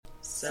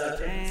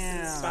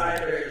serpents,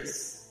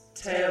 spiders,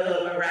 tail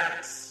of a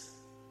rat.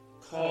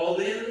 Call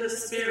in the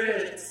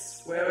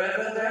spirits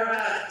wherever they're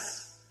at.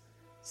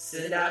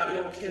 Send out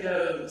your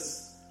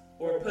kiddos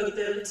or put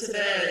them to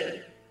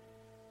bed.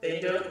 They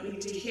don't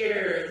need to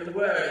hear the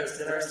words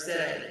that are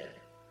said.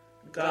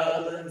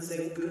 Goblins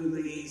and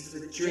ghoulies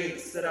with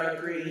drinks that are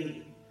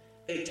green.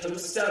 They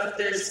toast up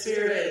their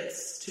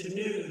spirits to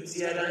nudes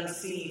yet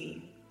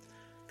unseen.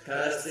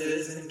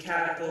 Curses and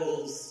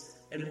cackles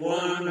and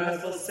warm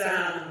ruffle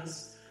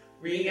sounds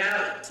ring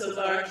out till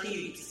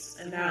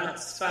barkeeps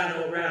announce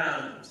final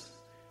round.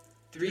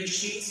 3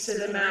 sheets to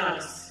the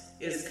mouse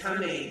is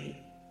coming,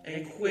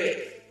 and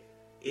quick.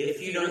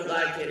 If you don't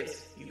like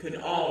it, you can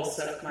all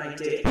suck my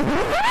dick.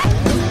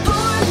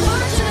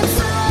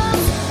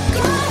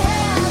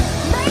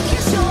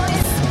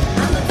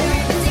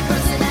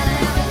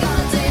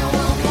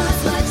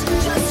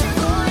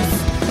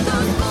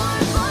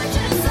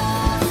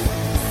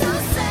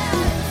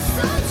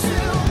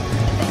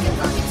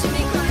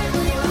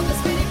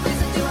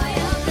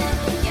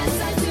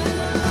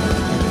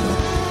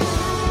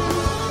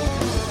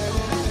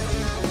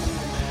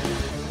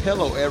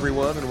 Hello,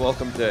 everyone, and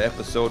welcome to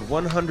episode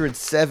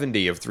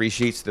 170 of Three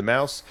Sheets to the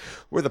Mouse.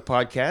 We're the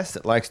podcast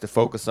that likes to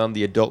focus on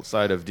the adult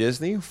side of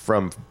Disney,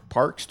 from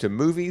parks to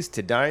movies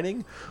to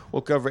dining.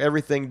 We'll cover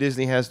everything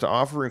Disney has to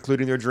offer,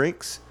 including their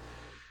drinks.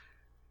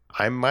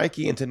 I'm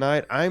Mikey, and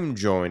tonight I'm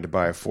joined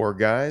by 4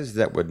 guys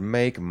that would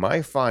make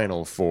my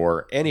final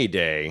 4 any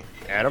day.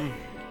 Adam?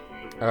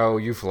 Oh,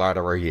 you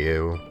flatterer,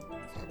 you.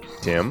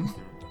 Tim?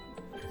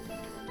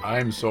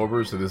 I'm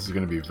sober, so this is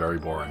going to be very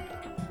boring.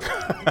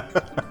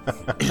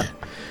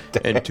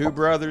 And 2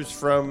 brothers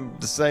from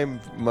the same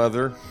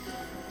mother,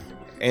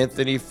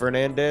 Anthony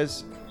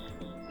Fernandez.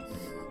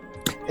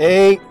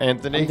 Hey,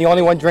 Anthony. I'm the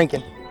only one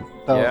drinking.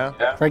 So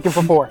Yeah. Drinking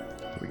for 4.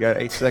 We got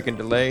an 8-second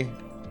delay.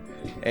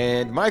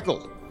 And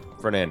Michael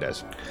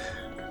Fernandez.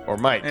 Or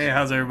Mike. Hey,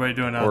 how's everybody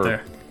doing out Or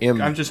there?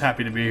 M. I'm just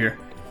happy to be here.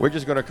 We're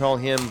just going to call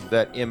him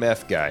that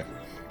MF guy.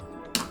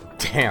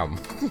 Damn,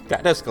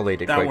 that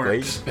escalated That quickly.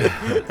 works.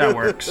 That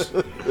works.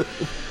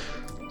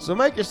 So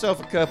make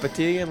yourself a cup of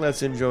tea and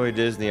let's enjoy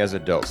Disney as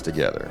adults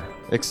together.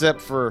 Except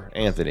for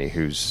Anthony,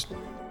 who's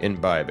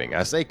imbibing.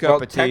 I say cup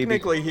Well, of tea.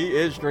 technically, he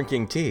is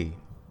drinking tea.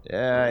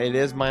 Yeah, it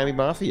is Miami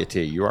Mafia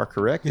tea. You are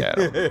correct,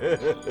 Adam.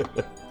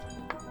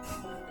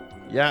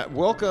 Yeah,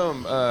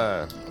 welcome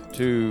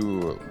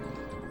to,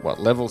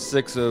 level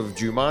 6 of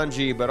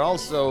Jumanji, but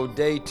also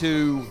day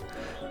 2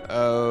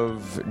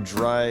 of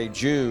Dry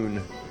June,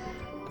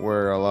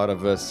 where a lot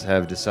of us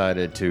have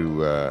decided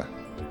to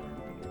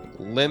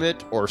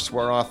limit or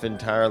swear off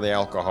entirely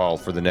alcohol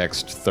for the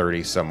next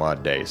 30 some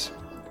odd days.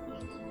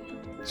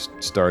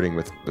 Starting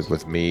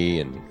with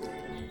me and...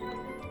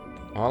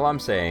 All I'm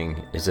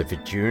saying is if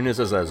June is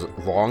as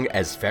long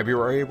as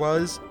February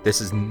was,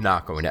 this is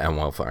not going to end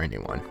well for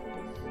anyone.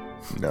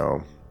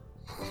 No,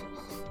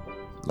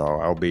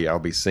 I'll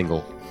be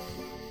single.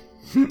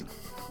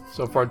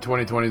 So far,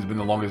 2020 has been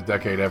the longest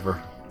decade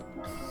ever.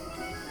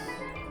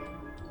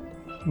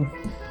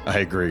 I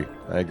agree.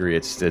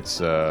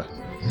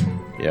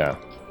 Yeah.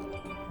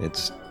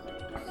 It's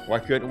why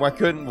couldn't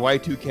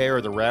Y2K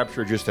or the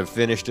Rapture just have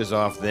finished us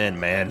off then,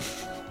 man?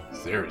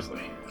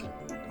 Seriously.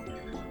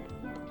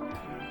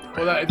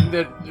 Well, I think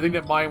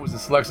that mine was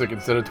dyslexic.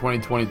 Instead of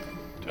 2020,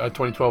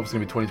 2012 is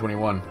going to be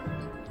 2021.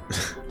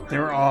 They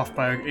were off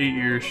by 8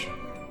 years.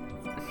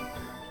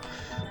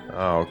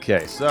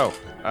 Okay, so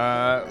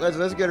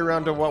let's get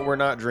around to what we're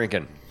not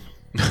drinking.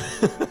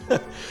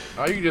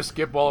 Oh, you can just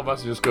skip all of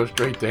us and just go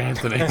straight to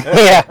Anthony.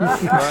 Yeah,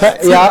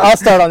 I'll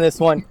start on this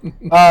one.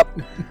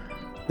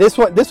 This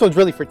one's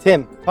really for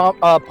Tim.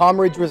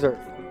 Palm Ridge Reserve.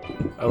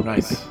 Oh,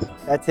 nice.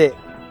 That's it.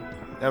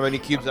 How many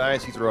cubes of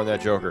ice you throw on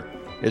that joker?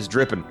 It's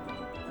dripping.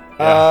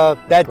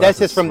 That's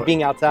just from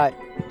being outside.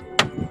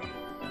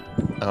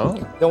 Oh,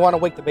 Don't want to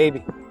wake the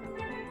baby.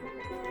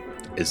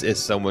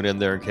 is someone in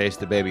there in case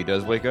the baby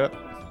does wake up?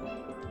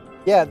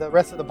 Yeah, the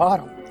rest of the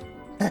bottle.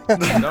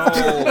 No.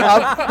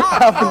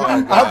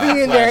 I'll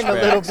be in there in a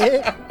little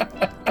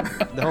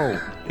Flashbacks. bit. No.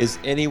 Is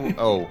any...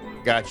 Oh,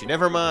 got you.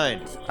 Never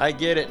mind. I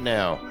get it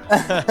now.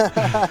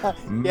 Yeah,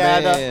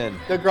 Man.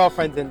 the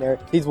girlfriend's in there.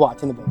 He's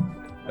watching the baby.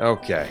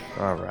 Okay.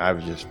 All right. I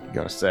was just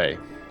going to say,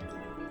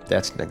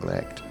 that's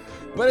neglect.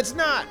 But it's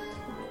not.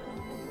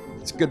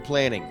 It's good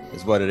planning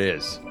is what it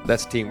is.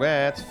 That's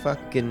That's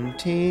fucking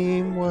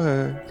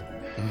teamwork.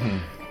 Mm-hmm.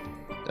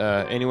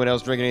 Anyone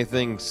else drinking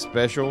anything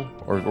special?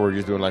 Or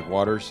just doing like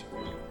waters?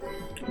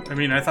 I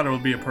mean, I thought it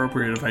would be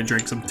appropriate if I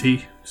drank some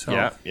tea. So,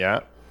 Yeah.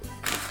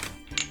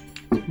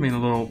 I mean, a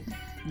little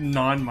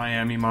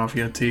non-Miami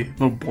Mafia tea. A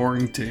little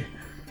boring tea.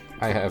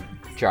 I have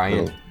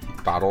giant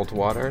bottled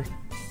water.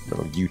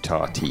 Little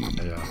Utah tea.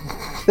 Yeah.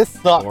 This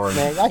sucks, Boring.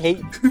 man. I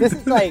hate. This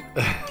is like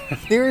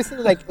seriously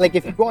like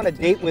if you go on a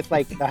date with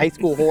like the high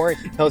school whore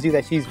and she tells you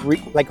that she's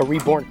like a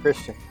reborn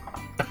Christian,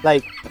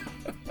 like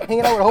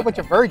hanging out with a whole bunch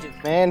of virgins,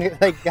 man.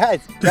 Like,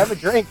 guys, grab a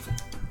drink.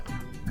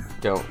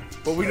 Don't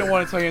Well, we don't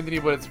want to tell you, Anthony,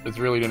 but it's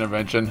really an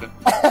intervention.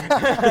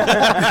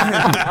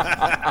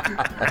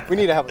 We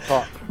need to have a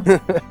talk.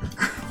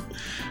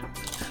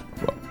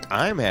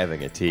 I'm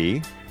having a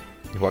tea.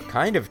 What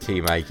kind of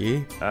tea,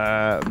 Mikey?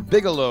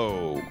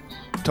 Bigelow,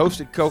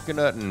 toasted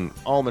coconut and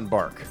almond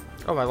bark.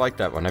 Oh, I like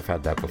that one. I've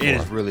had that before. It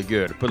is really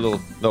good. Put a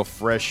little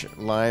fresh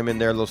lime in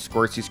there, a little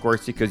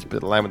squirty because you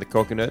put the lime with the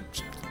coconut.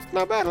 It's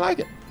not bad. I like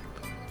it.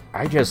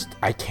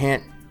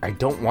 I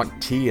don't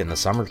want tea in the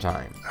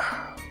summertime.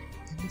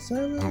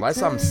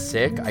 Unless I'm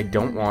sick, I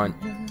don't want.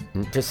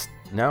 Just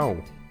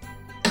no.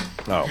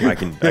 Oh, I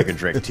can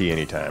drink tea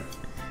anytime,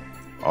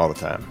 all the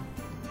time,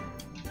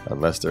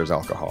 unless there's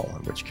alcohol,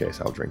 in which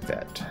case I'll drink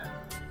that.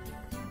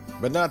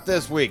 But not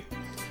this week,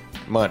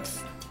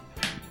 month.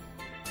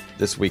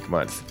 This week,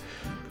 month.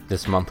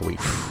 This month week.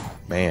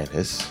 Man,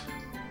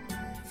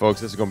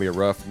 folks, this is gonna be a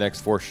rough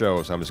next 4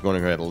 shows. I'm just going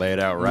to go ahead and lay it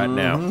out right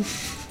now.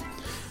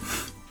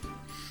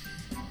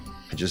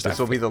 This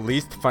will be the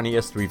least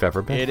funniest we've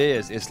ever been. It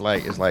is. It's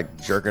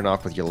like jerking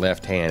off with your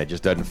left hand. It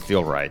just doesn't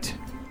feel right.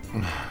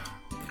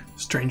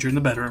 Stranger in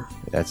the bedroom.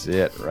 That's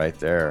it right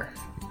there.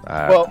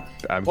 Well,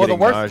 I'm the getting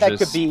worst nauseous.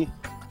 that could be.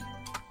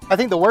 I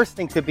think the worst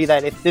thing could be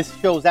that if this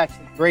show's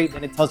actually great,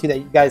 then it tells you that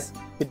you guys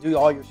could do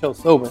all your shows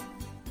sober.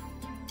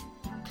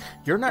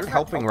 You're not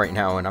helping right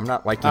now, and I'm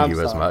not liking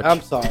you as much.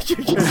 I'm sorry.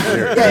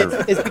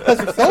 Yeah, it's because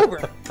you're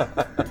sober.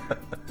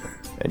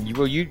 And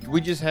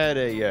we just had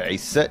a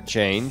set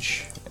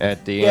change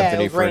at the Yeah,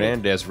 Anthony it was raining.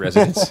 Fernandez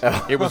residence.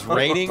 It was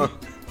raining.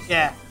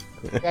 Yeah.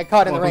 I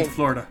caught in the Welcome rain. to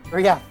Florida. Or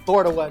yeah,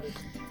 Florida weather.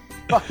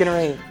 Fucking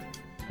rain.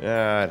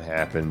 It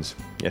happens.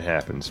 It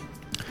happens.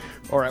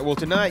 All right. Well,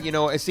 tonight,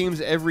 it seems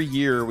every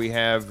year we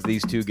have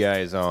these two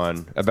guys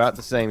on about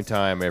the same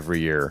time every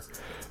year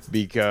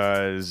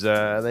because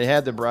they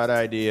had the bright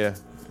idea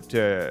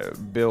to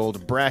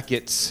build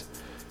brackets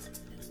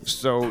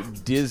so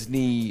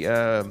Disney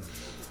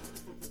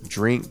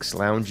drinks,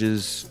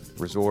 lounges,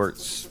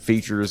 resorts,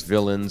 features,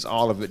 villains,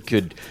 all of it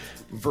could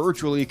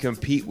virtually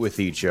compete with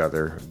each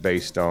other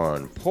based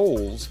on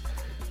polls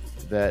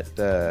that,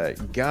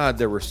 God,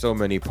 there were so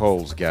many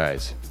polls,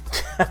 guys.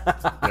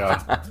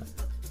 Yeah.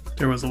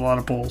 There was a lot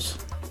of polls.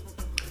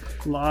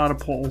 A lot of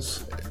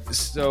polls.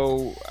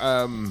 So,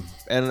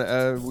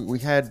 we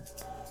had,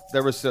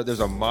 there's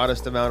a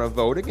modest amount of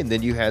voting, and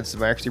then you had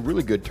some actually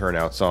really good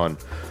turnouts on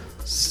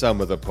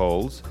some of the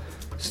polls.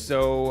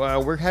 So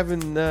we're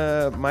having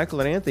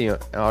Michael and Anthony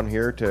on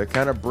here to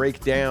kind of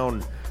break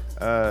down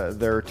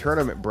their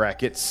tournament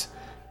brackets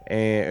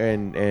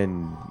and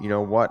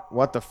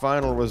what the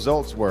final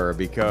results were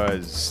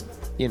because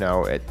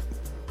the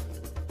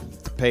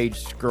page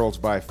scrolls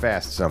by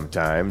fast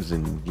sometimes,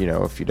 and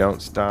if you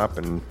don't stop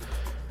and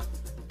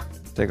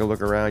take a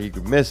look around, you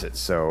could miss it.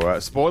 So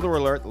spoiler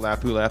alert: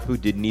 Lapu Lapu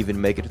didn't even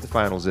make it to the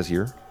finals this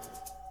year.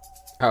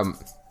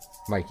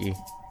 Mikey,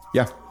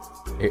 Yeah.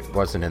 it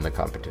wasn't in the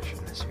competition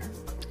this year.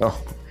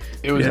 Oh.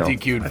 It was a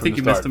DQ'd I from think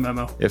the you missed start. the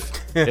memo.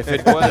 If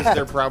it was,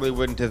 there probably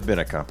wouldn't have been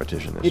a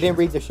competition this You year. didn't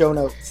read the show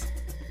notes.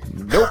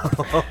 Nope.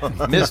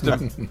 Missed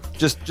them.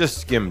 Just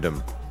skimmed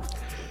them.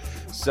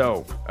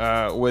 So,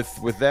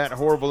 with that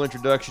horrible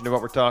introduction to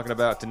what we're talking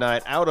about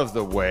tonight out of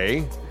the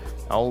way,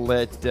 I'll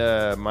let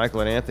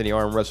Michael and Anthony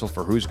arm wrestle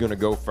for who's going to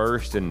go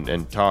first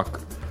and talk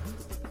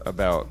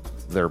about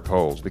their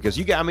polls, because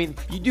you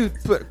do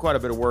put quite a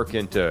bit of work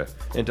into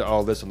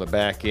all this on the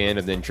back end,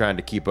 and then trying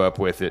to keep up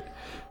with it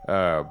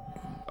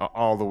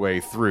all the way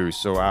through.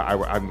 So I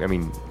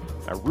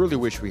really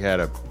wish we had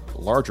a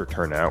larger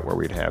turnout where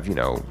we'd have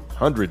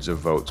hundreds of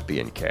votes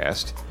being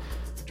cast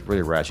to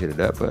really ratchet it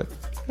up. But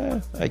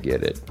I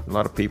get it. A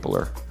lot of people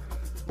are.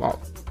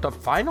 Well, the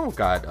final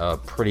got a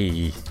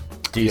pretty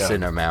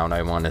decent amount,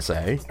 I want to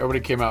say. Everybody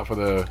came out for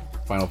the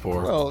Final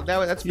Four. Well,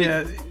 that's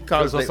Yeah,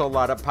 There's also a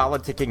lot of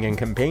politicking and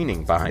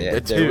campaigning behind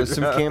it, too. there was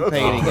some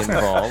campaigning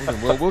involved,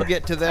 and we'll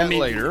get to that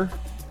later.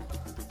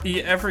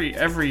 Yeah,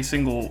 every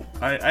single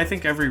I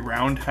think every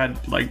round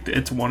had like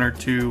its one or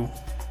two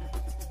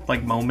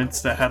like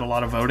moments that had a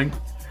lot of voting,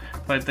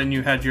 but then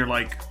you had your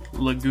like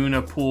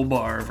Laguna Pool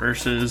Bar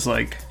versus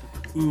like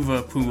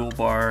Uva Pool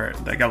Bar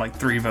that got like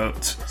 3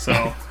 votes.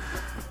 So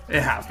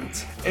it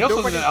happens. It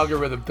also was an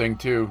algorithm thing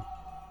too.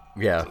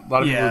 Yeah. A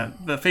lot of Yeah,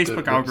 people the Facebook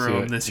didn't see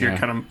algorithm it. this year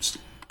Yeah.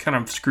 kind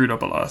of screwed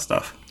up a lot of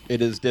stuff.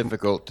 It is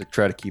difficult to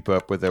try to keep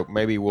up with it.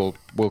 Maybe we'll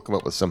come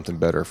up with something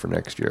better for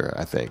next year,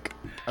 I think.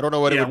 I don't know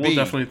what it Yeah, would we'll be.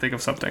 definitely think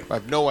of something. I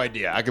have no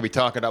idea. I could be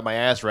talking out my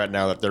ass right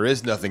now that there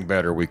is nothing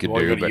better we could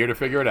Well, you do. got a But year to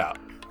figure it out.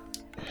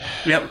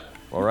 Yep.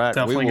 all right,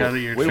 definitely got a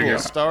year to we figure will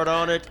out. start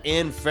on it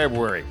in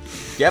February.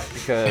 Yep,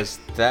 because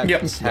that's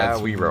Yep. how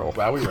we roll.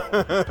 Wow, we roll.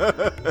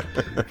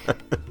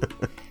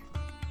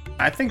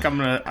 I think I'm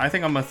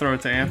gonna throw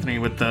it to Anthony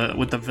with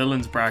the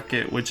villains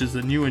bracket, which is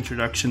the new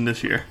introduction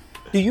this year.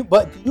 Do you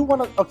want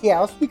to?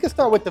 Okay, we can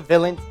start with the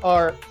villains,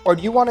 or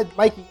do you want to,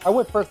 Mikey? I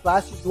went first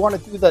last year. Do you want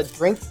to do the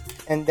drinks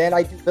and then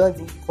I do villains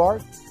and you do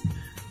bars?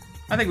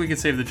 I think we can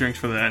save the drinks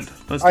for the end.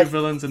 Let's All do right.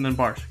 villains and then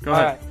bars. Go All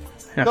ahead.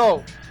 right. Yeah.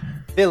 So,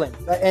 villains,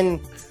 and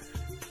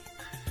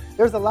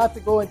there's a lot to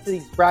go into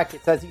these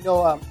brackets, as you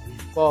know.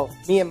 well,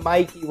 me and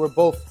Mikey were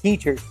both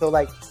teachers. So,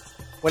 like,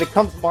 when it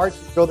comes to March, we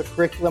throw the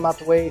curriculum out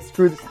the way,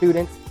 screw the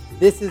students.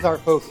 This is our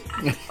focus.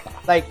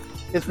 Like,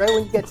 it's right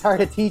when you get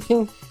tired of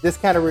teaching, this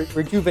kind of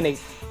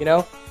rejuvenates you, you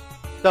know?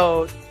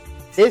 So,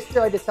 this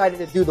year I decided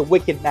to do the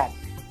Wicked Magic.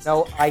 You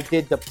know, I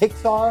did the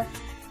Pixar,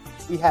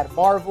 we had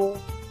Marvel,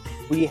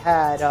 we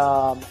had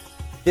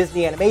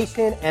Disney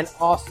Animation, and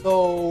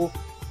also,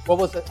 what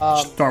was it?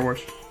 Star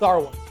Wars.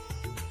 Star Wars.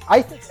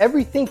 I think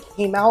everything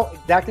came out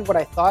exactly what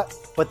I thought,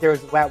 but there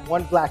was that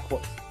one black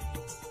horse.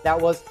 That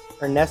was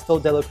Ernesto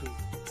de la Cruz.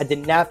 I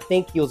did not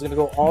think he was going to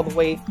go all the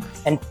way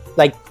and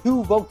like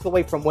 2 votes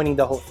away from winning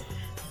the whole thing.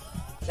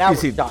 That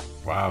was shocking.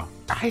 Wow.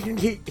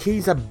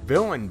 He's a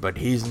villain, but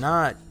he's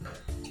not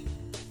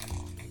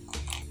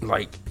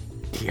like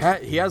he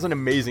has an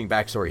amazing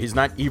backstory. He's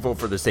not evil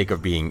for the sake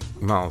of being.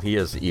 Well, he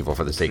is evil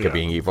for the sake of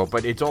being evil,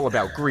 but it's all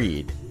about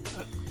greed.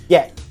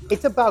 Yeah,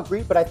 it's about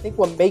greed, but I think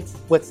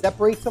what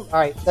separates them. All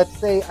right, let's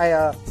say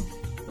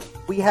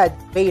we had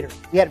Vader.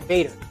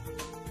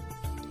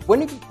 When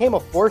he became a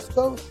Force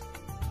Ghost,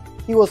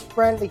 he was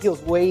friendly. He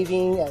was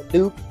waving at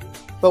Luke,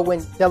 but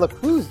when De La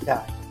Cruz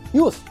died, he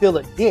was still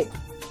a dick.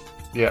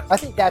 Yeah. I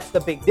think that's the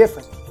big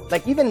difference.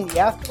 Like even in the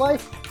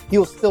afterlife, he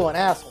was still an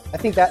asshole. I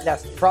think that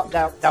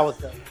was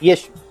the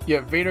issue.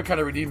 Yeah, Vader kind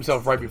of redeemed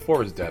himself right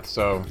before his death,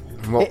 so...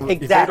 Well,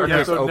 exactly. Vader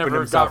just So opened never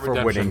himself got for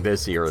redemption. winning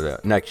this year,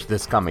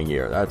 this coming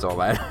year. That's all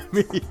that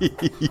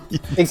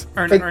means.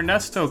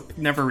 Ernesto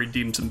never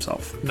redeems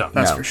himself. No.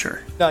 That's No. for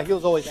sure. No, he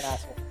was always an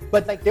asshole.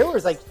 But like there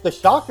was like the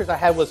shockers I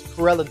had was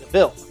Cruella de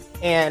Vil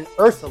and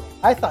Ursula.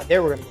 I thought they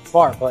were going to go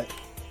far, but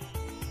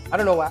I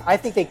don't know why. I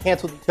think they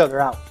canceled each other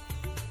out.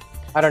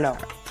 I don't know.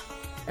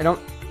 I don't.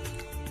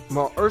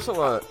 Well,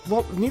 Ursula.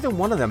 Well, neither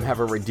one of them have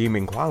a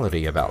redeeming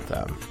quality about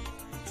them.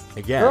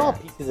 Again, They're all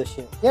pieces of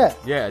shit. Yeah.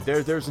 yeah.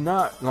 There's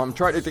not. I'm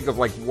trying to think of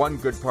like one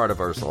good part of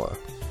Ursula.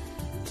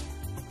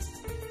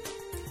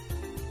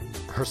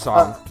 Her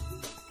song.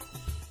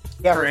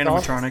 Yeah, Her her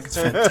song. animatronic is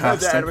The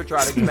fantastic.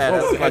 animatronic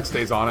Well, the badass. head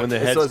stays on it. When the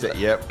head,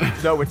 yep.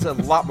 No, it's a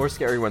lot more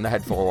scary when the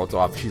head falls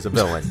off. She's a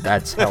villain.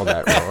 That's how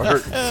that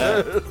works.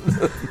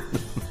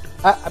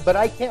 But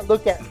I can't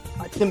look at.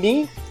 To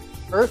me,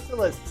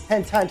 Ursula is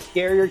 10 times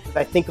scarier because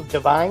I think of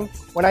Divine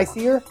when I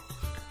see her.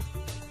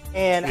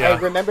 And Yeah. I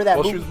remember that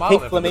Well, she movie was modeling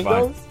Pink after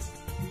Divine. Flamingos.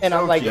 And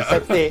I'm like, yeah.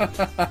 that's it.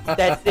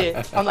 That's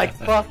it. I'm like,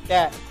 fuck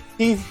that.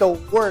 He's the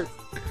worst.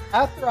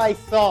 After I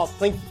saw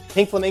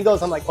Pink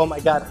Flamingos, I'm like, oh my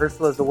god,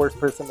 Ursula's the worst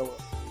person in the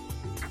world.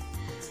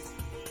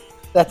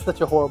 That's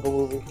such a horrible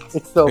movie.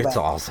 It's so bad. It's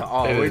awesome.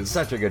 Oh, It it's is.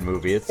 such a good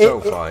movie. It's so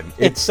fun.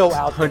 it's so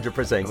out there. 100%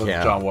 Those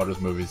camp. John Waters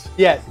movies.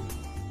 Yes.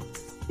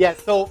 Yeah,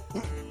 so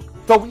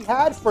we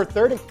had for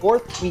third and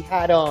fourth, we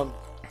had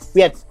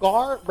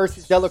Scar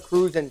versus De La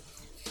Cruz, and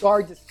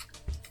Scar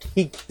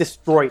he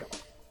destroyed him.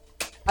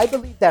 I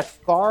believe that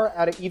Scar,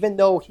 even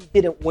though he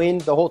didn't win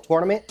the whole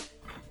tournament,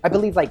 I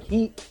believe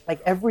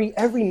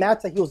every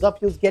match that he was up,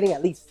 he was getting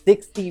at least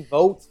 60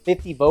 votes,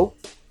 50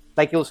 votes.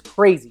 Like it was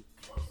crazy.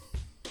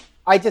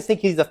 I just think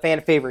he's a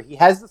fan favorite. He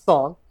has the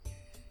song,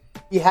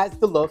 he has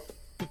the look,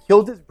 he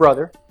killed his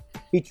brother,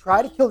 he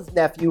tried to kill his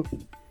nephew,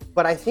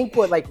 but I think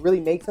what like really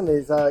makes him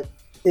is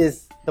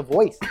the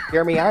voice,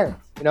 Jeremy Irons.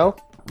 You know,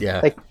 Yeah.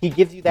 like he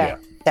gives you that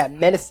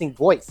menacing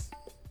voice.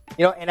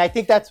 You know, and I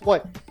think that's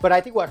what. But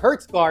I think what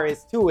hurts Scar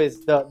is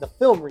the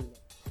film remake.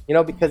 You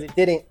know, because it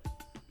didn't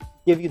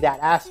give you that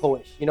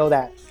asshole-ish. You know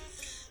that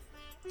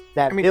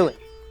villain.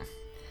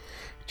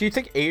 Do you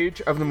think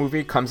age of the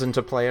movie comes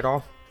into play at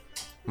all?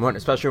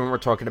 Especially when we're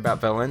talking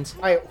about villains?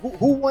 All right,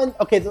 who won?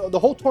 Okay, the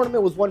whole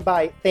tournament was won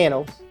by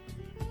Thanos.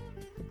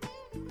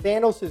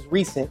 Thanos is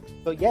recent,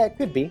 so yeah, it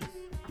could be.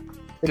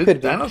 It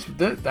could be.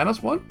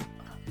 Thanos won?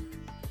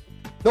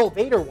 No,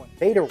 Vader won.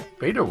 Vader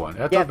won.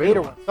 I Yeah, thought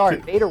Vader won. Sorry,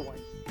 Vader won.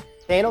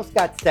 Thanos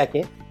got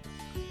second.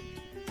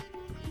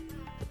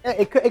 Yeah,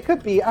 it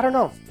could be. I don't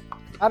know.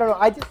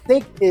 I just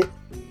think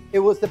it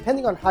was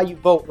depending on how you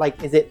vote.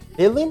 Like, is it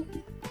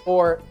villain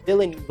or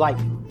villain you like?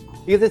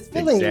 Because it's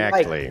villain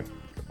Exactly. you like.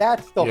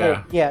 That's the Yeah.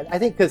 whole. Yeah, I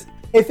think because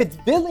if it's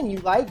villain you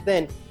like,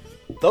 then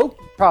Loki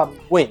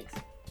probably wins.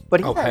 But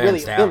he's not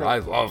really a villain. I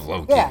love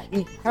Loki. Yeah,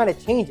 he kind of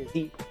changes.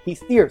 He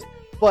steers.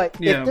 But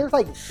Yeah. if there's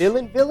like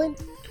villain,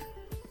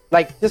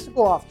 like just to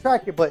go off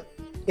track here, but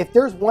if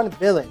there's one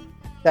villain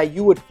that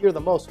you would fear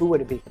the most, who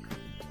would it be?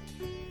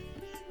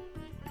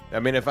 I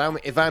mean, if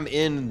I'm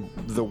in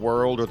the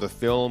world or the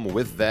film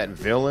with that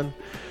villain,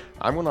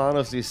 I'm gonna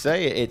honestly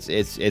say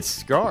it's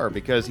Scar,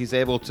 because he's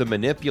able to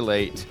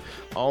manipulate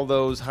all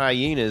those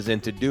hyenas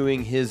into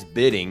doing his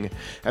bidding.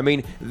 I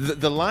mean,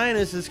 the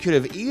lionesses could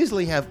have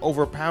easily have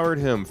overpowered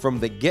him from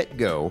the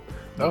get-go,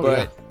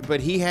 but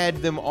he had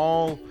them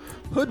all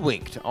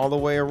hoodwinked all the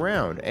way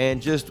around,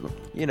 and just,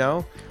 you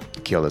know,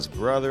 kill his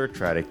brother,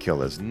 try to kill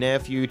his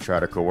nephew, try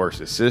to coerce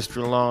his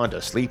sister-in-law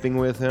into sleeping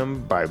with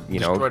him by, you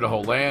know, Destroyed a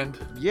whole land.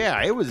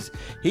 yeah, it was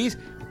he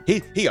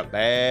a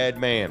bad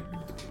man,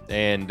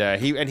 and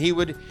he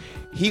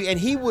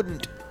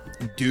wouldn't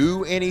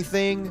do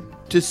anything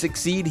to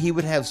succeed. He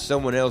would have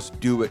someone else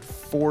do it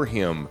for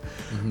him,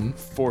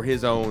 for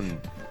his own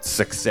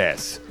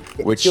success.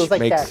 It which feels like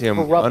makes that him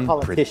corrupt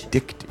politician.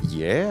 unpredictable.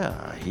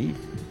 Yeah,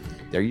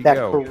 there you That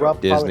go.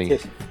 corrupt Disney,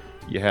 politician.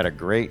 you had a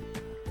great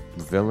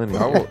villain.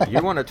 Oh,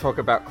 you want to talk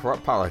about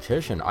corrupt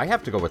politician? I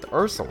have to go with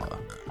Ursula.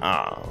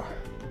 Oh.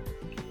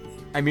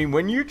 I mean,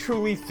 when you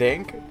truly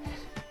think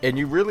and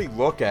you really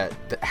look at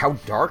how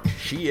dark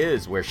she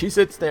is, where she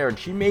sits there and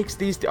she makes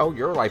these, oh,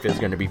 your life is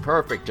going to be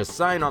perfect, just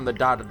sign on the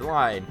dotted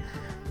line.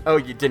 Oh,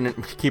 you didn't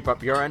keep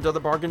up your end of the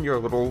bargain, your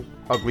little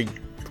ugly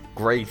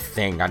gray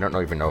thing. I don't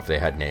even know if they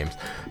had names.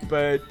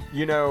 But,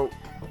 you know,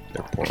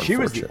 she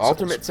was the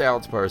ultimate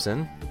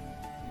salesperson.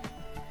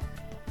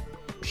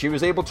 She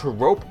was able to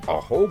rope a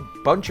whole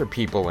bunch of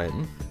people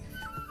in.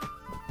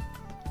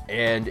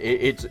 And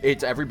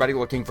it's everybody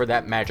looking for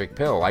that magic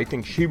pill. I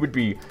think she would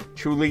be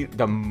truly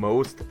the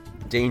most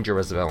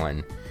dangerous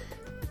villain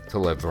to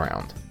live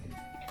around.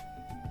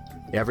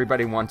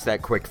 Everybody wants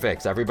that quick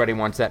fix. Everybody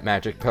wants that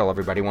magic pill.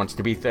 Everybody wants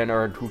to be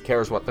thinner, and who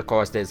cares what the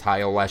cost is?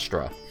 High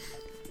Olestra.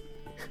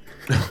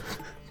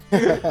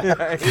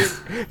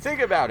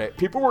 Think about it.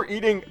 People were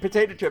eating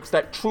potato chips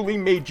that truly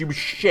made you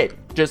shit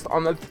just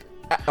on the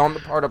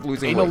part of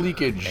losing Anal weight.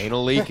 leakage.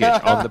 Anal leakage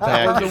on the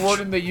That was package. the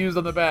wording they used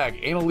on the bag.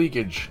 Anal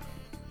leakage.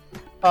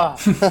 How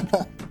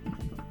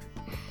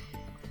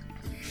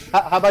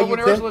about But you, when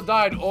Tim? Ursula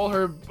died, all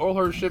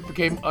her shit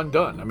became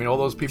undone. I mean, all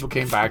those people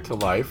came back to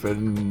life,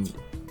 and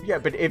Yeah,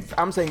 but if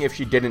I'm saying if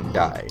she didn't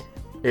die,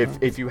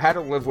 if you had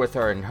to live with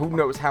her, and who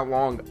knows how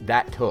long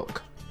that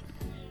took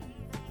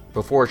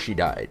before she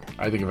died.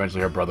 I think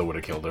eventually her brother would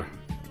have killed her.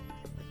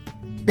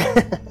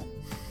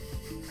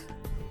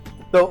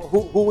 So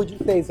who would you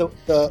say is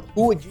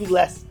who would you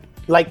less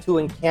like to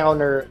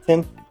encounter,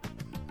 Tim?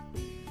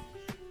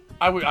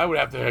 I would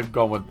have to have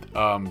gone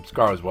with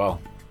Scar as well.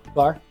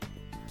 Gar?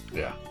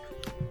 Yeah.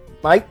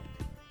 Mike?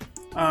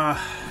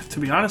 To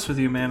be honest with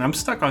you, man, I'm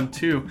stuck on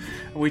two.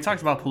 We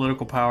talked about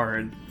political power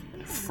and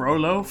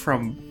Frollo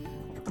from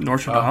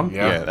Notre Dame.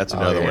 Yeah. That's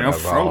another You one. know,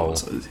 Frollo,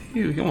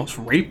 he almost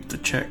raped the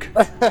chick.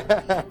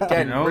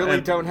 Again, You know, really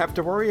and- don't have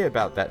to worry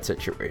about that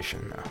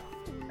situation now.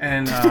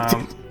 And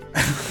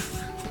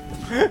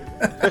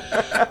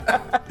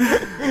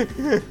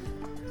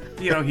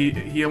you know,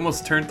 he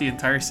almost turned the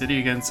entire city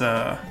against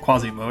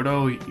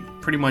Quasimodo. He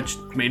pretty much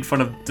made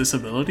fun of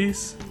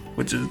disabilities,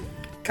 which is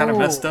kind of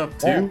messed up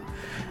too. yeah.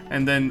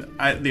 And then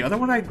the other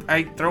one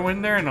I throw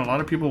in there, and a lot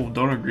of people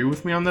don't agree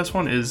with me on this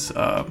one, is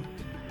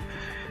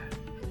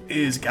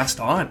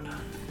Gaston.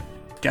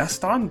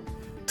 Gaston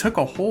took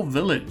a whole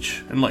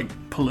village and like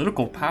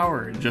political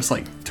power and just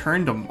like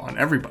turned them on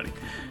everybody.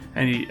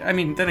 And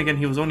then again,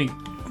 he was only,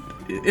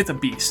 it's a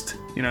beast.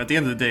 You know, at the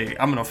end of the day,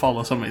 I'm gonna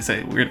follow somebody and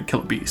say we're gonna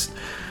kill a beast.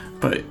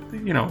 But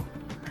you know,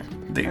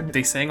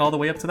 they sang all the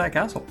way up to that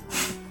castle.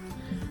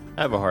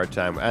 I have a hard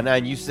time.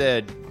 And you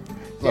said,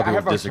 Yeah, I have a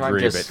hard time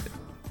disagree, just- but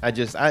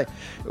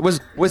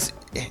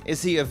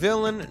is he a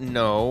villain?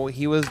 No,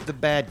 he was the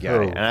bad guy.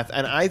 Oh.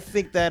 And I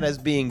think that as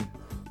being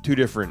two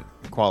different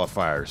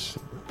qualifiers.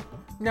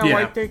 No,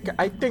 Yeah.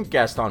 I think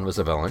Gaston was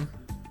a villain.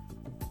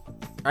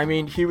 I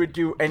mean, he would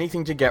do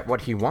anything to get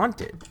what he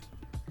wanted.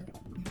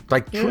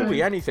 Like,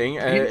 truly anything, He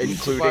including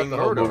survived the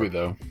whole murder. movie,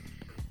 though.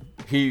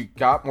 He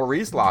got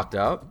Maurice locked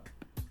up.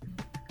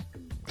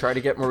 Tried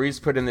to get Maurice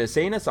put in the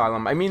insane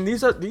asylum. I mean,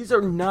 these are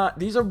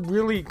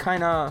really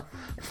kind of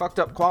fucked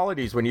up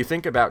qualities when you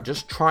think about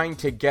just trying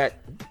to get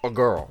a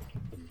girl.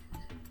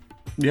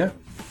 Yeah.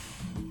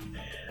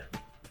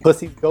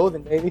 Pussy's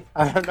golden, baby.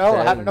 I don't know.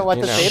 I don't know what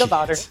you to know. say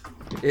about her.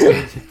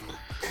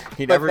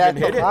 He But never that's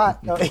even hit a it.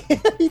 lot. No, he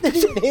didn't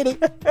even hit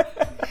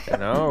it.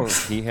 No,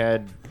 he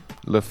had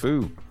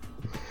LeFou.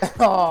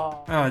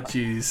 Oh, Oh,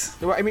 jeez.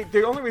 Well, I mean,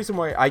 the only reason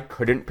why I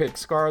couldn't pick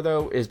Scar,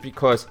 though, is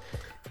because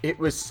it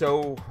was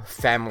so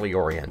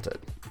family-oriented.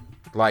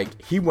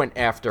 Like, he went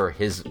after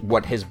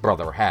what his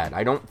brother had.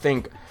 I don't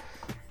think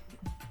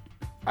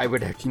I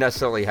would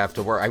necessarily have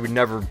to worry. I would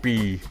never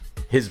be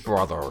his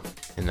brother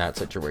in that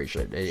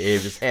situation.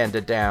 It was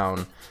handed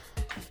down.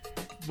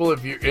 Well,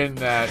 if you're in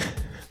that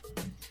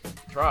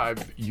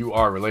tribe, you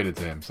are related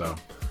to him, so.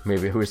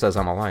 Maybe who says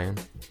I'm a lion?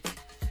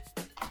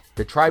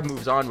 The tribe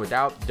moves on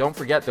without. Don't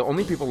forget, the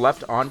only people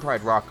left on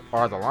Pride Rock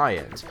are the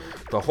lions.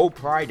 The whole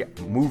pride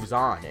moves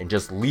on and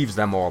just leaves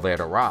them all there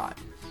to rot.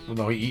 Well,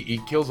 no, he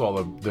kills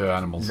all the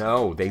animals.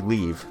 No, they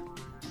leave.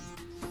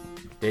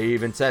 They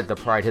even said the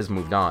pride has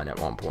moved on at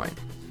one point.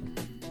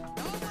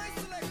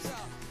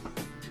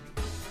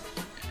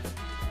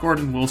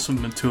 Gordon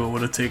Wilson Matua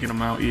would have taken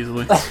him out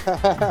easily.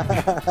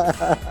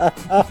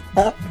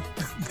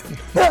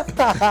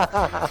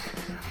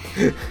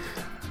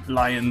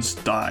 Lions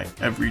die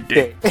every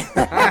day.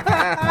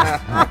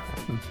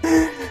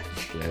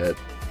 Shit.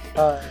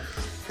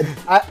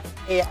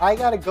 I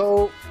gotta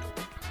go.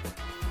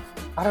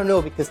 I don't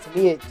know, because to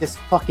me it just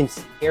fucking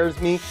scares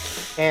me.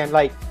 And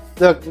like,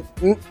 look,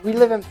 we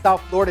live in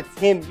South Florida,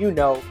 Tim. You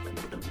know,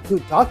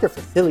 dude, Dr.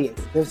 Facilier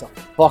scares the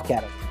fuck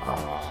out of me.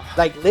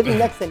 Like living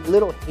next to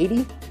Little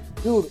Haiti,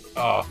 dude.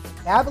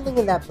 Dabbling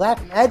in that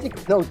black magic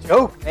is no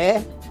joke,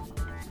 man.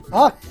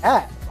 Fuck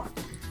that.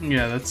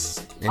 Yeah,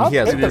 that's And I'll he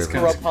has take a the weird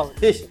corrupt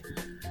politician.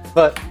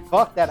 But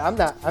fuck that. I'm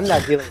not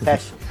dealing with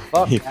that shit.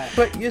 Fuck that.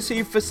 But you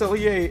see,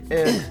 Facilier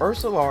and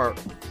Ursula are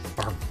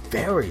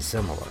very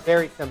similar.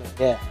 Very similar,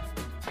 yeah.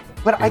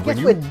 But I And guess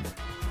when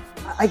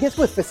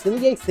with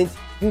Facilier, since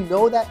you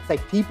know that it's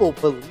like people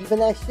believe in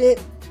that shit,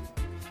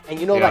 and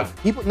you know Yeah.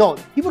 like people don't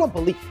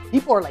believe.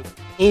 People are like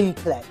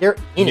into that. They're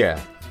in Yeah.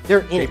 it. They're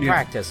in They it.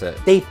 practice it.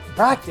 They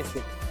practice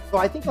it. So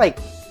I think like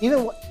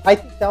I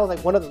think that was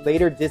like one of the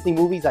later Disney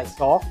movies I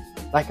saw.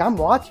 Like I'm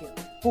watching it.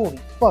 Holy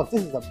fuck,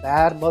 this is a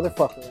bad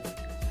motherfucker.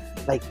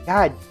 Like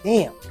god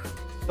damn.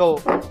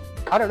 So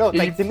I don't know.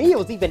 Like to me, it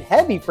was even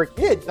heavy for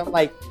kids. I'm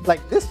like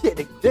this shit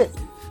exists.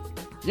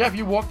 Yeah, if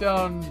you walk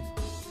down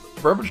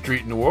Bourbon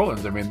Street in New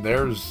Orleans, I mean,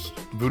 there's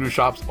voodoo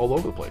shops all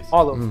over the place.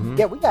 All of them.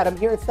 Yeah, we got them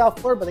here in South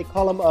Florida, but they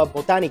call them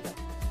Botanica.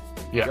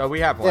 Yeah, Oh, we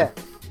have one. Yeah.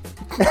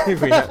 we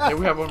have, yeah,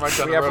 we have one right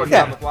down we the have road. one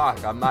down the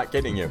block. I'm not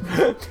kidding you.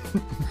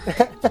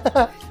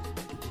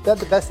 That's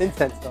the best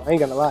incense, though. I ain't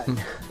gonna lie.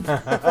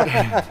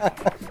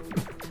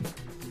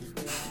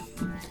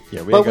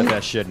 Yeah, we But ain't got we-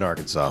 that shit in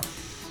Arkansas.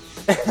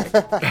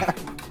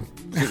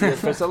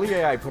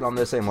 Facilier I put on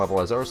the same level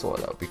as Ursula,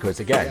 though, because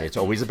again, it's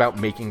always about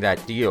making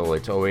that deal.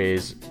 It's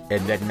always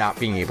and then not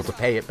being able to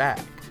pay it back.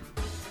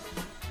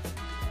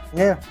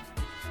 Yeah.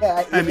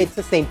 Yeah, I mean- it's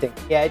the same thing.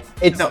 Yeah,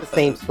 it's No, the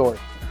same story.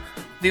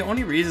 The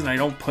only reason I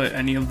don't put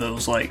any of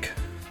those like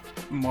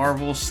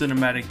Marvel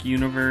Cinematic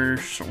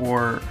Universe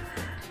or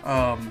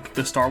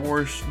the Star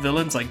Wars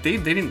villains, like they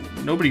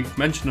didn't, nobody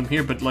mentioned them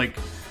here, but like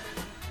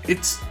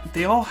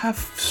they all have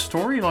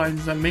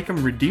storylines that make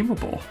them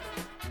redeemable.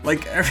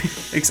 Like like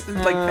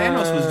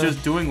Thanos was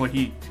just doing what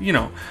he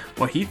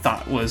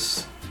thought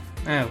was,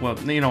 well,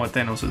 you know what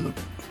Thanos is.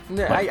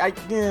 Yeah,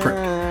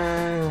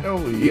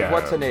 Oh, yeah.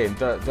 What's her name?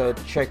 The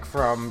chick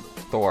from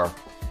Thor.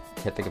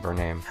 Can't think of her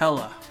name.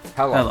 Hela.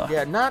 Hela.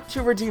 Yeah, not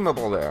too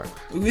redeemable there.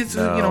 It's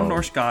No.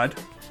 Norse god.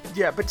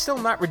 Yeah, but still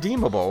not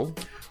redeemable.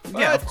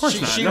 Yeah, of course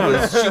she, not. She No,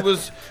 was no. she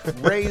was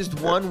raised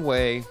one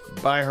way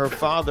by her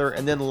father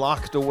and then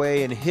locked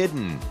away and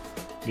hidden.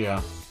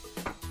 Yeah.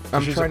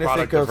 I'm She's trying a to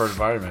product think of her of.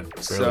 environment.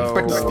 Really. So-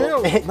 But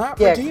still, not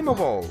Yeah.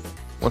 redeemable.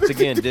 Once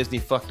again, Disney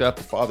fucked up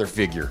the father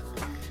figure.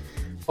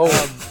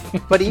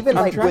 But even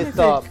I'm like trying with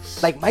to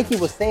think. like Mikey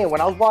was saying,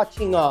 when I was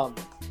watching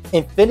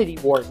Infinity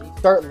War, and you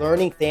start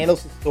learning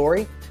Thanos'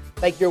 story,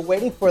 like you're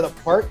waiting for the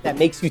part that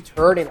makes you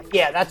turn and like,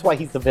 yeah, that's why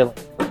he's the villain.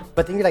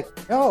 But then you're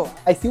like, no,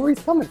 I see where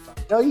he's coming from.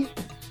 You know,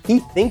 he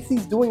thinks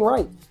he's doing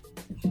right.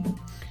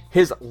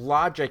 His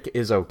logic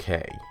is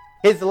okay.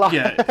 His life.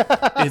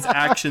 Yeah, his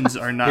actions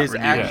are not His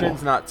redeemable.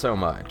 actions, not so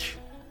much.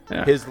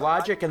 Yeah. His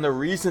logic and the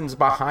reasons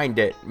behind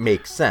it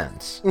make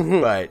sense,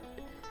 but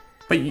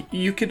But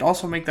you could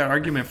also make that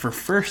argument for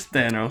first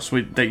Thanos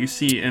that you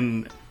see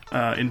in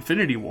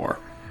Infinity War,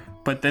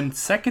 but then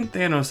second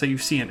Thanos that you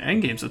see in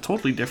Endgame's a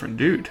totally different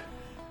dude.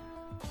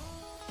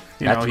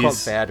 You that's know, called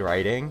he's bad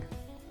writing.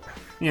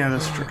 yeah,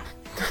 that's true.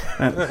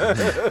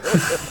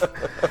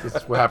 This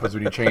is what happens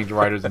when you change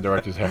writers and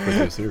directors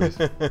halfway through a series.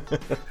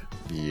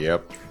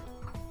 Yep.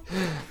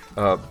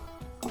 But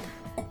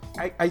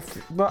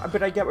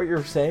I get what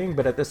you're saying.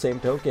 But at the same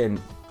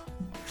token,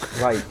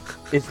 like,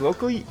 is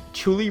Loki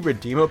truly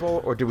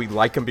redeemable, or do we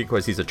like him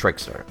because he's a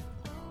trickster?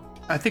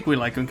 I think we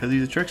like him because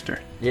he's a trickster.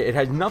 Yeah, it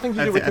has nothing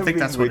to I do thi- with I him think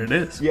being that's what it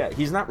is. Yeah,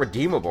 he's not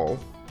redeemable.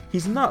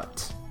 He's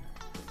nuts.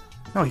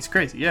 No, he's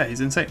crazy. Yeah,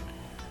 he's insane.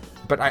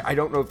 But I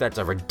don't know if that's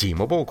a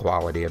redeemable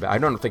quality of it. I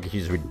don't think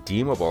he's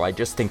redeemable. I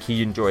just think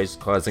he enjoys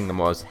causing the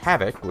most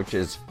havoc, which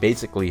is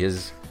basically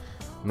his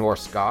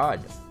Norse god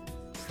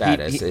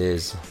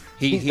status.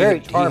 He He's very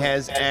he charming.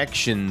 has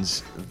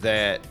actions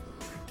that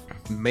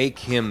make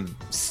him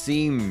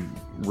seem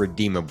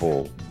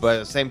redeemable, but at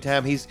the same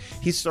time he's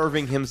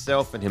serving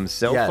himself and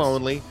himself Yes.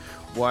 only.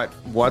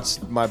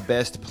 What's my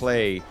best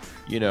play,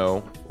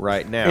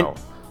 right now?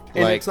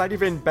 And it's not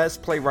even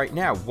best play right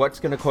now.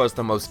 What's going to cause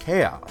the most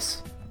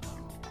chaos?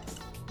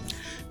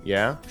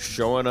 Yeah,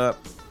 showing up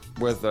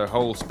with a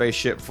whole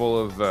spaceship full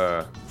of,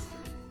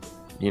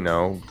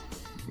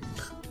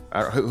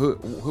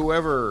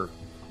 whoever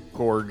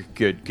Korg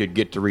could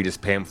get to read his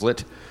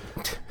pamphlet,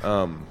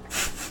 and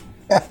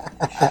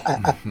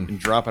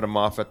dropping him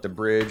off at the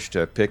bridge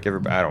to pick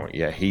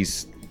everybody.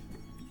 He's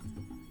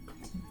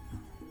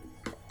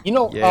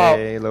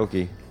yay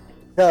Loki.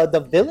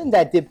 The villain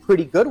that did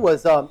pretty good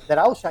was that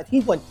I was shocked. He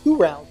won 2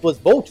 rounds. Was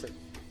Vulture,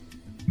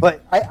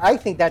 but I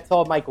think that's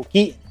all Michael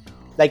Keaton,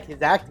 like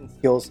his acting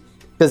skills.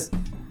 Because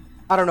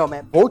I don't know,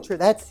 man. Vulture,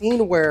 that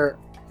scene where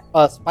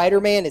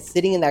Spider-Man is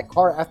sitting in that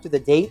car after the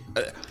date.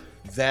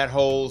 That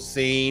whole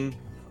scene,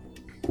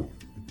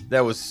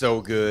 that was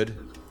so good.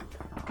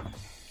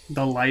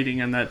 The lighting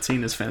in that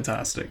scene is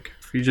fantastic.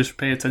 If you just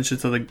pay attention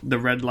to the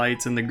red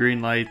lights and the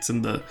green lights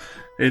and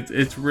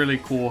it's really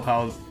cool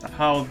how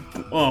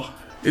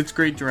it's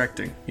great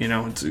directing.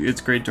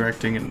 It's great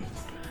directing and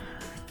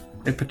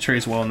it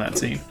portrays well in that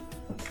scene.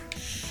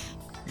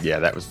 Yeah,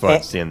 that was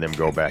fun seeing them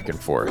go back and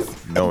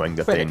forth, knowing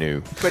that they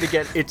knew. But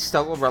again, it's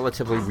still a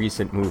relatively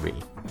recent movie,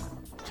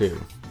 too.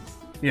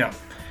 Yeah.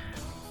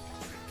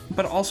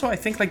 But also I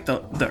think like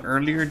the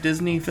earlier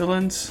Disney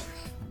villains,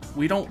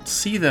 we don't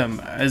see them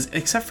as,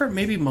 except for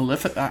maybe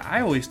Maleficent.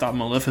 I always thought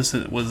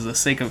Maleficent was the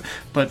sake of,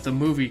 but the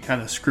movie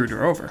kind of screwed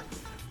her over.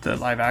 The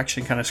live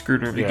action kind of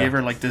screwed her over. They gave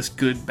her like this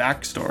good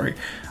backstory.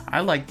 I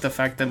like the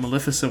fact that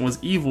Maleficent was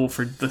evil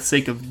for the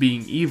sake of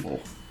being evil.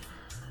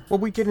 Well,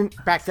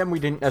 back then we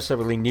didn't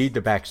necessarily need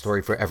the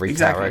backstory for every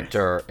Exactly.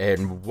 character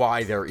and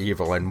why they're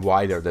evil and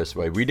why they're this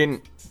way. We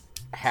didn't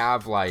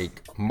have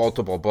like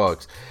multiple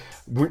books.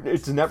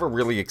 It's never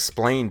really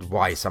explained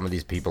why some of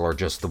these people are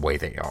just the way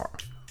they are.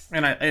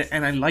 And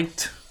I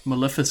liked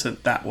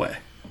Maleficent that way.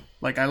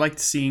 Like, I liked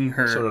seeing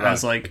her So did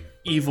as I. like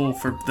evil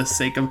for the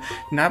sake of,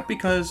 not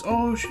because,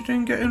 oh, she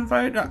didn't get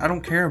invited. I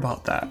don't care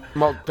about that.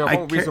 Well, the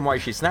whole reason why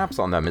she snaps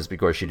on them is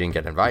because she didn't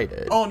get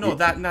invited. Oh no,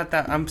 not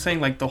that. I'm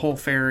saying like the whole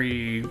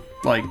fairy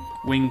like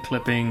wing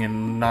clipping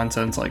and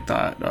nonsense like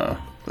that.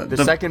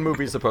 The second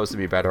movie is supposed to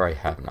be better. I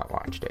have not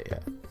watched it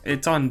yet.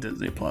 It's on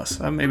Disney Plus.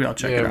 Maybe I'll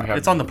check Yeah, it we out. have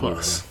It's on the Blu-ray.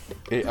 Plus.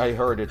 I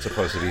heard it's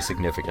supposed to be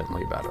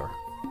significantly better,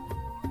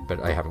 but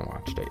I haven't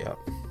watched it yet.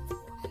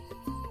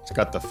 It's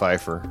got the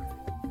Pfeiffer.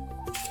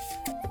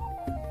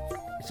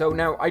 So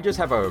now I just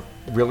have a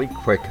really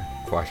quick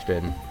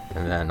question,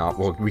 and then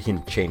we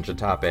can change the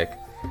topic.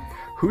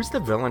 Who's the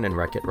villain in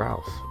Wreck-It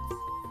Ralph?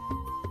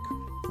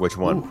 Which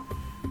one?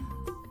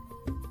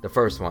 The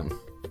first one.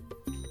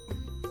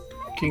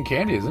 King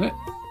Candy, isn't it?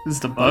 This is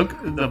the bugs.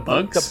 The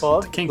bug?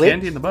 King Glitch?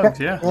 Candy and the bugs.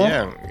 Yeah.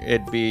 Yeah,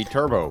 it'd be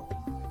Turbo.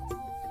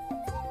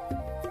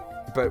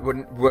 But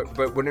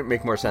wouldn't it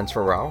make more sense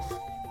for Ralph?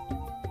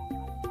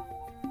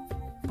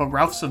 But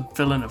Ralph's a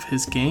villain of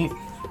his game.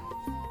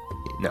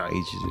 No,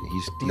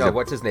 he's No, a-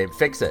 what's his name?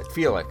 Fix It.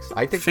 Felix.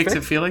 I think Fix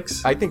It,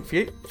 Felix. I think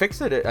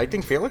Fix It. I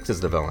think Felix is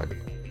the villain.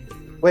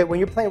 Wait, when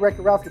you're playing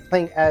Wreck-It Ralph, you're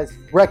playing as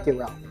Wreck-It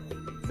Ralph.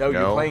 No,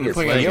 you're No, playing you're as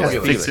playing Felix. as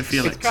Fix Felix. It,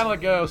 Felix. It's kind of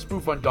like a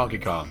spoof on Donkey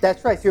Kong.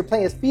 That's right. So you're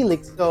playing as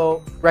Felix,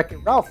 so Wreck-It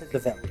Ralph is the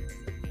villain.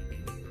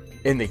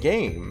 In the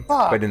game,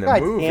 Fuck, but in the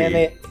God movie. damn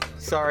it.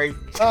 Sorry,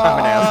 I'm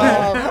an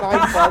asshole.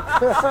 My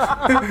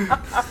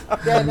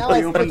fuck. Yeah, now I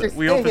see what you're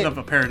We opened saying. up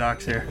a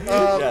paradox here.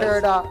 Yes.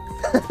 Paradox.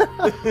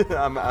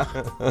 I'm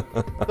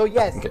So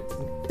yes,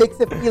 Fix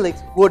It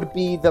Felix would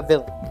be the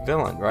villain.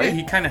 villain, Yeah, right?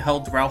 he kind of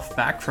held Ralph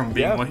back from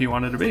being Yeah. what he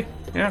wanted to be.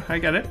 Yeah, I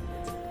get it.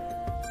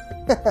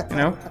 You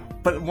know,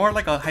 but more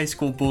like a high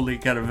school bully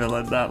kind of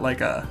villain, not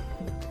like a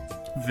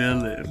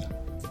villain.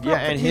 Yeah,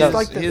 and he's his,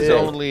 like the his big-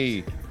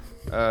 only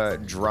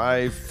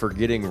drive for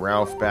getting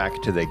Ralph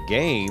back to the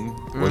game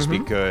was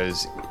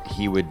because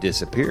he would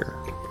disappear.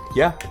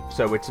 Yeah.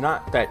 So it's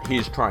not that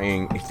he's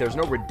trying. There's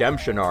no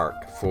redemption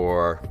arc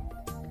for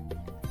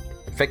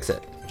Fix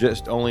It.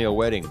 Just only a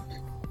wedding.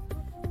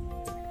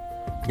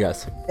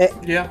 Yes.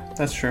 Yeah,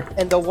 that's true.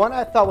 And the one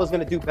I thought was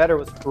going to do better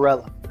was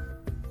Cruella.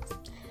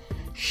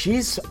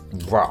 She's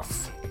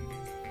rough.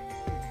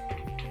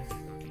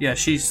 Yeah,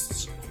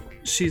 she's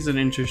an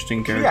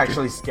interesting She character.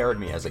 actually scared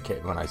me as a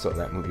kid when I saw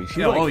that movie.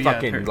 She Yeah, like oh, yeah,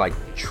 fucking her- like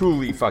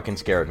truly fucking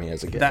scared me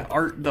as a kid.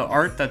 The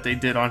art that they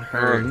did on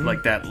her,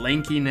 like that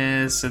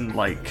lankiness and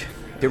like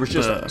There was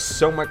just the-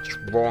 so much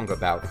wrong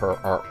about her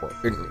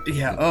artwork.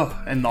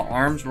 and the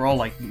arms were all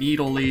like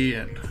needly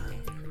and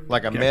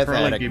Like a Yeah, meth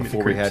Cruella addict gave me the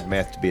before we creeps. had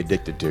meth to be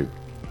addicted to.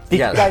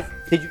 Yes.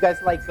 Did you guys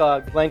like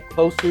Glenn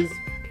Close's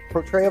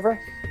portrayal of her?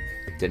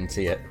 Didn't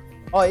see it.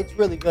 Oh, it's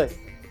really good.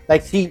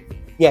 Like she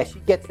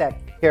gets that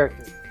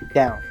character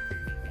down.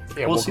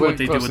 Yeah, We'll see what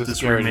they do Glenn with Close is this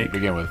scary to remake.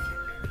 begin with.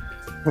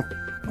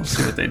 we'll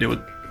see what they do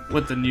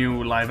with the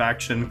new live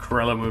action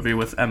Cruella movie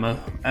with Emma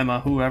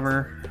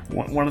whoever,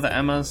 one of the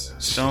Emmas,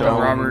 Stone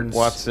Roberts,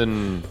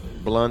 Watson,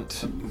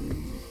 Blunt.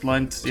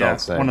 Blunt, all yeah, the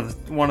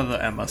same. one of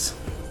the Emmas.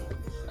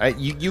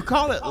 You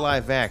call it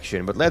live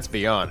action, but let's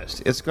be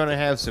honest. It's going to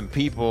have some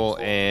people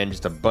and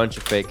just a bunch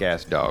of fake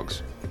ass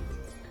dogs.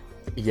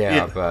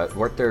 Yeah, but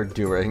what they're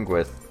doing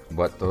with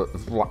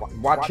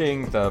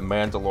watching the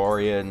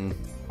Mandalorian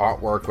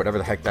artwork, whatever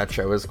the heck that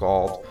show is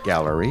called,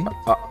 Gallery.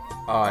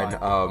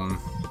 on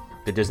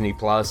the Disney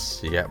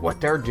Plus, yeah,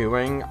 what they're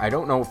doing, I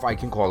don't know if I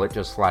can call it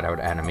just flat out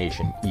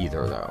animation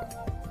either, though,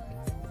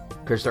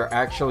 because they're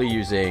actually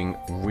using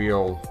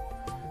real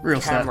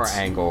camera sets.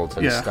 angles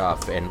and Yeah.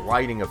 stuff and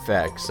lighting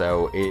effects,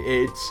 so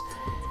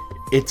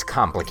it's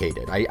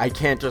complicated. I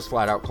can't just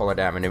flat out call it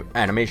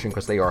animation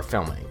because they are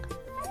filming.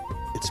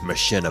 It's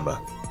machinima.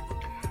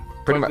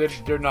 Pretty But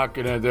much. they're not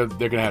gonna. They're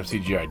gonna have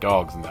CGI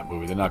dogs in that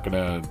movie. They're not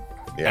gonna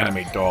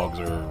animate dogs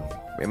or.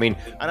 I mean,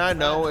 and I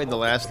know in the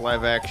last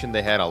live action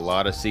they had a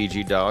lot of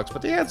CG dogs,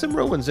 but they had some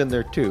real ones in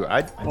there too.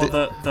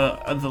 Well,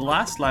 the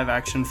last live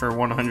action for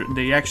 100,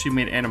 they actually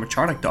made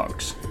animatronic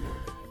dogs.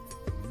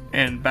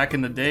 And back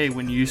in the day,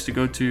 when you used to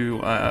go to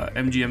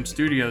MGM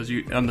Studios,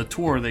 on the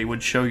tour, they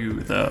would show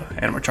you the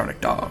animatronic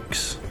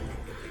dogs.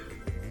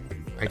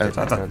 I did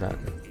not know that.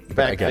 But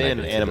back again, I then,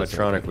 didn't see this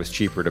animatronic was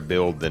cheaper to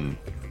build than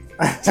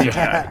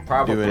Yeah, one.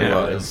 Probably doing it in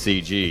was.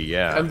 CG.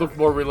 Yeah. And look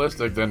more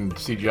realistic than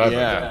CGI.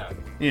 Yeah.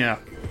 yeah.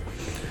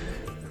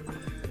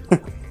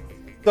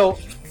 So, all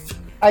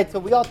right. So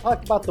we all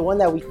talked about the one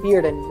that we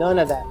feared, and none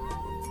of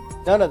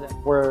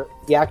them were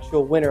the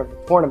actual winner of the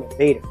tournament,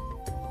 Vader.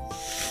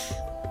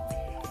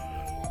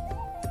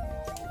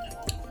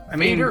 I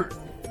mean,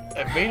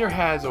 Vader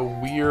has a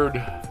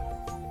weird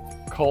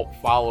cult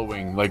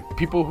following. Like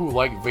people who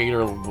like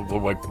Vader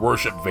like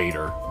worship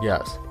Vader.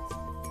 Yes.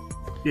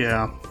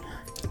 yeah.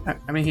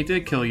 I mean, he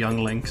did kill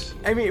younglings.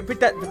 I mean, but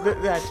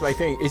that's my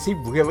thing. Is he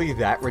really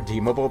that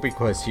redeemable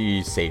because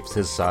he saves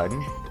his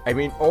son? I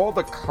mean, all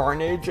the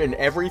carnage and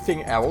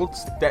everything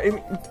else.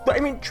 I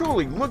mean,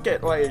 truly, look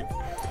at like.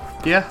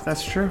 Yeah,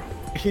 that's true.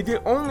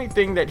 The only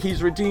thing that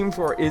he's redeemed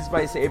for is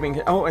by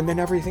saving. Oh, and then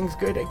everything's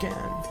good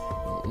again.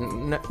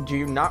 Do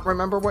you not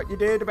remember what you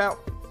did about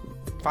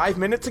 5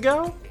 minutes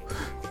ago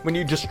when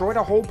you destroyed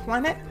a whole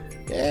planet?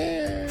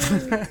 Yeah.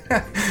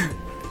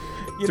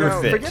 You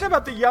know, forget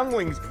about the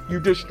younglings. You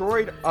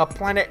destroyed a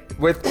planet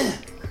with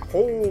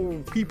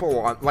whole people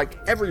on. Like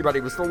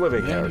everybody was still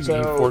living Yeah, there. you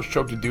So force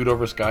choked a dude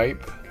over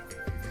Skype.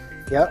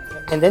 Yep.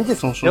 And then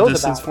just Social chilled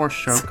distance about force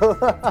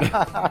choke.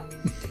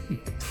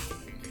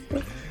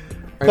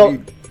 I So,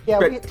 mean, yeah,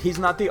 but he's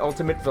not the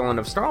ultimate villain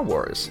of Star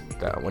Wars,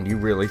 though. When you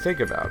really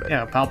think about it.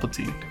 Yeah,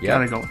 Palpatine. Yeah.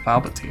 Gotta go with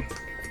Palpatine.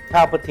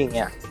 Palpatine,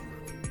 yeah.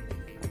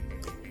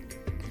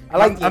 I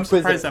like the I'm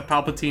surprised Inquisitor. that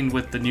Palpatine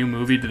with the new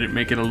movie didn't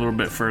make it a little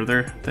bit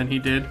further than he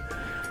did.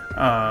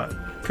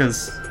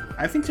 Because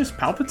I think just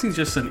Palpatine's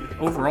just an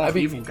overall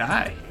evil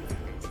guy.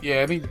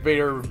 Yeah, I think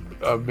Vader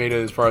made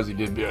it as far as he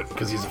did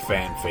because he's a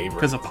fan favorite.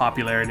 Because of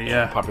popularity,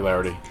 yeah.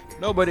 Popularity.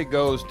 Nobody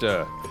goes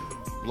to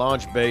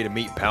Launch Bay to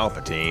meet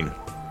Palpatine.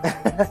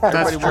 That's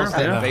Everybody true. wants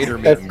that Yeah. Vader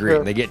meet That's and greet, true.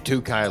 and they get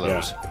 2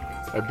 Kylos.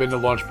 Yeah. I've been to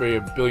Launch Bay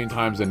a billion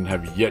times and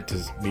have yet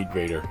to meet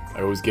Vader.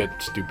 I always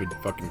get stupid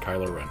fucking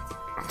Kylo Ren.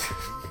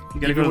 You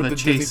gotta Even go to with the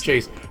Disney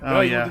chase. chase.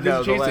 Oh, even yeah. with the No,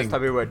 Disney the last chasing.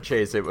 time we went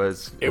chase, it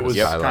was Kylo.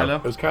 Kylo.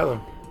 It was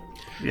Kylo.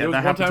 Yeah, There was that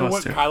one happened time to us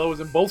when too. Kylo was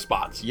in both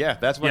spots. Yeah,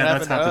 that's what Yeah, happened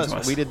that's to happened us. to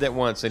us. We did that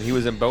once, and he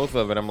was in both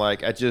of it. I'm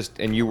like,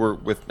 and you were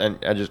with, and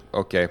I just,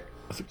 okay.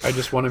 I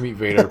just want to meet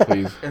Vader,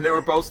 please. And they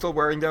were both still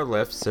wearing their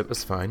lifts. It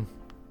was fine.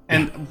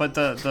 But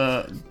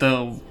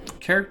the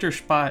character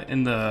spot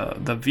in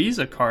the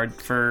Visa card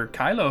for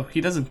Kylo,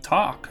 he doesn't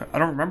talk. I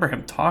don't remember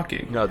him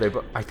talking. No,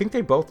 I think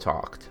they both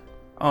talked.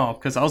 Oh,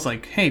 because I was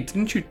like, hey,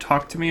 didn't you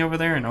talk to me over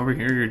there? And over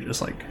here, you're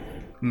just like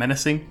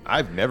menacing.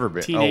 I've never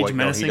been. Teenage oh, wait,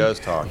 menacing? No, he does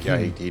talk. Yeah,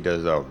 he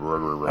does.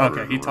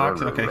 Okay, he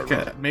talks. Okay,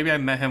 good. Maybe I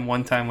met him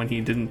one time when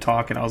he didn't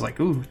talk, and I was like,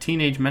 ooh,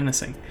 teenage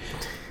menacing.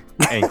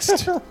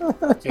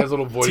 Angst. He has a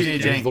little voice.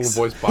 Teenage His little angst.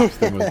 voice box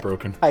thing was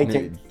broken.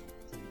 Hijinks.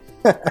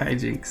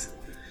 Hijinks.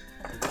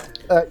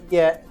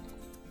 Yeah.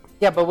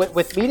 Yeah, but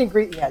with meet and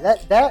greet, yeah,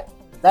 that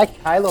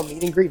Kylo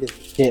meet and greet is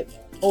shit,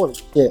 man. Holy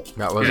shit.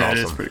 That was Yeah, it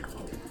is awesome. pretty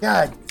cool.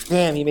 God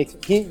damn, he makes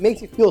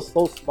you feel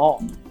so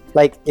small.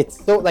 Like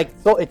it's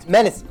it's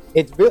menacing.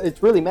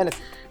 It's really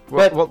menacing.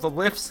 But Well, the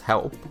lifts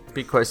help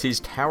because he's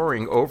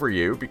towering over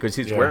you because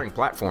he's Yeah. wearing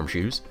platform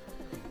shoes.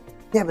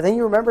 yeah, but then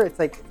you remember it's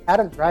like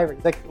Adam Driver.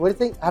 He's like, what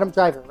is it? Adam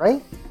Driver,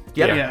 right?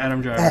 Yep. Yeah,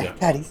 Adam Driver. God,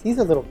 Yeah. God, he's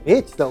a little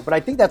bitch though. But I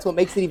think that's what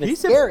makes it even He's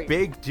scary. a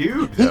big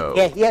dude, He, though.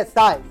 yeah, he has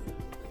size.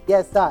 He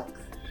has size.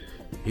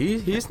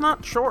 He's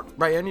not short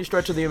by any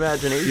stretch of the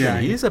imagination. Yeah,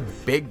 He's a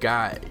big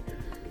guy.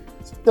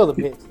 Still a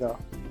bitch though.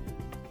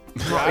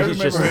 I He's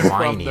remember just him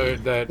whiny.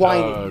 from that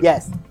Whiny,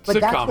 yes. But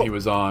that's sitcom what, he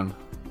was on.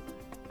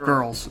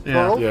 Girls. Yeah.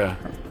 Girls? Yeah,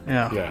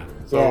 Yeah. yeah.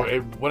 So Yeah.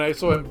 when I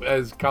saw him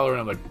as Kylo Ren,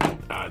 I'm like,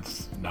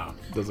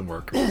 it doesn't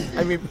work.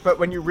 I mean, but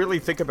when you really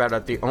think about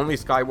it, the only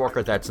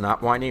Skywalker that's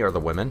not whiny are the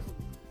women.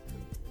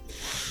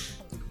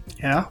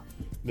 Yeah.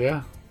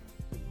 Yeah,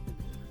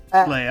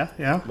 Leia.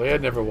 Yeah. Leia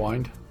never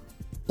whined.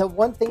 the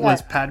one thing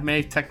Was Padme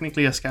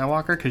technically a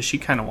Skywalker? Because she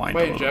kind of whined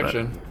By a little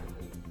injection.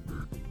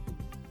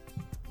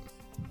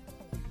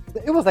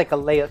 it was like a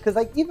Leia, because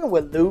like even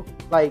with Luke,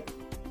 like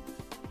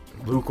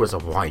Luke was a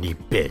whiny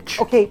bitch.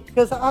 okay,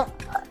 because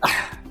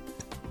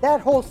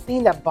that whole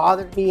scene that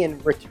bothered me in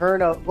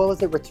Return of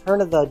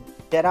Return of the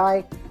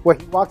Jedi, where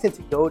he walks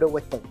into Yoda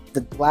with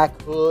the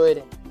black hood,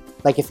 and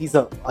like if he's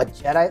a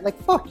Jedi, like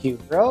fuck you,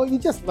 bro. You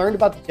just learned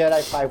about the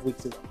Jedi 5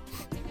 weeks ago.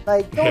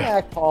 Like, don't Yeah.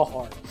 act all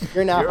hard.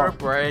 You're not You're hard.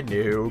 brand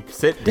new.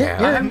 Sit You're-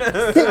 down.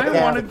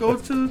 I want to go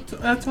to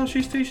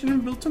Atoshi Station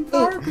and build some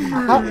power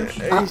computers.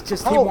 He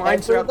How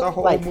whines ever throughout the though,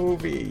 whole like,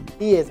 movie.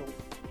 He is.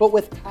 But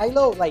with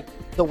Kylo, like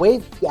the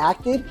way he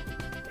acted,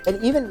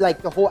 and even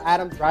like the whole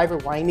Adam Driver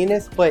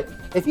whininess. But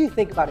if you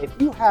think about it, if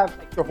you have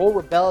like the whole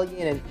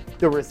rebellion and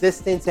the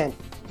resistance, and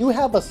you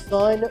have a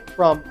son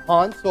from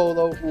Han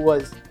Solo who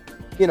was,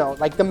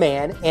 like the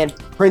man, and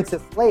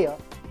Princess Leia,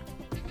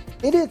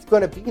 it is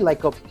going to be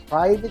like a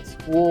private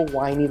school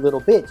whiny little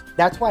bitch.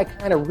 That's why I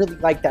kind of really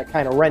like that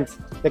kind of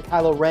the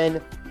Kylo Ren,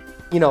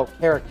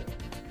 character.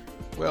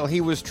 Well, he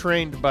was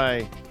trained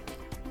by.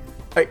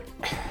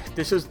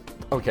 This is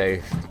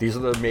okay. These are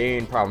the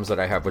main problems that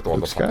I have with all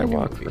Luke the fucking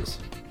Skywalker. movies.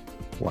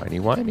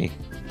 Whiny.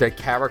 The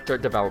character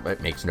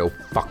development makes no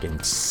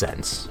fucking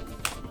sense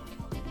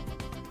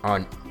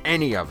on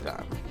any of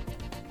them.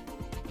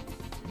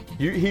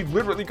 He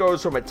literally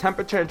goes from a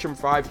temper tantrum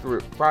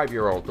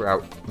 5-year-old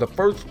throughout the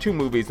first 2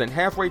 movies, then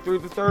halfway through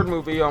the 3rd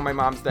movie, oh, my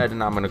mom's dead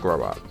and I'm gonna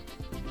grow up.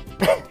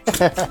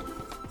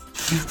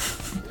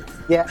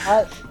 Yeah,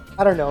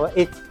 I don't know.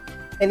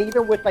 And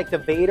even with like the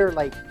Vader,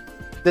 like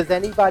does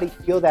anybody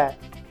feel that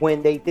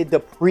when they did the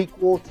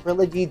prequel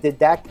trilogy, did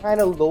that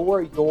kind of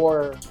lower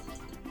your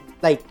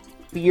like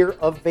fear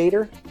of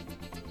Vader?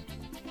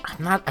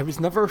 I was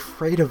never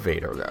afraid of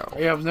Vader, though.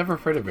 Yeah, I was never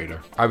afraid of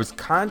Vader. I was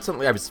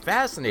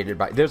fascinated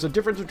by, there's a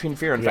difference between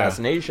fear and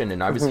fascination,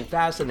 and I was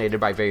fascinated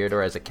by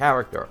Vader as a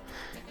character.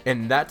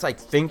 And that's, I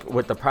think,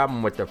 what the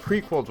problem with the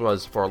prequels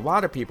was for a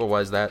lot of people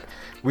was that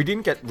we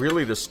didn't get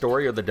really the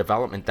story or the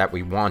development that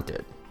we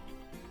wanted.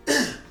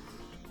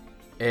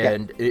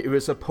 And it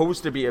was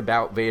supposed to be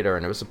about Vader,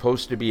 and it was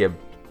supposed to be a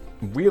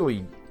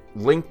really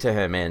linked to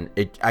him, and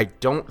I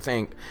don't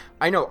think,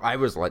 I know I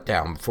was let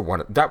down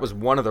for that was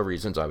one of the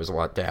reasons I was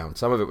let down.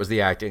 Some of it was the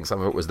acting,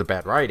 some of it was the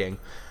bad writing,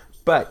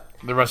 but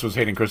the rest was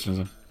Hayden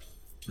Christensen.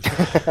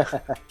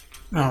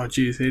 Oh,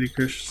 geez, Hayden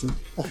Christensen.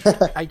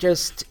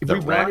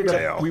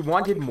 We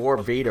wanted more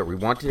Vader. We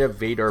wanted a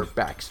Vader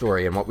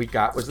backstory, and what we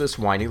got was this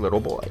whiny little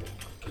boy.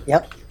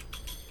 Yep.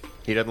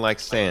 He doesn't like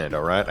sand,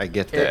 all right? I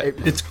get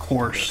that. It's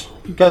coarse.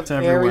 But It's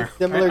very everywhere.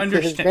 similar I to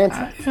his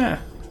grandson. Yeah.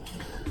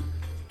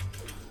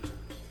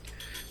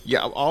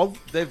 Yeah,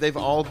 they've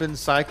all been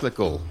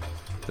cyclical.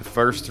 The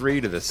first 3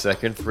 to the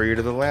second 3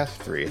 to the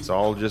last 3. It's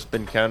all just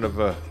been kind of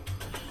a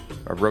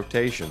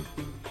rotation.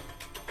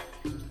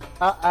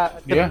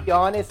 To be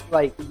honest,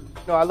 like,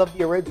 I love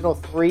the original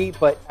 3,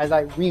 but as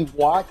I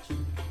rewatch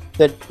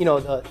the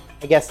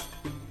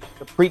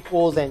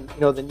prequels and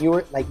the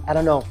newer, like, I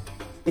don't know,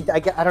 I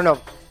don't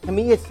know. To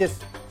me, it's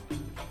just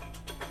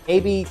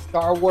maybe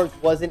Star Wars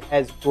wasn't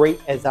as great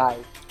as I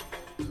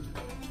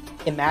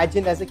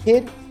imagined as a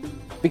kid.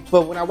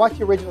 But when I watch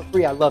the original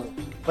 3, I love it.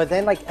 But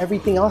then, like,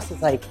 everything else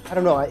is like, I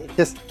don't know. It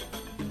just,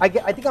 I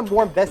think I'm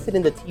more invested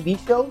in the TV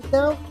shows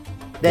now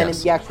than in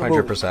the actual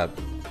 100%.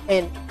 movie.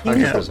 And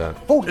TV shows,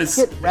 holy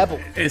shit,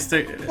 Rebels. It's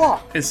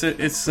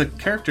the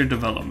character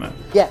development.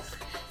 Yes.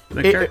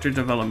 The character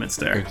development's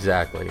there.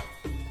 Exactly.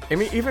 I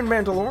mean, even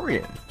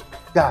Mandalorian.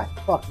 God,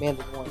 fuck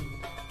Mandalorian.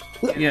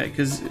 Yeah,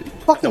 because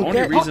Fucking the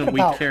only reason we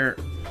about- care.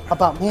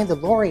 About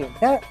Mandalorian.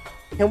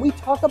 Can we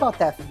talk about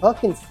that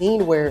fucking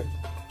scene where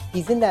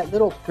he's in that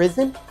little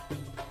prison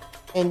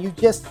and you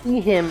just see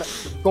him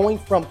going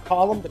from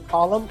column to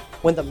column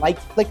when the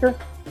lights flicker?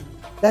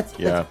 That's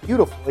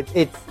beautiful.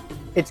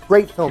 It's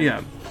great film.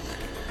 Yeah.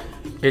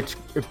 It's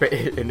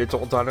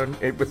all done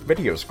with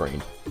video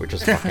screen, which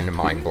is fucking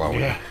mind blowing.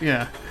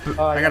 Yeah.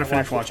 I gotta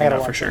finish watching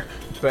that for sure.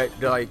 But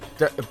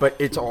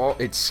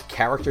it's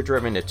character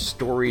driven, it's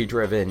story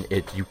driven.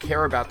 You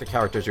care about the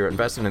characters, you're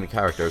invested in the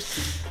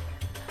characters.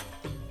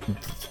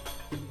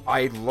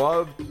 I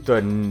loved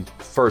the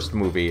first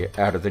movie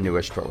out of the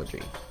newest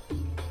trilogy.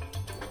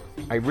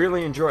 I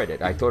really enjoyed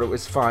it. I thought it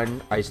was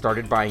fun. I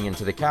started buying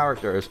into the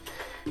characters.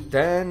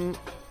 Then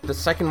the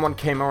second one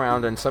came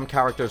around and some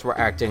characters were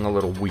acting a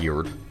little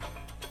weird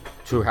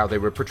to how they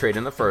were portrayed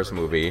in the first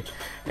movie.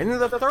 And then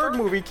the third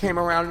movie came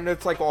around and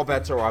it's like all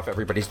bets are off.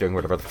 Everybody's doing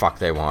whatever the fuck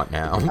they want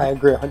now. I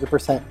agree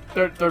 100%.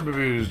 Third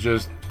movie was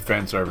just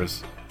fan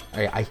service.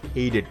 I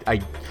hate it.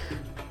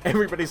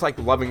 Everybody's like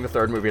loving the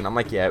third movie, and I'm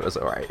like, yeah, it was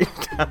alright.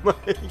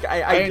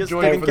 I just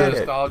enjoyed it didn't for get the it.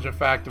 nostalgia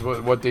fact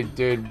of what they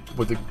did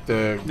with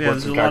the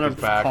There's a lot of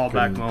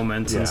callback and,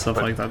 moments and stuff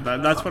like that.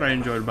 That's what I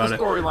enjoyed about the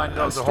it. storyline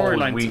was a whole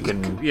Storyline's week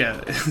and the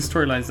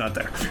storyline's not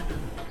there.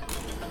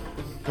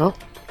 No,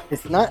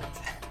 it's not.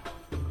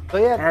 So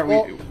yeah,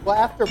 Alright, well,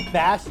 after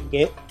bashing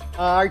it,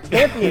 our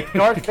champion,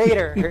 Darth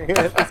Vader.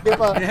 Let's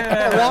give a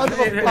round of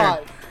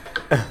applause.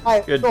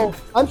 Alright, so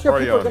I'm sure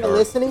Party people are on, going to Darth.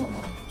 listening.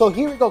 So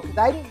here we go, because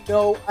I didn't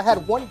know I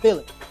had one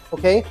villain,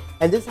 okay?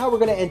 And this is how we're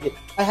going to end it.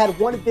 I had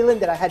one villain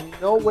that I had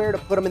nowhere to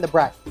put him in the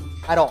bracket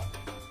at all.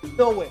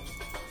 Nowhere.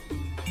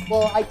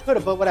 Well, I could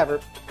have, but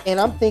whatever. And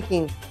I'm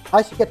thinking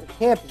I should get the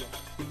champion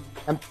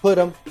and put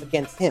him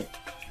against him.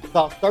 So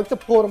I'll start the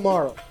poll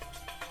tomorrow.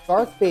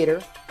 Darth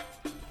Vader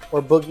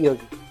or Boogie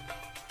Oogie?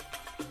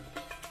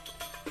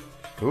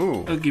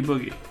 Ooh. Oogie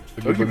Boogie.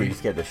 Boogie Boogie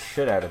scared the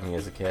shit out of me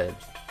as a kid.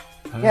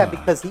 Yeah,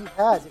 because he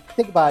has, if you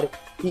think about it,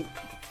 he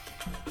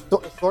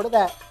sort of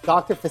that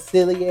Dr.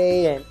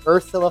 Facilier and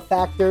Ursula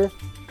factor.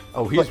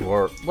 Oh, he's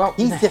worse. Well,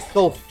 He's just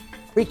so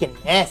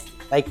freaking nasty.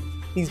 Like,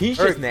 he's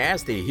just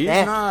nasty. He's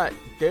not.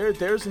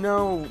 There's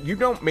no. You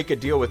don't make a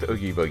deal with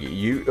Oogie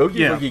Boogie. Oogie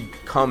Boogie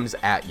comes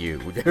at you.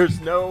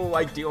 There's no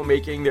like deal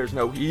making. There's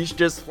no. He's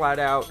just flat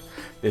out.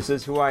 This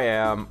is who I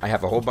am. I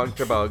have a whole bunch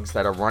of bugs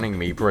that are running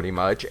me pretty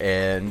much,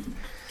 and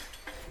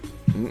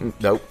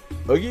nope.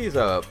 Oogie's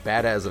a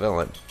badass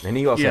villain, and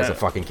he also has a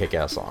fucking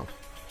kick-ass song.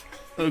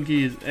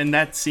 Oogie and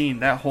that scene,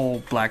 that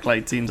whole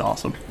blacklight scene's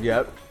awesome.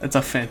 Yep. It's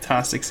a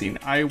fantastic scene.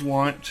 I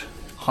want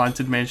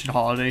Haunted Mansion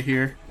Holiday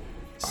here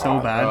so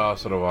bad.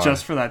 So do I.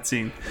 Just for that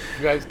scene.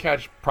 You guys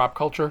catch Prop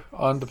Culture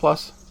on the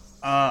Plus?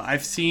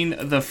 I've seen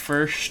the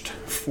first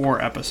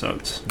 4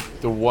 episodes.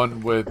 The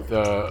one with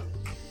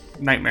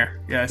Nightmare.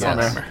 Yeah, I saw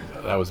Nightmare.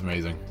 that was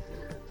amazing.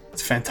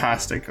 It's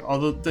fantastic.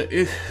 Although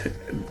the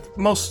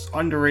most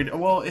underrated.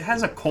 Well, it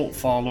has a cult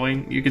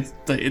following.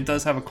 It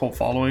does have a cult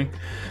following,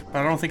 but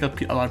I don't think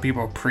a lot of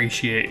people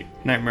appreciate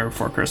Nightmare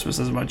Before Christmas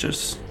as much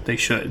as they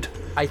should.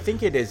 I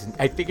think it is.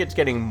 I think it's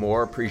getting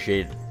more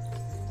appreciated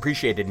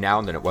appreciated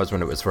now than it was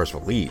when it was first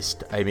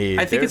released. I mean,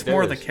 I think it's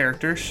more the there's-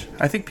 characters.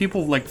 I think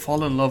people like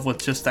fall in love with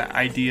just that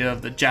idea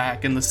of the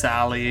Jack and the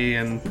Sally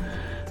and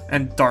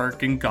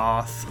dark and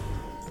goth,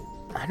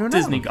 I don't know.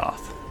 Disney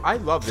goth. I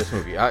love this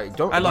movie. I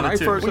love when it I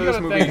too. first saw We this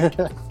gotta movie, thank-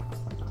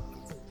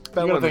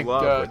 fell You gotta in thank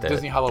love with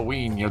Disney it.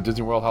 Halloween,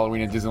 Disney World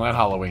Halloween and Disneyland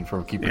Halloween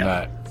for keeping Yeah.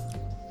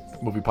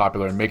 that movie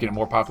popular and making it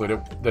more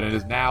popular than it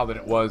is now than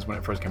it was when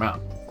it first came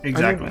out.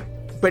 Exactly.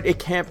 But it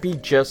can't be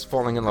just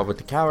falling in love with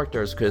the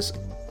characters, because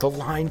the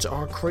lines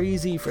are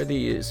crazy for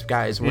these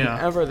guys Yeah.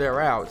 whenever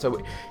they're out.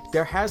 So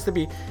there has to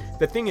be.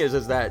 The thing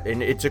is that,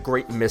 and it's a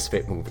great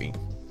misfit movie.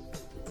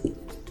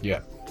 Yeah.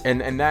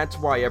 And that's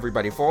why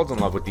everybody falls in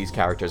love with these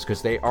characters,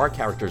 because they are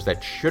characters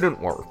that shouldn't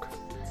work,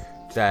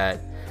 that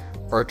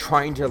are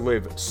trying to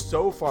live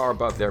so far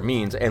above their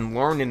means and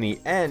learn in the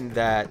end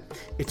that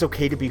it's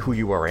okay to be who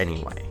you are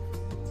anyway.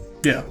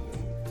 Yeah.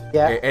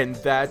 Yeah. And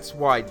that's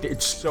why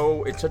it's such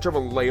a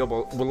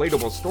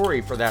relatable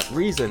story for that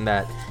reason,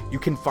 that you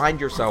can find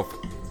yourself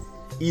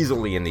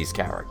easily in these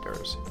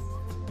characters.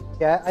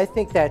 Yeah, I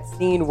think that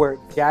scene where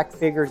Jack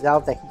figures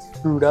out that he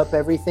screwed up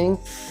everything,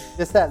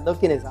 just that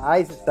look in his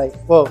eyes, it's like,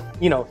 well,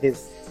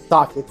 his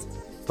sockets,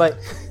 but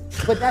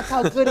that's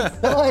how good it's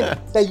done,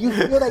 that you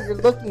feel like you're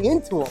looking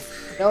into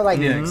him. Like,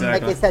 Yeah,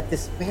 exactly. like it's that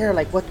despair,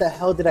 like, what the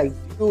hell did I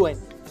do?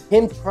 And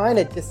him trying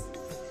to just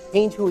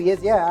change who he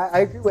is. Yeah,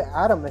 I agree with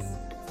Adam.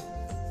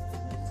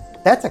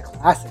 That's a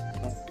classic,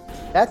 man.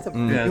 That's a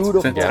Yeah, it's a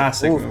beautiful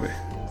fantastic movie. movie.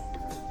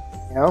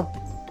 All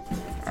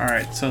All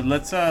right, so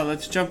let's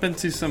jump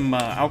into some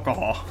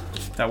alcohol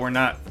that we're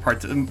not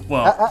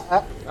well,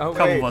 Oh, a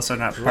couple of us are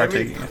not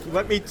partaking in.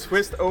 Let me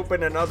twist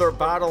open another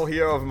bottle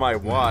here of my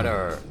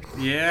water.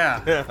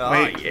 Yeah. Oh,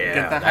 Wait, yeah.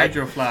 get the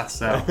hydro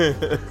flask out.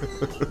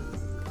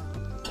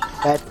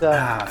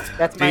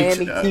 That's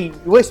Miami H- tea.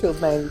 You wish it was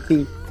Miami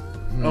tea.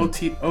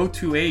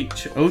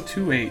 O2H.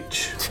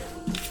 O2H.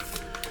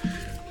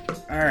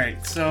 All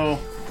right, so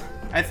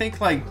I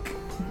think like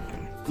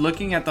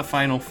looking at the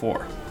final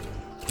four,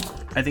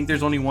 I think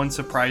there's only one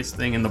surprise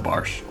thing in the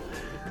bars,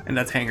 and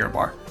that's Hangar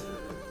Bar.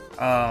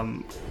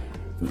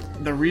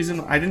 The reason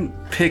I don't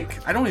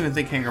even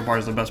think Hangar Bar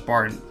is the best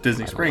bar in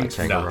Disney Springs,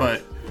 Hangar Bar.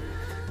 but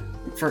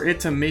for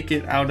it to make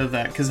it out of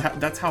that, because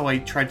that's how I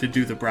tried to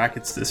do the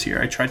brackets this year.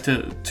 I tried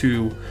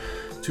to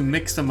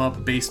mix them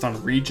up based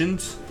on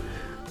regions,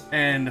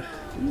 and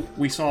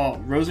we saw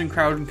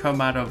Rosencrowd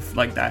come out of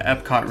like that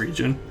Epcot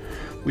region.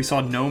 We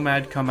saw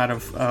Nomad come out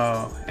of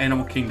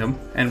Animal Kingdom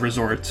and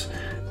Resorts.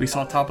 We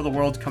saw Top of the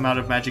World come out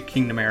of Magic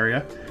Kingdom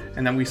area,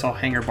 and then we saw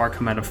Hangar Bar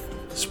come out of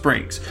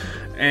Springs.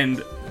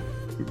 And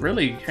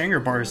really, Hangar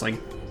Bar is like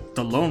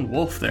the lone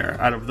wolf there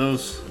out of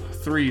those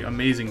three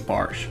amazing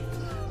bars.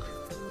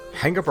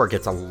 Hangar Bar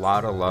gets a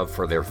lot of love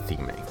for their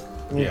theming.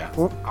 Yeah.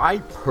 I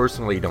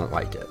personally don't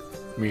like it.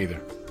 Me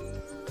either.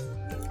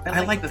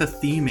 I like the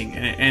theming,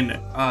 and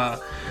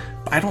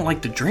I don't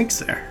like the drinks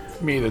there.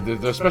 Me either.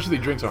 The specialty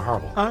drinks are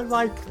horrible. I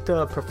like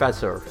the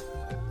professor.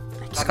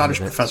 Scottish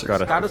Professor.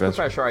 Scottish Scottish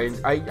Professor.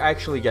 professor. I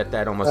actually get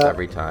that almost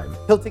every time.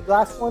 Tilted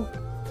glass one?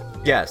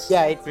 Yes.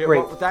 Yeah, it's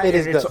great. It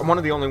is it's good. one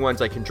of the only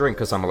ones I can drink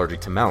because I'm allergic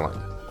to melon.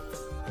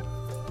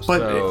 But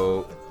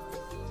So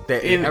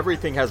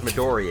everything has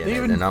Midori in They it,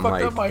 even and I'm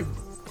fucked like,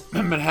 up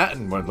my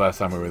Manhattan one last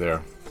time we were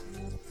there.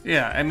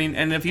 yeah, I mean,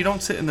 and if you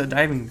don't sit in the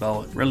diving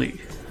bell, really,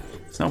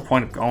 there's no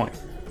point of going.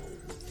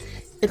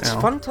 it's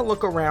No. fun to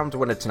look around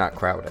when it's not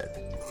crowded.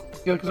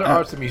 Yeah, because there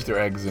are some Easter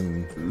eggs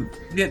and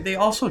Yeah, they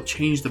also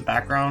changed the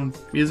background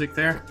music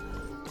there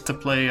to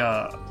play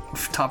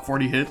top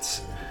 40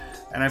 hits,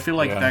 and I feel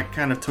like Yeah. that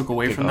kind of took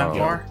away from that Yeah.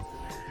 bar.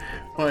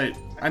 But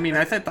I mean,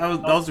 I thought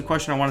that was the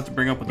question I wanted to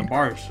bring up with the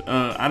bars.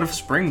 Out of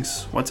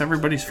Springs, what's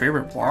everybody's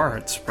favorite bar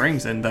at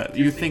Springs, and that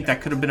you think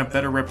that could have been a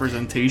better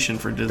representation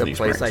for The Disney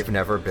place Springs? I've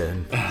never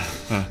been.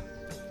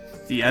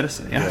 The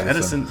Edison, yeah,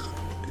 Edison.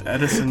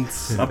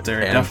 Edison's up there,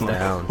 Hands definitely.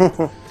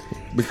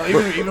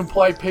 down. even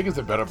Polite Pig is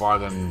a better bar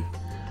than.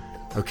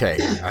 Okay,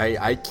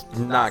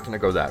 I'm not gonna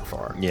go that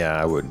far. Yeah,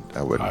 I would.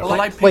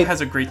 Polite Pig Wait.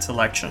 has a great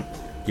selection.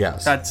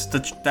 Yes. That's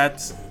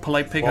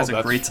Polite Pig has a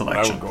that's- great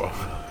selection. I would go.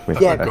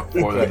 Yeah, Go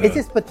for that, it's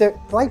just, but the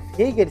like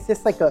pig, it's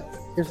just like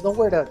there's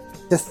nowhere to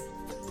just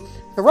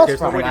the restaurant.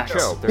 There's no way to relax.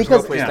 chill. There's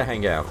Because- no place Yeah. to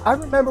hang out. I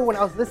remember when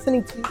I was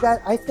listening to you guys,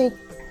 I think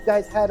you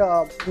guys had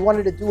you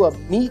wanted to do a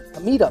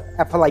meetup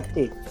at Polite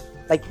Pig,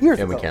 like years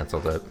And ago. we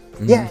canceled it.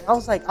 Yeah, and I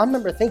was like, I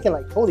remember thinking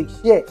like, holy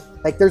shit,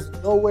 like there's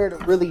nowhere to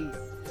really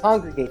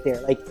congregate there,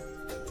 like.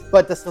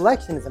 But the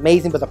selection is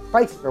amazing, but the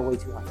prices are way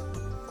too high.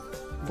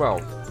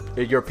 Well,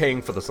 you're paying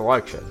for the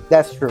selection.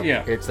 That's true.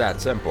 Yeah. It's that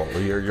simple.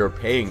 You're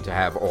paying to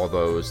have all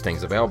those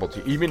things available to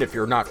you. Even if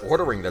you're not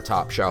ordering the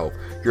top shelf,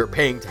 you're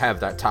paying to have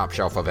that top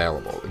shelf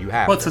available. You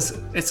have Well, it.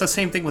 it's the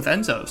same thing with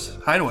Enzo's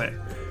Hideaway.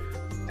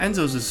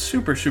 Enzo's is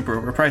super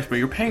overpriced, but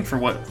you're paying for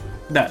what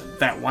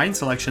that wine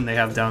selection they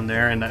have down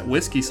there, and that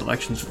whiskey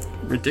selection's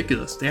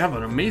ridiculous. They have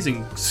an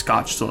amazing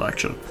Scotch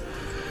selection.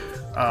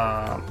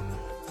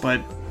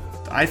 But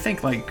I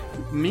think, like,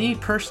 me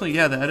personally,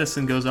 yeah, the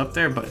Edison goes up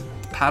there, but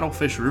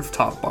Paddlefish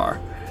Rooftop Bar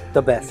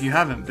The best. If you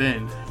haven't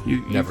been,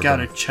 you've Never got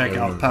to been. check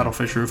out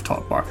Paddlefish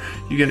Rooftop Bar.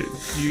 You get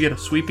a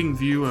sweeping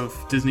view of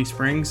Disney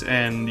Springs,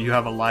 and you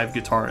have a live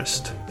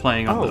guitarist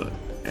playing on the.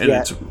 And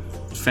yeah. it's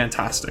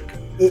fantastic.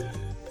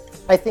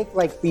 I think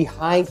like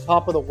behind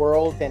Top of the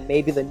World and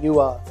maybe the new,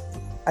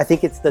 I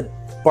think it's the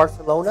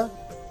Barcelona.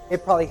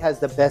 It probably has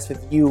the best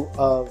view in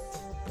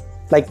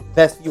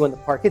the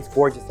park. It's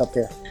gorgeous up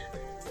there.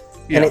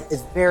 Yeah. And it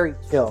is very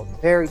chill,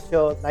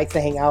 nice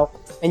to hang out.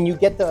 And you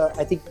get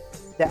I think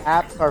the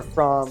apps are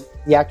from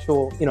the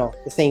actual,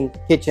 the same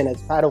kitchen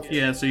as Paddlefish.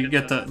 Yeah, so you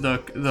get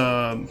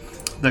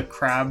the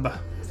crab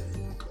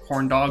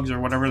corn dogs or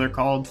whatever they're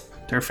called.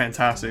 They're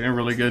fantastic. They're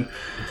really good.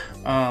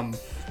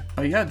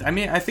 But yeah, I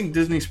mean, I think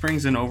Disney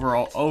Springs in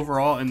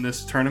overall in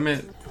this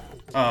tournament,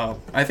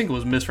 I think it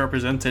was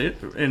misrepresented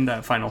in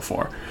that Final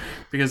Four,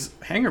 because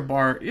Hangar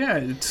Bar, yeah,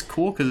 it's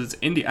cool because it's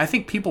indie. I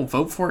think people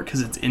vote for it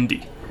because it's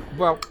indie.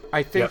 Well,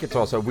 I think it's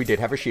also, we did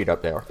have a sheet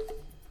up there,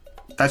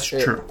 That's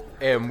true.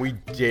 and we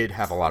did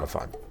have a lot of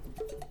fun.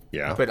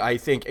 Yeah. But I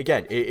think,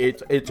 again,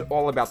 it's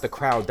all about the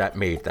crowd that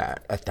made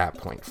that at that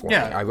point for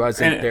Yeah, me. I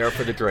wasn't and- there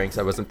for the drinks.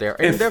 I wasn't there.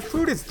 And their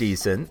food is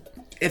decent.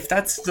 If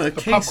that's the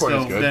case, popcorn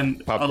is though, good. then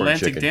Popcorn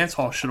Atlantic chicken. Dance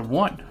Hall should have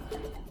won.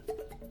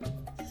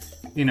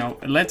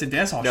 Atlantic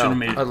Dance Hall should No, have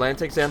made.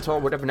 Atlantic Dance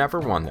Hall would have never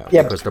won, though,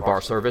 Yeah, because the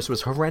bar service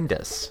was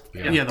horrendous.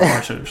 Yeah, the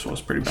bar service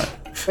was pretty bad.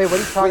 Wait, what are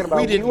you talking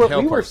about? didn't we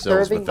help were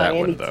ourselves serving with that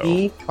Miami one, though.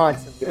 tea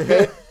constantly.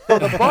 Okay? So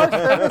the bar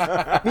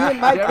service, me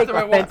and Mike Yeah, take after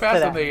I offense walked to past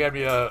them, that. they gave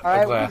me a All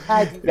right, glass. we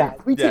had you guys.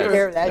 We took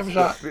care of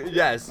that shit.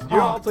 Yes, you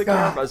all took care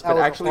of us, that but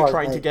was a actually hard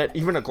trying to night. get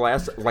even a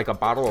glass, like a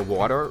bottle of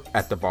water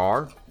at the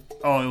bar,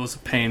 Oh, it was a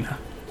pain.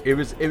 it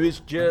was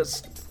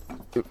just,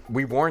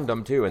 we warned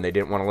them too, and they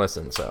didn't want to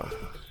listen, so.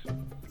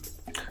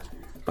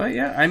 But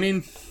yeah, I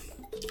mean,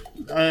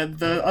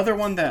 the other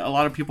one that a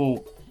lot of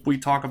people we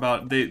talk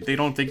about, they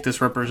don't think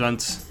this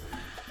represents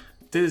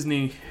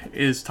Disney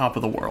is Top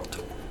of the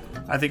World.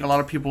 I think a lot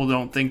of people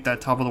don't think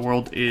that Top of the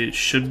World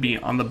should be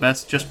on the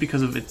best just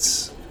because of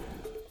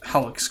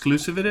how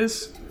exclusive it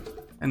is,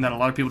 and that a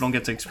lot of people don't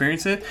get to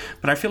experience it.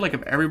 But I feel like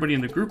if everybody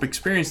in the group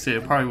experienced it,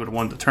 it probably would have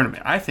won the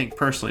tournament. I think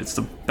personally it's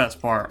the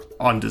best bar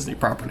on Disney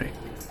property.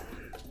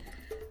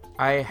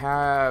 I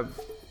have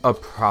a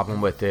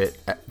problem with it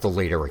the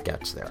later it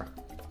gets there.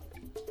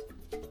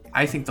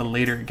 I think the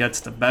later it gets,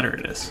 the better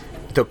it is.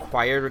 The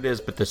quieter it is,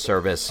 but the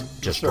service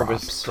just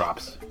Service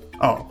drops. drops.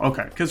 Oh,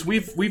 okay. Because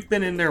we've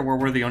been in there where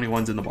we're the only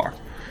ones in the bar.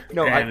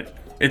 No, and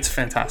it's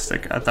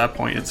fantastic. At that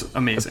point, it's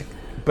amazing.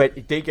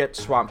 But they get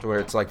swamped where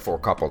it's like 4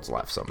 couples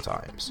left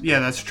sometimes. Yeah,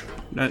 that's true.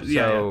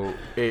 So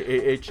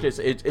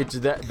it's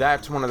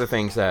that's one of the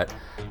things that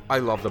I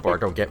love the bar.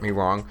 Don't get me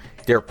wrong.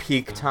 Their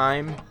peak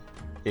time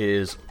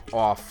is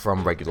off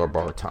from regular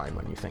bar time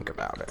when you think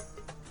about it.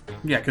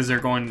 Yeah, because they're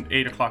going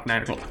 8 o'clock,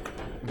 9 o'clock.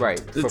 Right,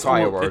 for It's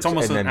fireworks. it's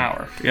almost and an then,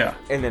 hour. Yeah.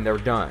 and then they're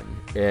done.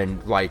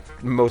 And like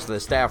most of the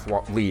staff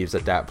leaves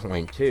at that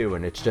point too,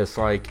 and it's just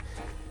like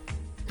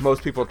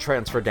most people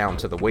transfer down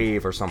to the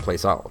Wave or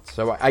someplace else.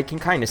 So I can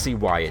kind of see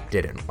why it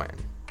didn't win.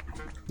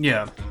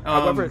 Yeah.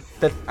 However,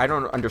 that I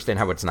don't understand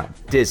how it's not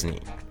Disney.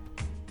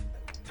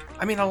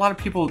 I mean, a lot of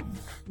people,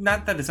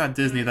 not that it's not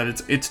Disney,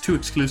 that it's too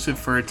exclusive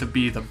for it to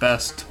be the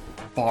best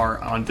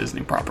bar on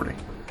Disney property.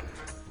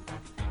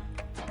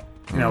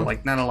 You know,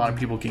 like not a lot of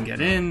people can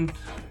get in.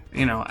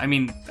 You know, I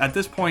mean, at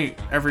this point,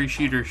 every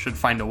sheeter should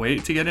find a way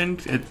to get in.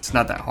 It's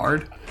not that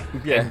hard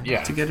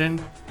Yeah. to get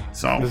in.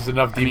 So There's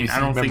enough I mean, DVC I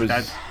don't think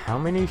members. that. How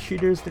many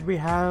shooters did we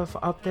have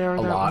up there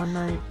that lot. one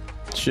night?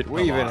 Shit,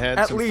 we even had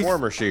At some least-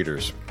 former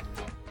shooters.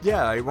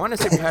 Yeah, I want to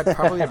say we had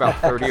probably about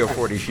 30 or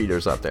 40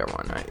 shooters up there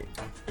one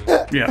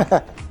night.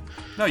 Yeah.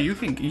 No,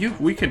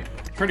 we could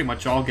pretty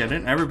much all get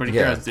in. Everybody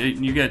Yeah. has.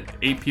 You get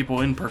 8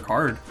 people in per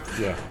card,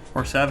 Yeah.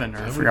 or 7,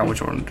 or I forgot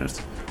which one it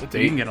is. It's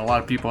You 8. can get a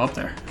lot of people up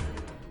there.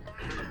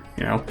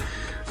 You know,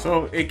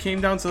 so it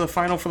came down to the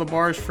final for the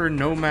bars for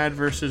Nomad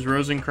versus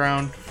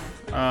Rosencrown.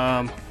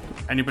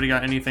 Anybody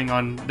got anything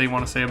on they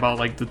want to say about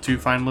like the 2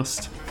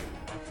 finalists?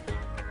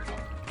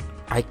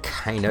 I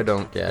kind of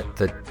don't get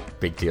the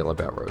big deal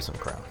about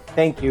Rosencrown.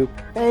 Thank you.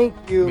 Thank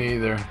you. Me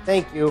either.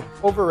 Thank you.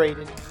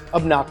 Overrated.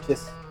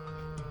 Obnoxious.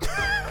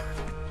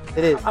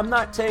 It is. I'm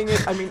not saying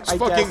it. I mean, It's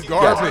fucking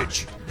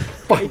garbage.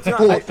 It's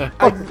not,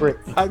 Fucking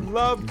bricks. I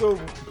love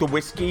the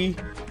whiskey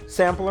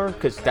sampler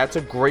because that's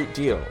a great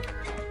deal.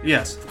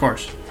 Yes, of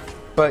course.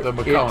 But The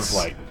Macallan's it's-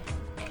 Light.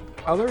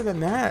 Other than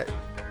that,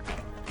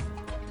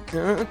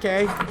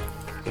 okay,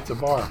 It's a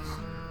bar.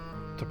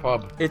 It's a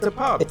pub. it's a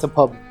pub. It's a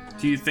pub.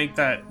 Do you think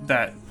that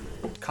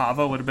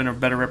Kava would have been a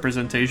better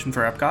representation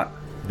for Epcot?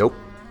 Nope.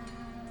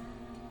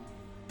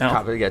 No.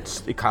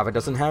 Kava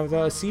doesn't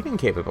have seating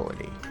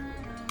capability.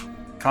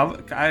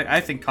 Kava,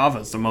 I think Kava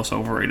is the most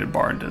overrated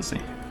bar in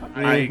Disney.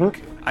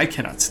 I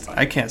can't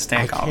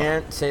stand I Kava.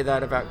 can't say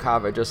that about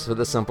Kava just for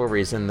the simple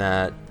reason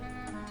that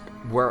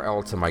where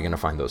else am I going to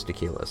find those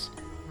tequilas?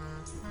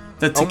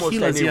 The Almost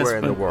tequilas, anywhere yes,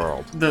 in the but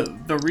world.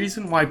 The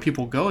reason why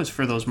people go is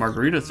for those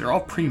margaritas. They're all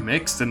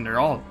pre-mixed and they're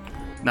all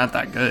not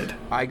that good.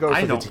 I go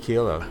for the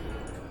tequila.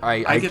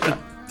 I get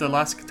the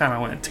last time I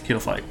went tequila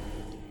flight.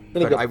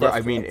 Really But good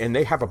I mean, and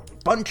they have a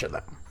bunch of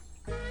them.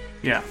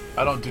 Yeah.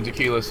 I don't do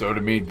tequila, so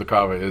to me, the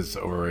cava is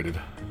overrated.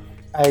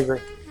 I agree.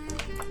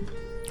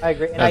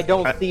 And I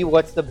don't see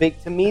what's the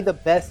big. To me, the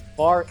best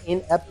bar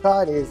in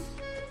Epcot is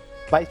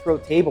Spice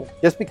Road Table,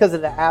 just because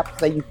of the apps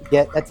that you can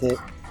get. That's it.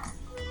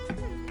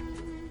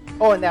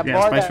 Oh, and that Yeah,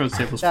 bar Spice that, Road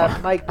Table's that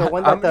fun. Mike, the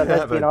one that I'm the gonna have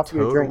lesbian a offered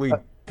your drink.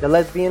 totally The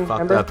lesbian,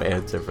 Fucked remember? up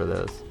answer for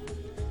this.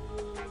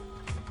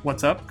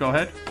 What's up? Go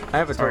ahead. I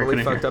have a Sorry,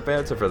 totally couldn't fucked hear. up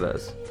answer for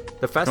this.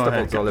 The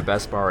festivals go. are the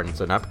best bar in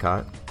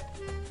Epcot.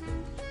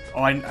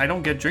 Oh, I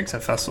don't get drinks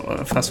at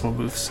festival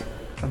booths.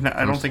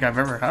 I don't think I've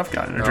ever have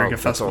gotten a drink at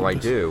That's festival all I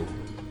booths. do.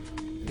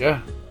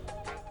 Yeah.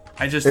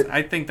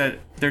 I think that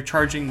they're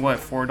charging what,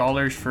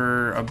 $4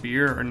 for a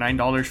beer or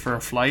 $9 for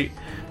a flight.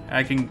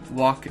 I can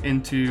walk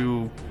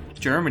into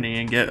Germany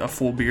and get a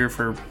full beer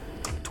for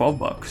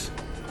 $12.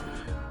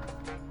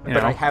 You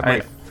But know, I have my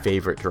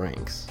favorite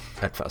drinks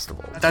at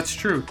festivals. That's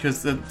true,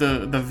 because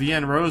the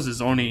Vienne Rose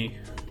is only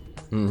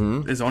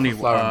Flower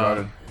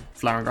Garden.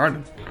 Flower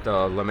Garden.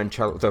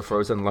 The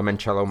frozen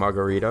limoncello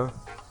margarita.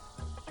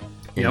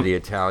 In Yep. the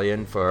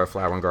Italian for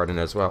Flower Garden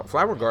as well.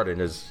 Flower Garden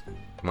is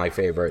my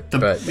favorite. The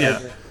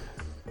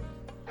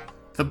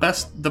but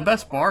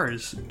best bar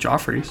is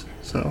Joffrey's.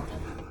 So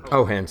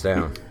oh, hands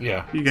down.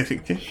 Yeah. you get you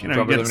Strawberry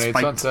get a Lemonade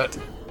spiked Sunset.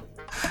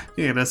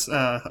 you get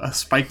a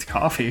spiked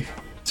coffee.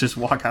 Just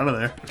walk out of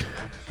there.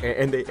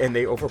 And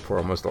they overpour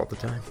almost all the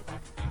time.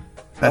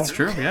 That's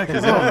true. Yeah,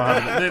 because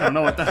they don't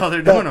know what the hell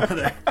they're doing over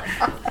there.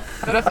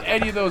 And that's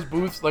any of those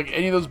booths. Like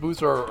any of those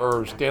booths are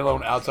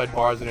standalone outside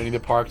bars in any of the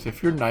parks.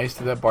 If you're nice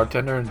to that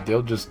bartender, and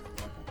they'll just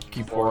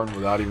keep pouring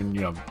without even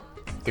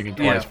thinking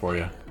twice for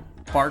you.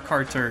 Bar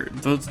carts are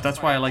those.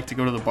 That's why I like to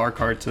go to the bar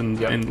carts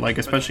and like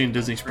especially in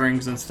Disney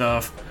Springs and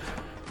stuff,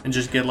 and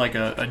just get like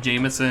a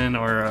Jameson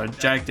or a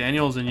Jack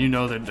Daniels, and you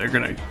know that they're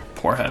gonna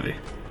pour heavy.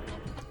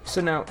 So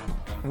now,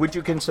 would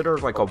you consider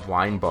like a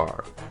wine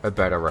bar a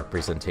better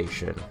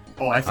representation?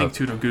 Oh, I think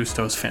Tutto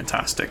Gusto is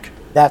fantastic.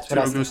 That's what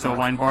I Tutto Gusto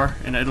wine bar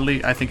in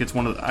Italy. I think it's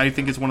one of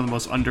the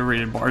most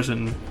underrated bars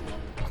in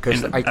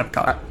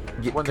Epcot.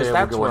 One day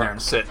I would go in there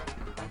and sit.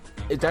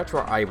 That's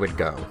where I would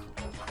go.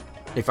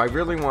 If I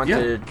really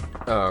wanted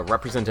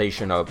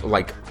representation of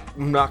like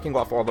knocking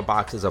off all the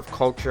boxes of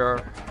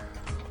culture,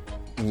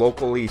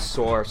 locally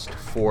sourced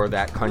for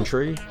that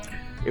country,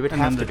 it would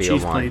And have then to the be a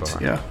cheese wine plates,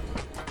 bar. yeah.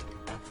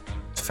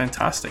 It's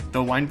fantastic.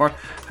 The wine bar.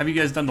 Have you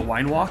guys done the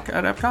wine walk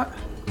at Epcot?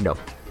 No.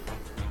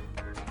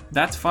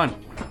 That's fun.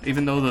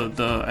 Even though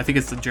the I think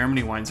it's the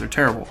Germany wines are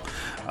terrible,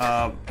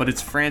 but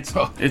it's France.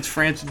 Oh. It's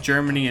France,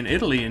 Germany, and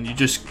Italy, and you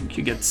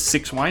get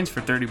 6 wines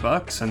for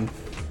 $30, and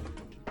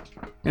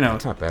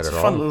That's not bad it's at a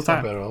fun all. little It's not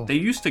time. bad at all. They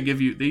used to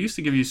give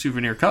you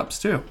souvenir cups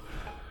too.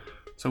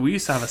 So we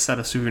used to have a set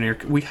of souvenir.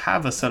 We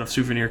have a set of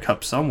souvenir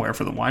cups somewhere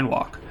for the wine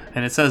walk,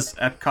 and it says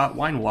Epcot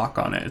Wine Walk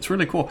on it. It's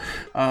really cool.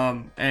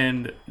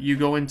 And you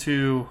go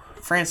into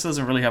France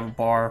doesn't really have a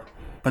bar,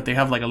 but they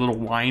have like a little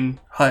wine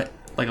hut,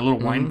 like a little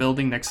wine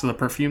building next to the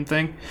perfume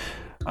thing.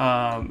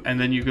 And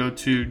then you go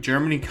to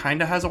Germany,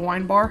 kind of has a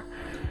wine bar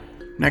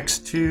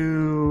next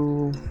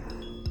to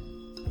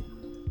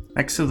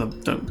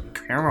the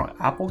caramel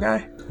apple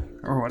guy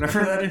or whatever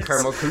that is.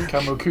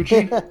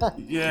 Kamokuchi.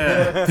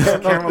 Yeah,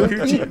 caramel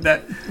coochie.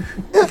 That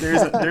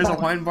there's a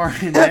wine bar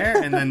in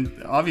there, and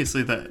then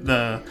obviously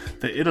the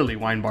Italy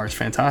wine bar is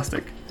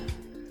fantastic.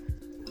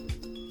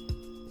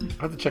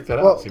 I have to check that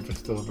out. Well- See if it's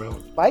still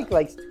available. Mike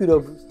likes Tutto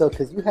Gusto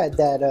because you had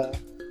that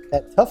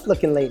tough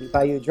looking lady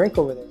buy you a drink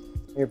over there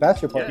in your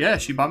bachelor party. Yeah,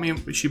 she bought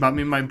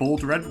me my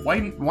bold red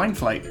wine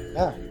flight.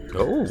 Yeah.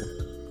 Oh.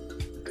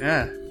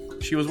 Yeah,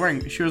 she was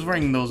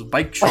wearing those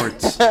bike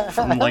shorts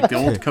from like the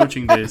old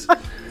coaching days.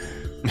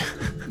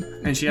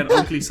 And she had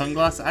ugly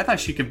sunglasses. I thought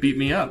she could beat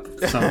me up.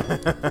 So,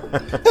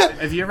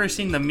 have you ever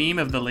seen the meme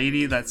of the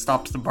lady that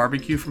stops the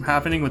barbecue from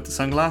happening with the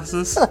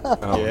sunglasses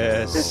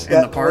Yes. in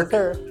the That park?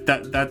 was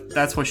her.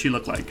 That's what she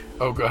looked like.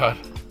 Oh god.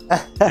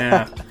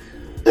 Yeah.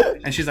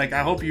 And she's like,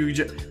 I hope you.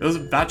 It was a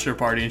bachelor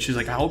party, and she's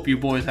like, I hope you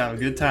boys have a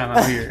good time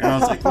out here. And I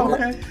was like,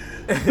 okay.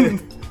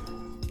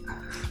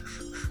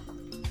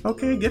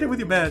 Okay, get it with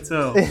your bad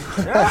self.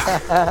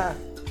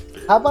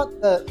 How about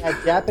that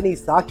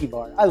Japanese sake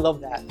bar? I love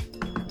that.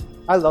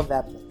 I love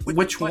that place.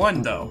 Which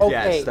one though?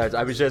 Okay. Yes,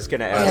 I was just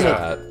gonna ask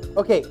that.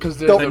 Okay. Because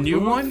So The new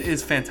one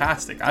is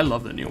fantastic. I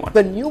love the new one.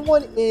 the new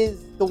one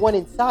is the one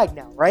inside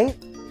now, right?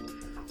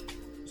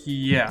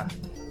 Yeah,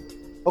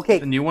 Okay.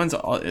 the new one's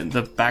in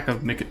the back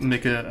of Mississauga,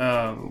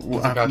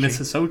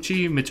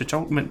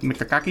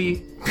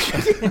 Mikakaki.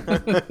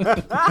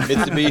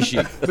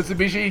 Mitsubishi.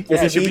 Mitsubishi.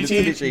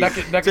 Mitsubishi.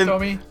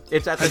 Nakatomi.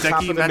 It's at the Hideki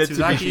top of the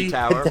Matsuzaki. Mitsubishi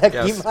Tower.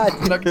 Yes.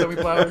 Nakatomi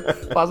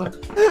Plaza.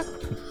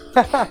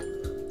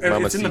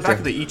 It's in the back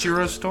of the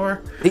Ichiro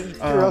store, The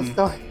Ichiro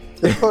store.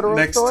 The Totoro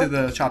next store. to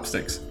the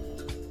chopsticks.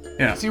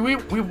 Yeah. See, we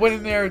went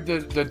in there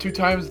the 3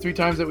 times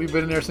that we've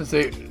been in there since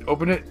they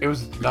opened it. It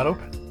was not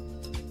open.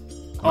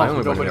 I only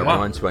went nobody- there wow.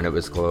 once when it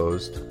was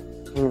closed.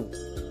 Mm.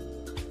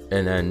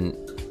 And then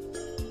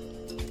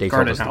they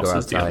Garden told us to House go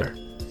is the outside. other.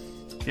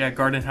 Yeah,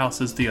 Garden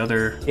House is the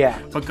other. Yeah.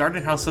 But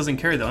Garden House doesn't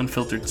carry the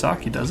unfiltered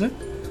sake, does it?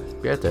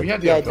 Yeah, We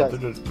had the Yeah, it does.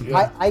 unfiltered.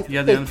 Yeah. I Yeah, think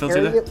the they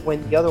unfiltered carried it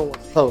when the other one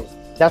was closed.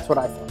 That's what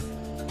I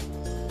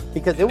thought.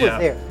 Because it was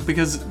there.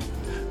 Because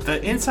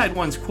the inside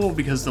one's cool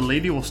because the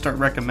lady will start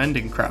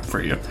recommending crap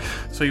for you.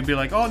 So you'll be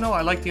like, oh no,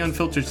 I like the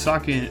unfiltered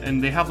sake.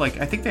 And they have like,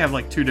 I think they have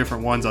like 2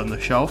 different ones on the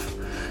shelf.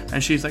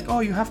 And she's like, oh,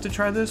 you have to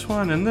try this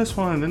one and this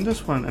one and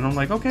this one. And I'm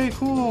like, okay,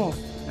 cool.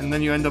 And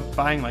then you end up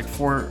buying like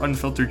 4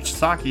 unfiltered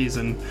sakes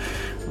and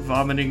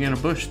vomiting in a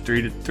bush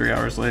 3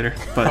 hours later.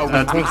 But Oh,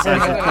 that's that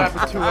besides the point.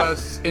 happened to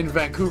us in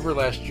Vancouver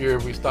last year.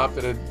 We stopped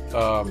at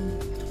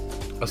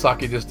a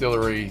sake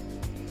distillery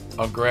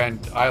on Grand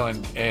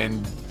Island,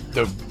 and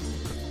the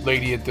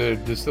lady at the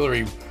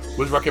distillery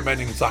was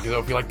recommending sake. So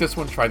if you like this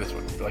one, try this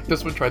one. If you like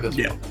this one, try this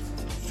Yeah. one.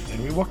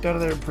 And we walked out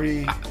of there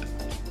pretty.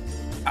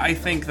 I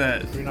think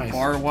that Pretty nice.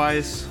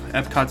 bar-wise,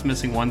 Epcot's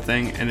missing one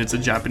thing, and it's a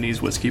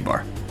Japanese whiskey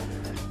bar.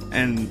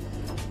 And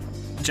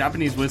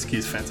Japanese whiskey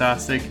is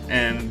fantastic,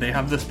 and they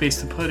have the space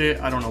to put it.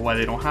 I don't know why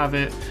they don't have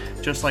it.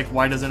 Just like,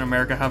 why doesn't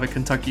America have a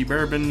Kentucky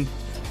bourbon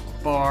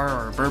bar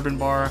or a bourbon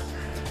bar?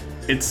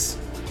 It's,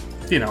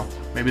 maybe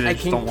they I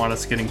just think- don't want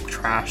us getting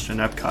trashed in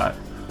Epcot.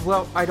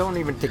 Well, I don't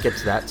even think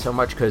it's that so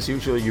much, because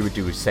usually you would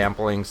do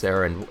samplings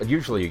there, and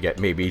usually you get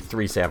maybe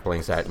 3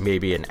 samplings at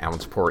maybe an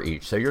ounce pour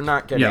each, so you're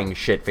not getting Yeah.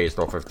 shit-faced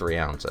off of 3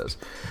 ounces.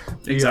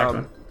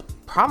 Exactly.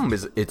 Problem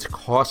is, it's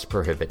cost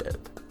prohibitive.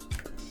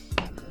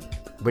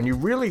 When you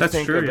really That's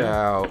think true, yeah.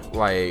 about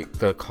like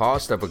the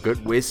cost of a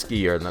good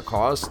whiskey or the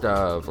cost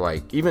of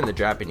like even the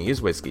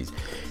Japanese whiskeys,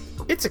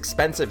 it's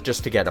expensive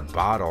just to get a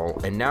bottle,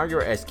 and now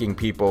you're asking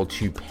people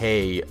to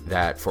pay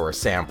that for a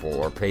sample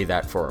or pay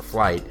that for a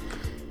flight.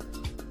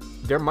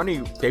 Their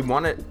money, they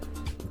want it.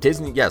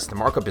 Disney, yes, the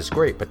markup is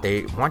great, but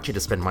they want you to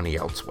spend money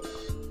elsewhere.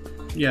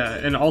 Yeah,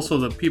 and also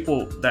the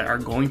people that are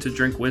going to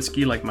drink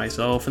whiskey, like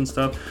myself and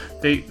stuff,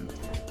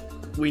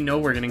 we know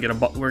we're gonna get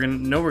we're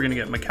gonna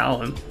get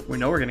Macallan. We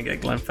know we're gonna get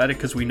Glenfiddich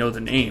because we know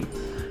the name.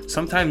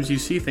 Sometimes you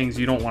see things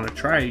you don't want to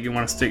try. You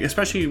want to stick,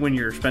 especially when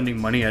you're spending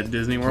money at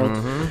Disney World.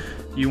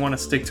 You want to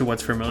stick to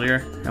what's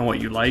familiar and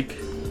what you like.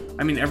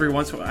 I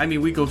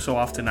mean, we go so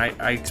often.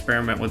 I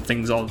experiment with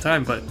things all the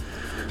time, but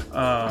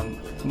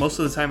most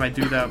of the time I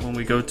do that when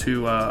we go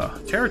to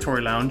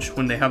Territory Lounge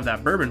when they have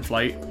that bourbon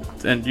flight,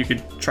 and you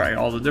could try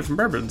all the different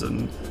bourbons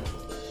and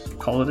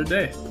call it a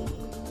day.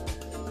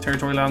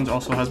 Territory Lounge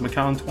also has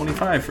Macallan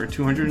 25 for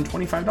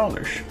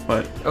 $225,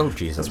 but Oh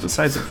Jesus! that's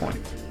besides the point.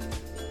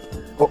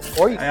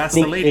 Or you I asked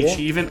sneak the lady, it in.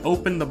 she even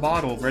opened the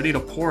bottle ready to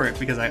pour it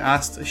because I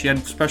asked, she had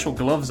special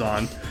gloves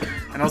on,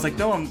 and I was like,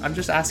 no, I'm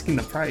just asking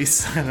the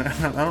price.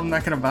 I'm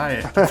not gonna buy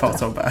it. I felt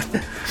so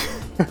bad.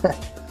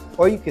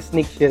 Or you can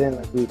sneak shit in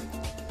like we do.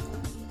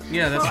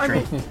 Yeah, that's I true.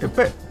 mean,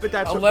 but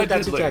that's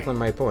Allegedly. exactly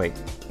my point.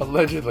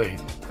 Allegedly,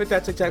 But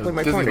that's exactly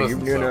my Disney point. Are you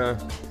listens,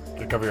 gonna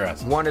to cover your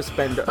ass. want to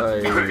spend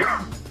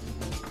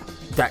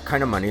that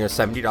kind of money, a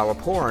 $70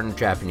 pour on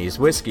Japanese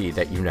whiskey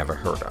that you never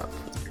heard of?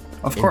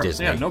 Of in course,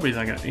 Disney. yeah. Nobody's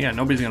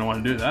gonna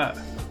want to do that.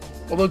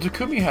 Although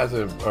Takumi has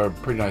a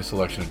pretty nice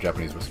selection of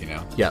Japanese whiskey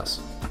now. Yes.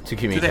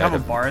 Tsukimi Do they have a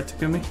Kata. bar at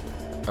Takumi?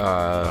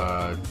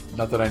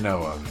 Not that I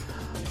know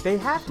of. They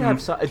have to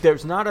have some.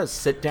 There's not a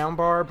sit-down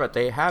bar, but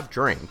they have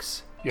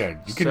drinks. Yeah,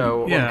 you can.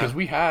 So- Yeah. Because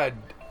we had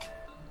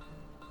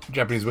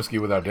Japanese whiskey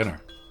without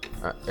dinner.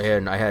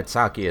 And I had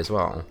sake as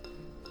well.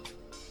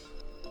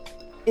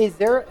 Is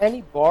there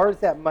any bars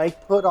that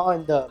Mike put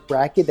on the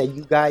bracket that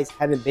you guys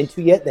haven't been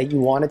to yet that you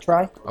want to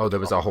try? Oh, there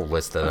was a whole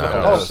list of those.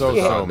 Oh, so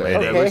yeah. so many.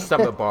 There was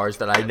some of the bars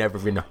that I never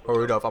even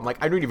heard of. I'm like,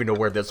 I don't even know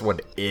where this one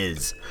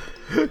is.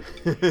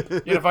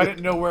 If I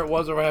didn't know where it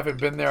was or I haven't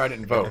been there, I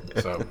didn't vote.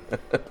 So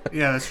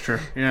Yeah, that's true.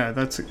 Yeah,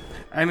 but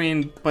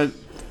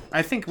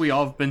I think we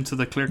all have been to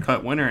the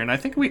clear-cut winner, and I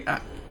think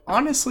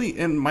honestly,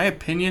 in my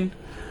opinion,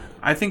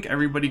 I think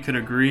everybody could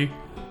agree,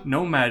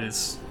 Nomad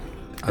it's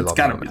love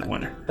gotta Nomad. be the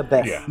winner. The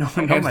best. yeah, No,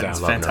 hands Nomad down.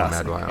 is Love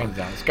fantastic. Nomad Wild. Hands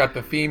down. It's got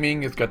the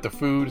theming, it's got the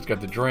food, it's got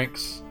the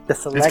drinks. The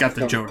It's selection. got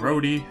the Joe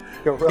Rody.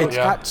 It's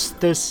Yeah. got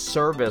the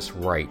service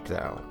right,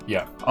 though.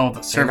 Yeah, Oh,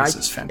 the service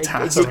And is I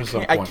fantastic. Service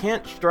on I point.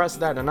 can't stress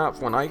that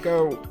enough. When I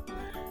go,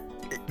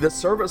 the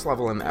service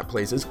level in that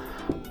place is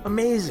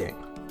amazing.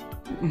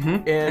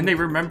 Mm-hmm. And they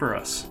remember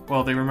us.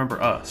 Well, they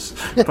remember us,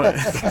 but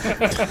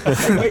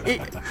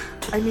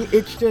I mean,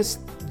 it's just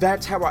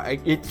that's how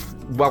it's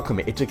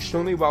welcoming. It's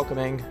extremely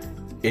welcoming.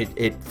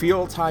 It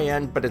feels high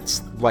end, but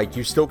it's like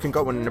you still can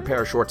go in a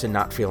pair of shorts and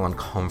not feel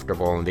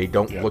uncomfortable, and they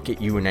don't Yeah. look at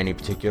you in any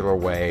particular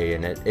way,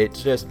 and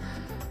it's just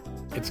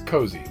it's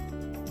cozy.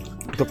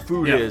 the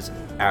food Yeah. is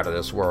out of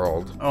this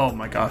world. oh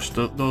my gosh,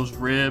 those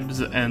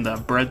ribs and the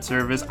bread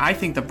service. I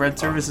think the bread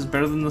service is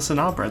better than the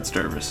Sanaa bread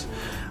service.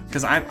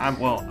 Because I'm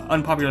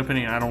unpopular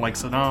opinion, I don't like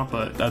Sanaa,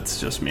 but that's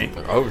just me.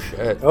 Oh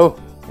shit! Oh,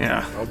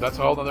 Yeah. Oh, that's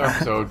a whole other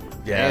episode.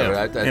 Yeah,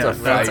 Yeah. that's Yeah, a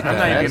fight. I'm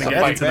not even That's gonna some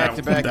get into that.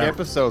 back-to-back that.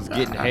 episodes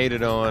getting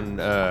hated on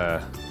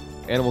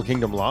Animal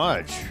Kingdom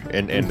Lodge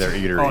and their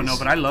eateries. Oh no,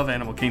 but I love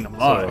Animal Kingdom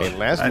Lodge. and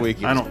last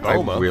week it I was don't I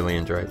Boma. really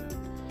enjoyed.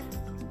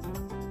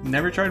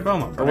 never tried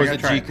Boma. but Or I was gotta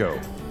it try Chico?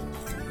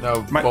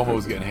 No, My- Bomo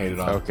was getting hated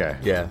on. Okay.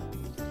 Yeah.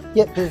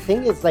 Yeah, 'cause the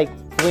thing is, like,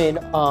 when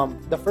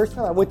the first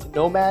time I went to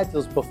Nomads, it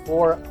was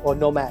before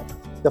Nomads.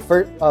 The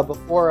first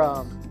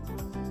before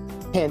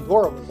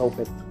Pandora was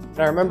open. And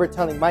I remember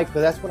telling Mike,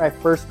 because that's when I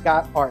first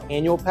got our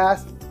annual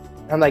pass.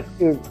 And I'm like,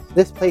 dude,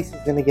 this place is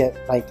gonna get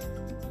like.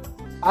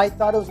 I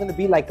thought it was gonna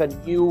be like a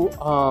new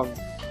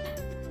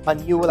like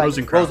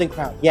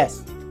Rosencrown.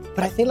 Yes,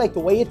 but I think like the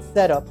way it's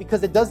set up,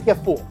 because it does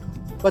get full,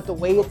 but the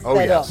way it's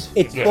set up,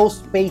 it's so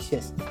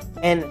spacious,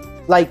 and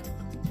like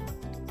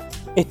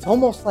it's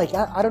almost like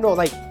I don't know,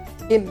 like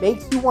it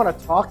makes you want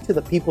to talk to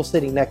the people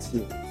sitting next to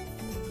you,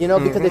 you know,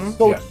 because it's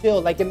so chill.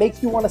 Like it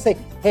makes you want to say,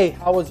 hey,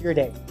 how was your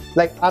day?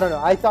 Like I don't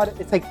know, I thought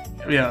it's like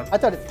I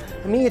thought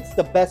to me it's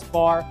the best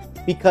bar,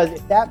 because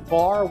if that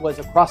bar was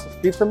across the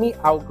street from me,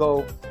 I would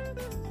go,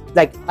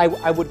 like I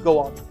would go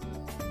on.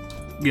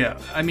 Yeah,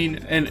 I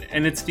mean,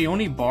 and it's the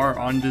only bar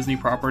on Disney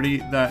property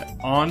that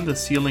on the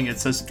ceiling it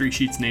says Three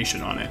Sheets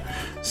Nation on it.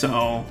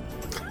 So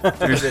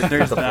there's the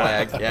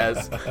that. flag,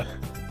 yes.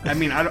 I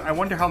mean, I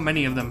wonder how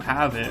many of them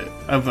have it.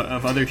 Of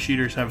other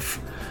sheeters have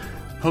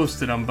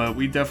posted them, but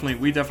we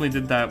definitely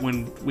did that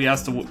when we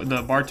asked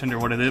the bartender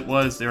what it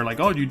was. They were like,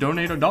 "Oh, do you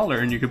donate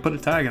 $1 and you could put a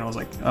tag?" And I was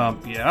like,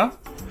 "Yeah."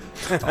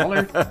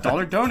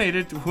 $1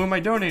 donated. Who am I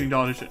donating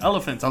dollars to?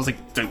 Elephants. I was like,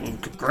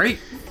 great,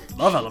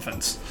 love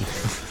elephants.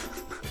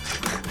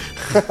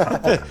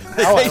 It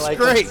tastes like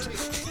great.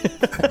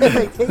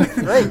 It tastes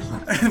great.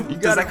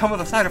 Does that come with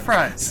a side of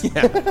fries?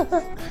 Yeah.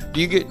 Do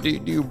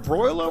you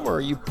broil them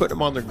or you put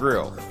them on the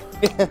grill?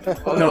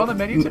 On the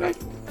menu today?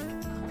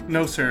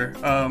 No, sir.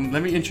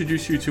 Let me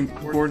introduce you to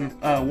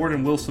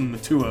Warden Wilson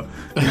Matua.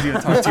 He's going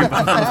to talk to you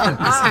about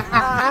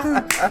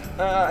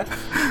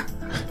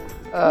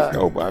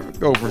elephants.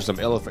 Go for some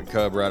elephant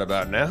cub right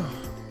about now.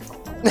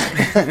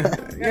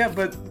 Yeah,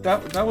 but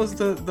that was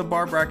the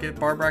bar bracket.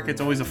 Bar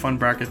bracket's always a fun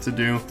bracket to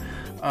do.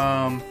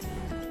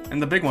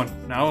 And the big one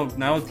now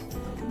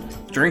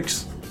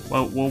drinks.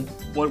 Well,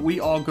 what we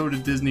all go to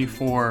Disney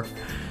for.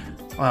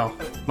 Well,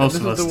 most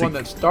of us. This is the one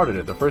that started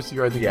it. The first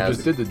year, I think you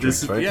just did the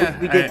drinks, right? Yeah,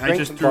 we did I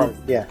just drew.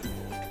 Yeah.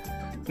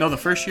 No, the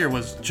first year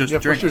was just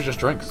drinks. First year was just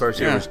drinks. First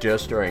year was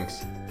just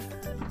drinks.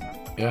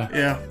 Yeah.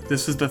 Yeah,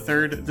 this is the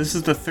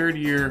third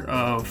year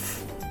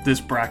of this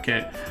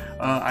bracket.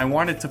 I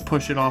wanted to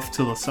push it off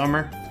till the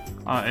summer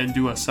and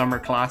do a summer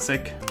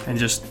classic and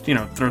just,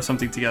 throw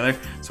something together.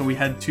 So we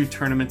had 2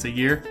 tournaments a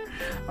year.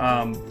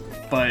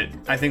 But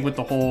I think with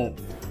the whole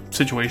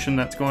situation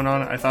that's going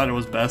on, I thought it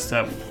was best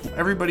that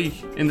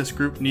everybody in this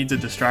group needs a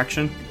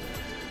distraction.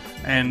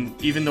 And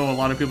even though a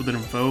lot of people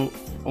didn't vote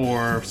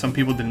or some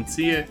people didn't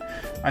see it,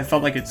 I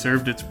felt like it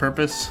served its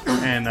purpose.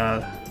 And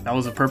that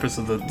was the purpose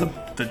of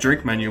the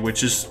drink menu,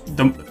 which is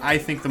I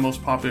think one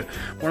of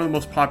the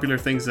most popular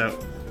things that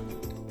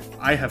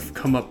I have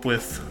come up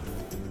with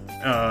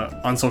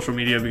on social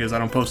media, because I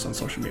don't post on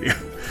social media.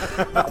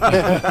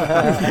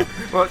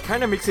 Well, it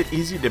kind of makes it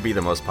easy to be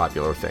the most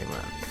popular thing,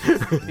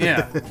 then.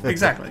 Yeah,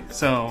 exactly.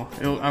 So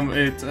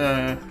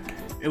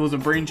it was a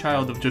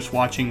brainchild of just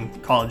watching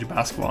college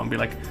basketball and be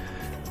like,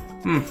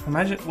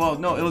 imagine. Well,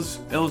 no, it was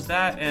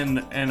that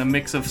and a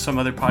mix of some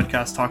other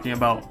podcasts talking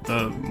about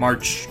the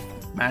March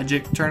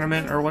Magic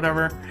tournament or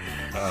whatever,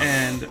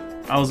 and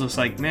I was just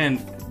like, man,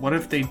 what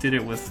if they did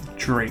it with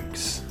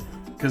drinks?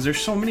 Because there's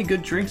so many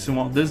good drinks in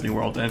Walt Disney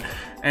World, and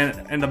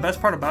the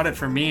best part about it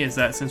for me is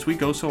that since we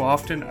go so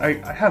often, I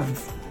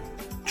have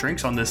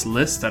drinks on this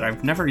list that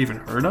I've never even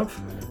heard of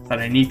that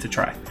I need to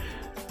try,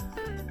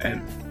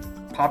 and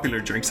popular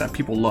drinks that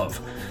people love.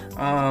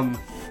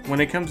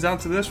 When it comes down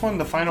to this one,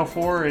 the final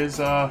 4 is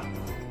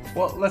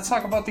well, let's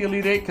talk about the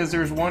Elite 8, because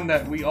there's one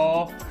that we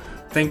all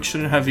think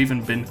shouldn't have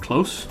even been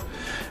close.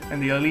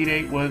 And the Elite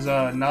 8 was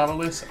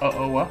Nautilus,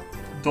 Aoa,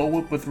 Dole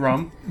Whip with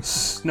Rum,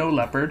 Snow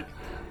Leopard,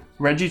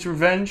 Reggie's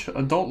Revenge,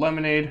 Adult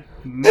Lemonade,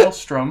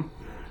 Maelstrom,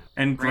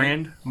 and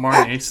Grand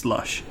Marnier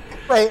Slush.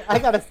 Wait, I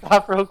gotta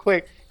stop real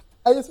quick.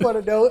 I just want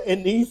to know,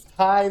 in these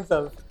times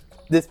of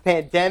this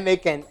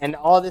pandemic and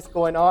all this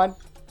going on,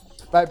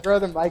 my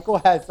brother Michael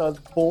has a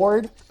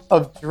board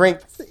of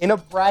drinks in a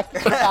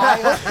bracket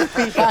style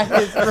behind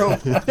his room.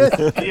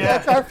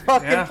 That's our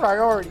fucking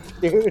priority,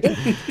 dude.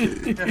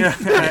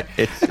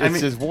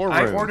 It's his war room.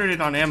 I ordered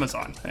it on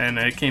Amazon and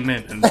it came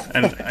in,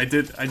 and I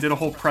did a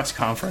whole press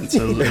conference.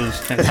 It was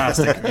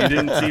fantastic. If you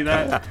didn't see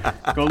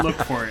that, go look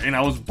for it. And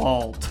I was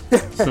bald,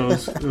 so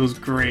it was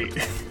great.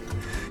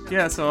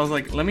 Yeah, so I was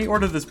like, let me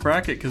order this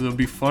bracket because it'll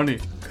be funny.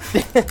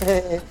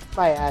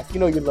 My ass,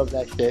 you love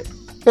that shit.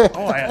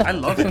 Oh, I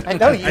love it. I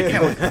know you. I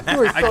can't wait. You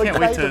were so I can't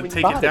wait to excited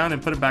take it down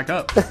and put it back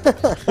up.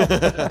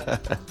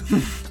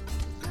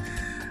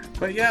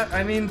 But yeah,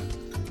 I mean,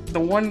 the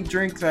one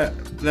drink that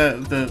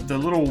the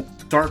little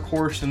dark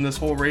horse in this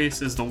whole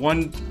race is the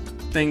one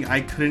thing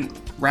I couldn't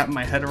wrap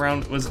my head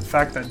around was the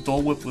fact that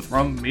Dole Whip with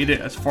Rum made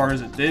it as far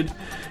as it did.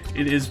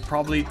 It is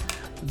probably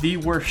the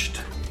worst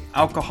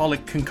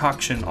alcoholic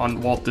concoction on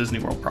Walt Disney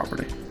World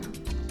property.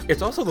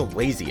 It's also the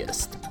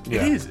laziest.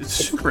 It is. It's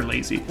super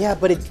lazy. Yeah,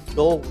 but it's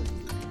Dole Whip.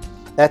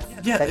 That's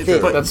Yeah, that's it-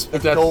 it. but- That's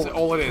It's Dole Whip.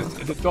 all it is.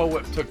 The Dole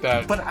Whip took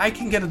that. But I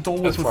can get a Dole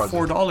Whip As with far as-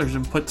 $4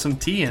 and put some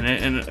tea in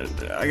it,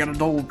 and I got a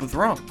Dole Whip with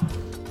rum.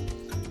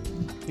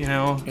 You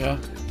know, yeah.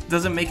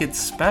 doesn't make it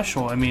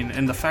special. I mean,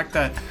 and the fact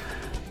that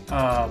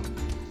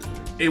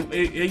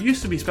it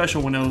used to be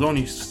special when it was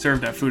only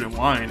served at Food and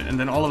Wine, and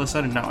then all of a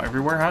sudden now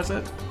everywhere has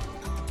it.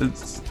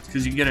 Because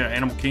you can get it at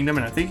Animal Kingdom,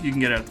 and I think you can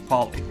get it at the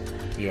Poly,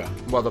 Yeah.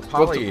 Well, the Well,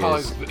 poly the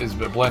poly is. is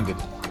blended.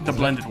 the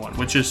blended one,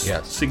 which is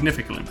Yes.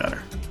 significantly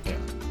better. Yeah.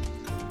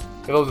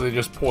 And those they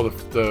just pour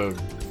the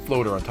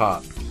floater on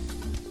top.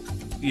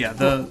 Yeah,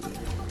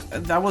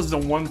 that was the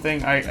one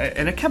thing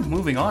and it kept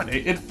moving on.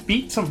 It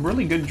beat some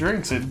really good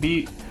drinks. It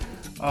beat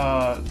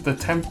the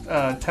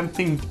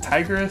Tempting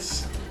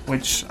Tigress,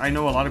 which I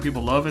know a lot of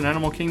people love in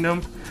Animal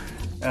Kingdom.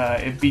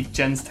 It beat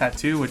Jen's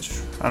Tattoo, which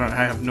I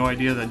have no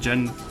idea that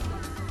Jen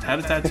had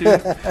a tattoo,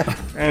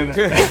 and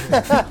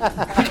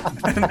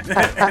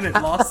and it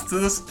lost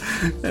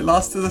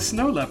to the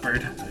Snow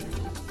Leopard.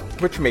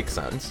 Which makes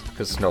sense,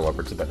 because Snow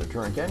Leopard's a better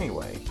drink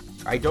anyway.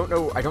 I don't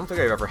know. I don't think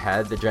I've ever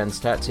had the Jen's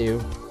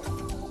Tattoo.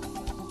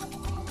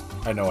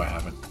 I know I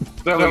haven't.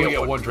 I only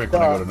get one drink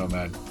when I go to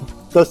Nomad.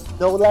 The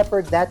Snow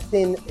Leopard. That's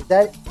in. Is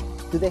that?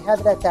 Do they have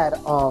it at that?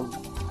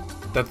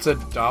 That's a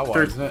Dawa,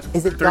 Third- isn't it?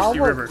 Is it Thirsty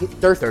Dawa? River.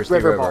 Thirsty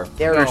River. Bar.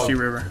 There it Thirsty is.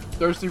 River.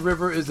 Thirsty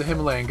River is the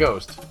Himalayan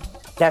ghost.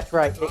 That's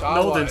right.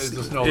 Dawa that's- is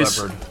the Snow is-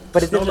 Leopard.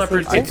 But is Snow it the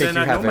Leopard same I It's thing? think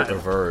in you have Nomad. it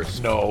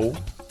reversed. No.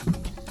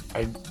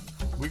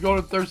 We go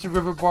to Thirsty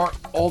River Bar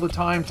all the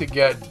time to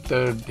get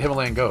the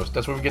Himalayan ghost.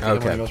 That's where we get the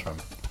Okay. Himalayan ghost from.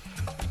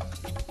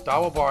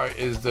 Dawa Bar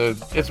is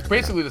it's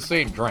basically the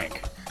same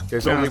drink.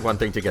 There's Yeah. only one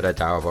thing to get at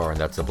Dawa Bar, and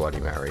that's a Bloody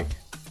Mary.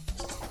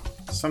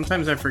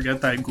 Sometimes I forget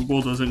that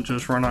Google doesn't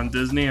just run on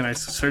Disney, and I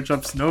search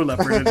up Snow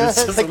Leopard, and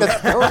it's just Like the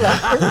Snow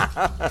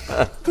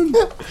Leopard.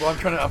 Well,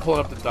 I'm pulling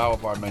up the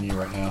Dawa Bar menu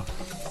right now.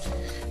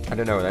 I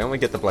don't know. I only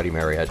get the Bloody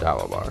Mary at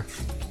Dawa Bar.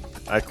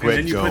 I and quit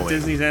then you going. put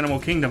Disney's Animal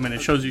Kingdom, and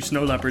it shows you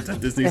snow leopards at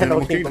Disney's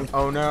Animal Animal Kingdom.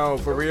 Oh no,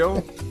 for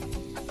real?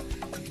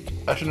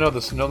 Actually, no,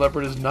 the Snow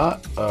Leopard is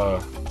not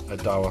at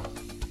Dawa.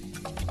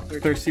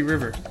 Thirsty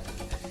River.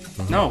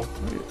 No,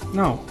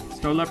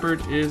 Snow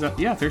Leopard is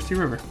Thirsty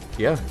River.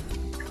 Yeah.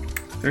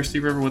 Thirsty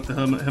River with the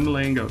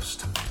Himalayan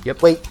ghost.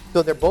 Wait,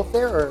 so they're both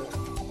there, or?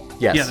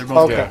 Yes. Yeah, they're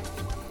both Okay. there.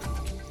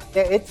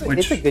 Yeah, it's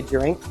Which- a good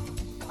drink.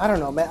 I don't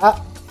know, man. I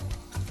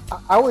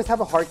always have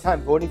a hard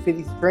time voting for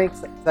these drinks.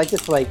 I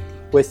just like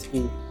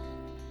whiskey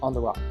on the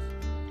rocks,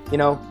 you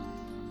know.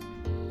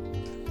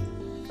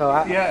 So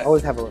I Yeah.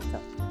 always have a rough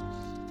time.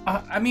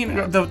 I mean,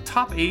 the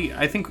top 8.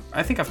 I think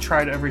I've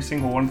tried every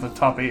single one of the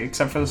top 8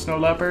 except for the Snow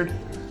Leopard,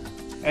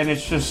 and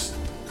it's just,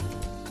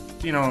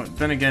 you know.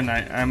 Then again,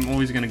 I'm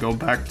always gonna go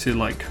back to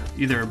like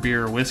either a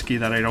beer or whiskey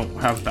that I don't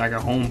have back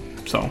at home.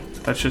 So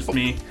that's just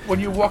me. When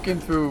you walk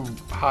in through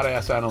hot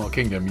ass Animal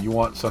Kingdom, you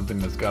want something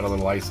that's got a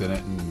little ice in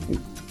it, and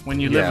When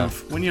you Yeah.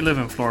 live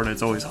in Florida,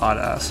 it's always hot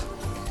ass.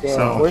 Yeah,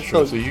 So- we're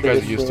so you guys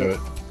are biggest used to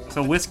fan. it.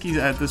 So whiskey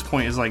at this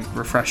point is like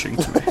refreshing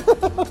to me.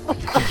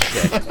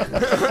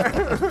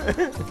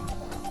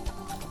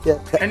 Yeah,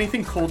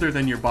 Anything colder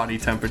than your body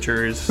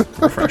temperature is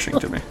refreshing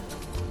to me.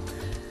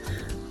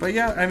 But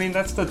yeah, I mean,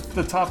 that's the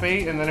top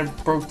 8, and then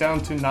it broke down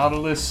to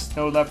Nautilus,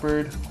 Snow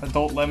Leopard,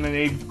 Adult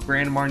Lemonade,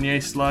 Grand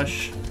Marnier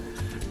Slush,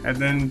 and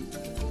then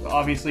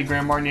obviously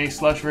Grand Marnier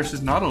Slush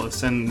versus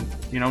Nautilus. And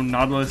you know,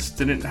 Nautilus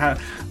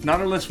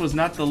was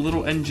not the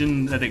little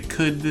engine that it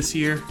could this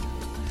year.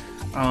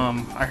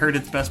 I heard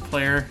its best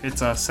player,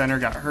 its center,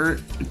 got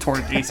hurt, tore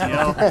its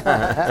ACL,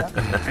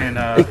 and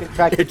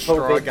contracted Its straw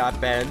COVID. got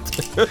bent.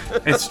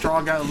 its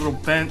straw got a little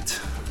bent.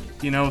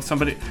 You know,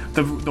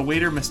 the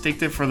waiter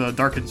mistaked it for the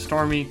Dark and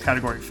Stormy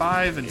Category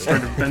 5 and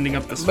started bending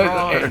up the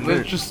straw.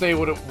 Let's just say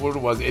what it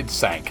was. It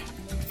sank.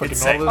 Freaking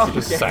sank.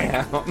 Nautilus just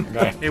sank.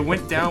 Okay. It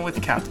went down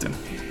with Captain.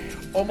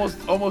 Almost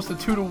a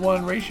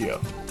 2-to-1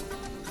 ratio.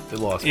 It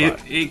lost It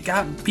 5. it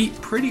got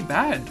beat pretty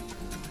bad.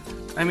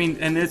 I mean,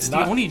 and it's the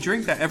Not- only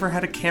drink that ever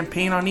had a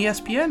campaign on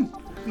ESPN.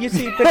 You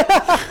see, but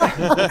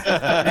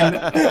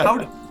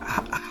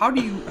How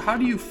do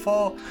you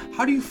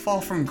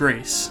fall from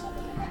grace?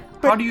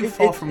 How do you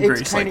fall from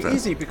grace It's like kind that? of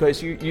easy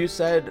because you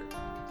said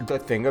the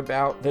thing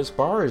about this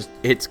bar is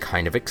it's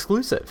kind of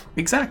exclusive.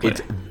 Exactly.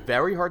 It's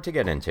very hard to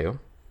get into.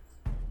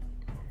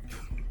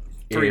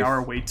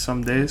 3-hour wait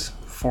some days.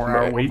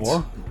 4-hour waits.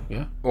 More?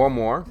 Yeah. Or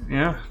more.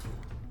 Yeah.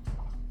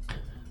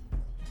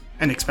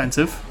 And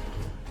expensive.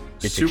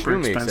 It's Super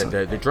extremely expensive.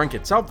 expensive. The drink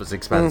itself is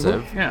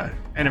expensive. Yeah,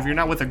 and if you're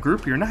not with a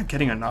group, you're not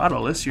getting a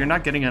Nautilus. You're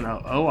not getting an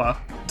OA.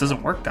 It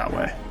doesn't work that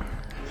way.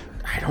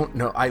 I don't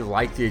know. I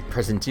like the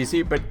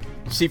presentation, but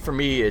see, for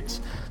me,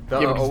 it's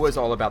but it's- always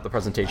all about the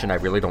presentation. I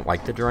really don't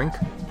like the drink.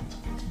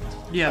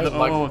 Yeah, the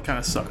like- OA kind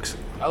of sucks.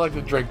 I like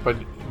the drink, but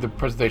the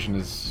presentation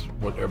is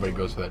what everybody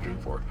goes for that drink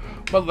for.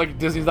 But like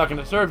Disney's not going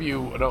to serve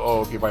you an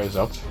OO if you're by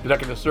yourself. They're not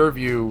going to serve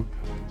you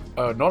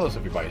Nautilus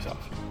if you're by yourself.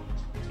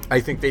 I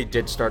think they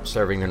did start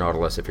serving the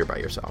Nautilus if you're by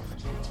yourself.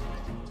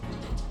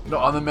 No,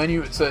 on the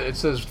menu it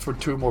says for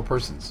 2 more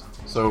persons.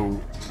 So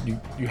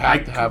you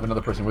have to have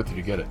another person with you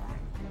to get it.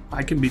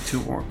 I can be 2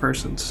 or more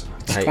persons.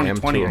 It's I am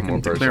 2 or I more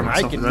can declare persons. I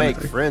myself can as make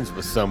anything. friends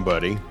with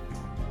somebody.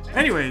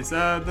 Anyways,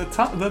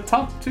 the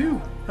top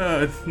 2,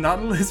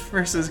 Nautilus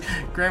versus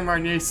Grand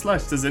Marnier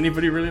Slush. Does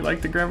anybody really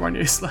like the Grand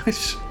Marnier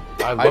Slush?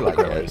 I I love like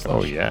the Grand it. Marnier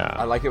Oh Slush. yeah.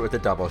 I like it with the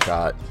double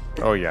shot.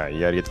 Oh yeah.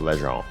 You gotta get the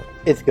Legend.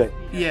 It's good.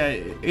 Yeah,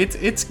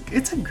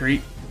 it's a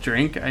great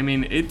drink. I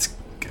mean,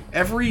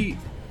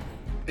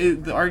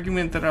 the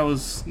argument that I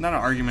was not an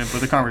argument,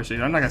 but the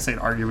conversation. I'm not gonna say an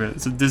argument.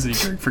 It's a Disney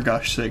drink for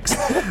gosh sakes.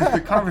 The Oh,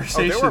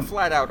 conversation. there were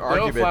flat out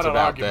arguments flat out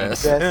about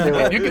arguments. this. Yes, they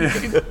were.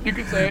 You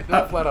can say it.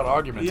 There are flat out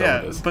arguments yeah,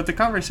 over this. but the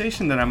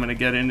conversation that I'm gonna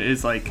get in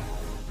is like,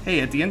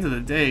 hey, at the end of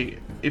the day,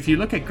 if you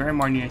look at Grand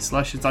Marnier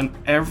Slush, it's on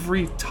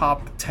every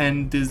top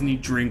 10 Disney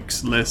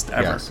drinks list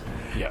ever. Yes.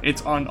 Yeah.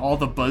 It's on all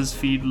the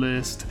BuzzFeed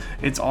list.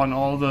 It's on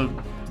all the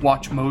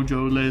Watch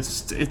Mojo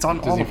list. It's on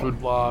all Disney of them.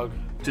 Food Blog.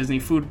 Disney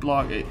Food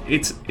Blog.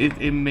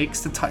 It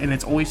makes the top, and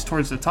it's always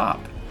towards the top.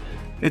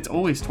 It's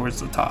always towards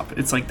the top.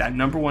 It's like that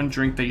number 1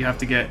 drink that you have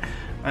to get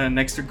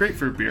next to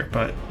grapefruit beer.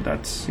 But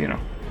that's it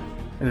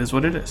is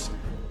what it is.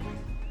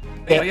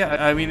 But yeah,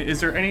 I mean, is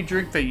there any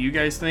drink that you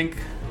guys think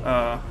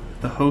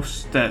the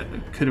host that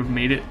could have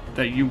made it,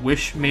 that you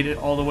wish made it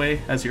all the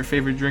way as your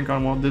favorite drink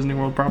on Walt Disney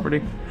World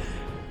property?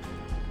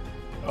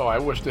 Oh, I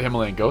wish the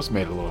Himalayan Ghost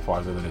made it a little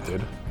farther than it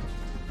did.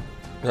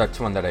 That's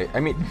one that I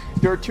mean,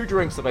 there are 2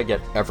 drinks that I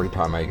get every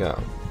time I go.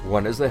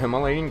 One is the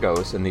Himalayan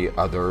Ghost, and the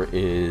other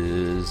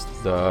is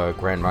the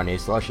Grand Marnier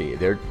Slushy.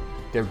 They're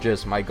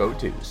just my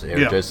go-tos.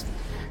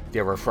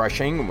 They're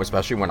refreshing,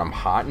 especially when I'm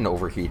hot and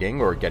overheating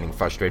or getting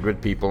frustrated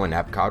with people in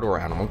Epcot or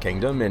Animal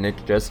Kingdom, and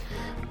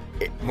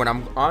when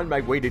I'm on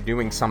my way to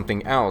doing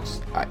something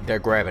else, they're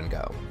grab and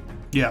go.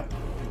 Yeah,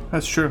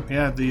 that's true.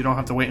 Yeah, you don't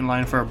have to wait in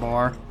line for a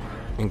bar.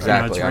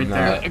 Exactly. right I'm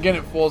there. not. Again,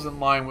 it falls in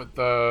line with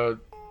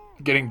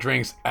getting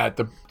drinks at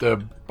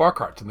the bar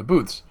carts and the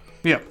booths.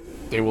 Yeah.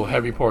 They will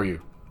heavy pour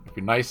you. If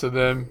you're nice to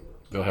them,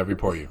 they'll heavy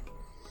pour you.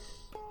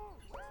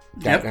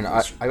 Yep. And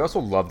I also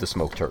love the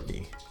smoked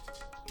turkey.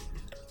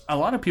 A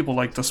lot of people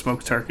like the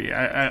smoked turkey.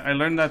 I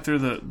learned that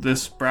through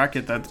this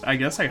bracket that I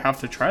guess I have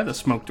to try the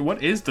smoked.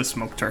 What is the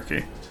smoked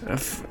turkey?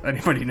 If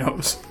anybody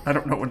knows, I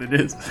don't know what it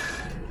is.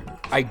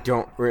 I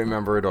don't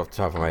remember it off the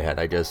top of my head.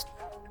 It's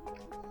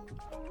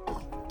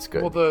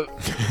good. Well, the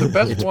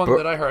best It's one bur-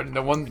 that I heard, and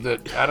the one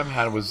that Adam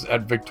had, was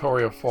at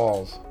Victoria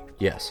Falls.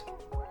 Yes.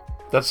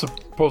 That's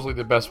supposedly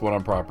the best one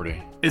on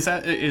property. Is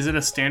it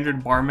a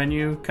standard bar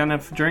menu kind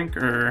of drink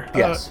or?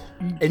 Yes.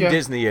 In yeah.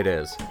 Disney, it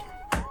is.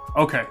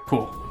 Okay,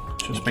 cool.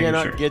 Just making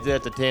Cannot sure. get it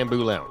at the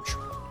Tambu Lounge.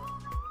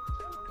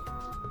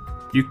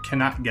 You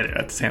cannot get it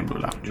at the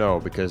Tambu Lounge. No,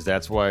 because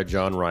that's why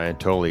John Ryan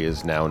Tully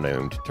is now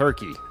named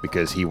Turkey,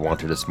 because he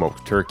wanted a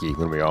smoked turkey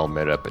when we all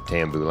met up at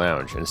Tambu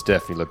Lounge. And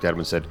Stephanie looked at him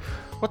and said,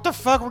 "What the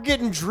fuck? We're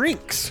getting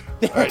drinks."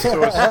 All right,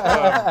 so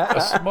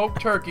a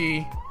smoked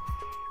turkey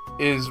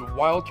is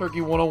Wild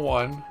Turkey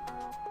 101,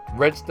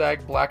 Red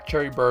Stag Black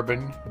Cherry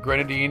Bourbon,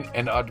 Grenadine,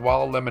 and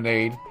Adwala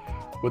Lemonade,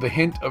 with a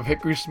hint of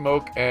hickory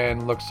smoke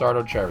and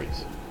Luxardo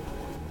cherries.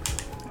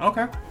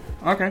 Okay,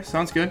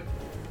 sounds good.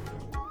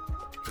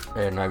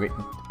 And I mean,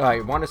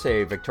 I want to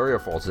say Victoria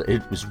Falls,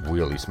 it was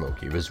really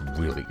smoky. It was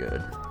really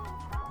good.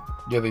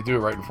 Yeah, they do it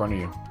right in front of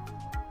you.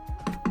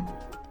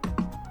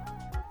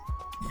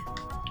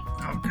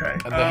 Okay.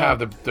 And they have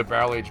the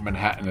barrel-aged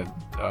Manhattan at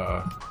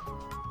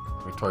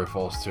Victoria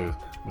Falls, too,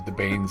 with the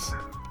Baines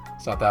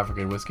South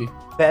African whiskey.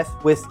 Best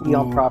whiskey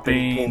on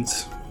property.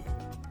 Baines.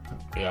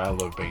 Yeah, I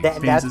love Baines. That-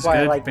 Baines That's is why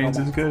I good. like Baines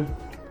Belmont. is good.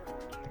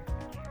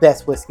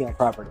 Best whiskey on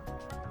property.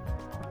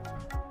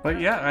 But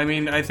yeah, I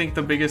mean, I think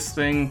the biggest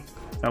thing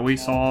that we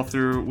saw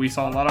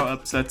a lot of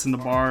upsets in the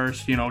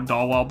bars.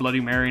 Dalwell Bloody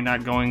Mary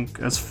not going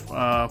as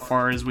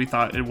far as we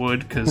thought it would,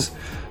 because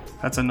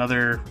that's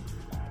another.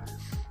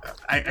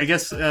 I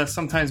guess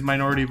sometimes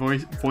minority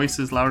voice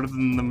is louder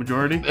than the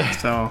majority.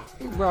 So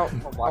Well,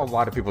 a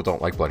lot of people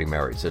don't like Bloody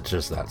Marys. It's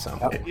just that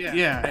simple.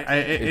 yeah,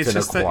 it's an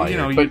just that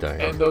acquired you.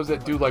 thing. And those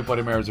that do like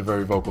Bloody Marys are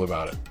very vocal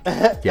about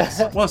it. Yes.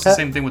 Well, it's the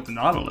same thing with the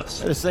Nautilus.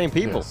 They're the same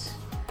people Yes.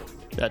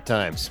 at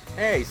times.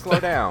 Hey, slow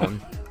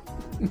down.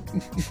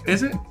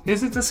 Is it?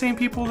 Is it the same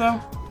people though?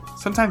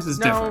 Sometimes it's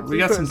different. We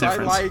got some because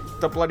difference. I like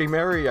the Bloody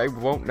Mary. I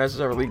won't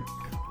necessarily.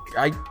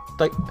 I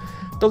like.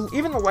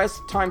 Even the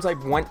last times I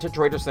went to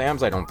Trader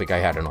Sam's, I don't think I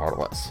had an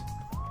Nautilus.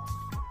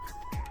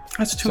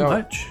 That's too So,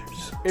 much.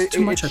 It's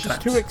too much It's at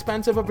just times. too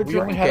expensive of a We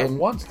drink. only had it and-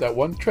 once, that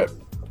one trip.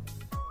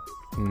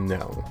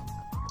 No.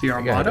 The We had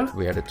Armada. it-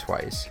 we had it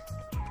twice.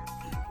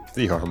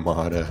 The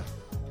Armada.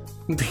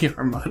 The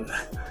Armada.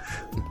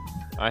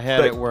 I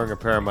had it wearing a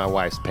pair of my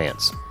wife's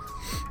pants.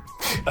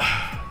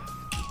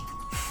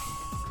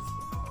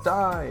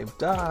 Dive.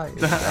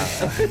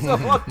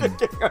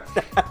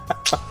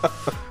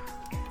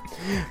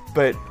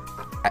 But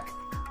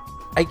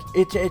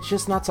it's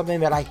just not something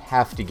that I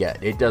have to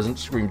get. It doesn't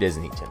scream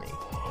Disney to me.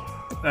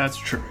 That's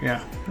true.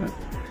 Yeah.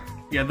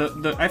 Yeah.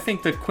 I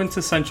think the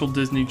quintessential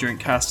Disney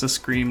drink has to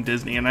scream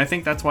Disney, and I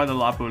think that's why the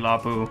Lapu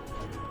Lapu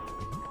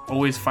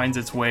always finds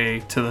its way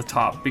to the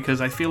top, because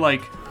I feel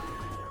like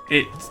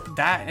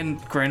that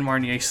and Grand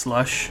Marnier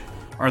Slush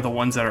are the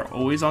ones that are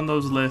always on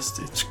those lists.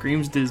 It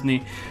screams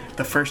Disney.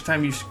 The first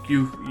time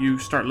you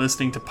start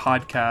listening to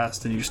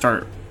podcasts and you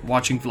start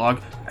watching vlog,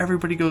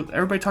 everybody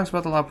talks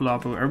about the Lapu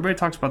Lapu. Everybody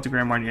talks about the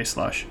Grand Marnier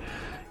Slush.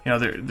 You know,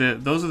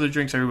 those are the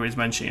drinks everybody's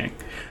mentioning,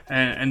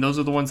 and those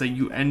are the ones that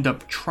you end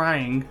up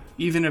trying.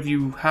 Even if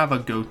you have a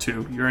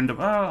go-to, you end up,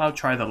 I'll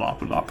try the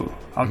Lapu Lapu.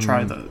 I'll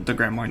try the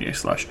Grand Marnier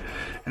Slush,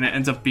 and it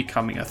ends up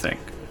becoming a thing.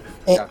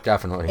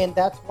 Definitely. And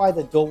that's why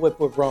the Dole Whip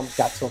with rum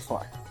got so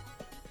far.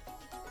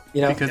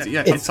 You know, Because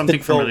it's something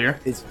the Dole- familiar.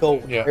 It's Dole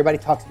Whip. Yeah. Everybody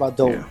talks about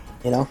Dole Whip,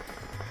 you know?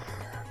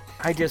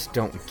 I just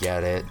don't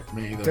get it.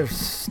 Me either.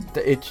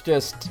 It's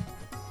just,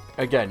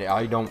 again,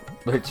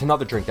 it's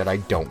another drink that I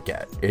don't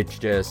get. It's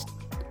just,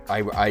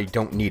 I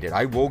don't need it.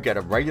 I will get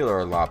a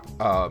regular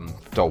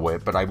Dole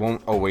Whip, but I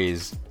won't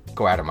always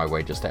go out of my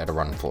way just to add a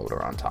rum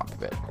floater on top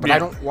of it. But Yeah. I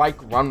don't like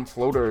rum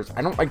floaters.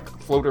 I don't like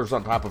floaters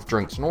on top of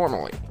drinks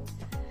normally.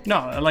 No,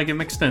 I like it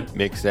mixed in.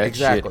 Mix that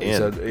Exactly. shit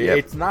So in. Yep.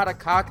 it's not a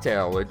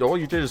cocktail. All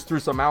you did is threw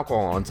some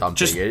alcohol on something.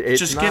 Just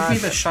It's give me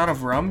the shot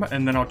of rum,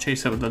 and then I'll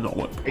chase it with the Dole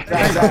Whip.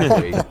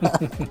 Exactly.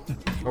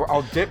 Or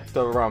I'll dip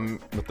the rum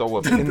with the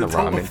whip in the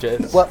rum and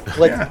just.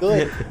 What's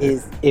good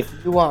is if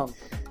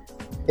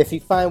you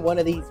find one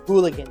of these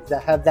hooligans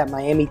that have that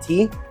Miami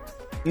tea,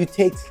 you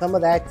take some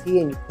of that tea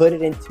and you put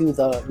it into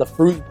the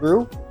fruit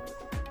brew.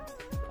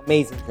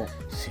 Amazing drink.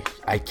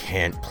 I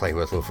can't play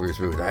with Lefroy's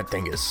Brew. That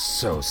thing is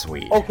so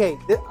sweet. Okay,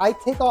 I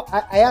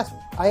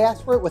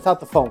ask for it without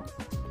the foam.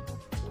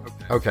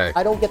 Okay.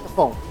 I don't get the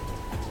foam,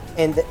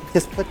 and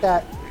just put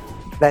that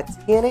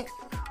tea in it,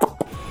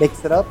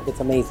 mix it up.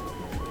 It's amazing.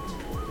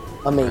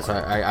 Amazing.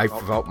 I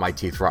felt my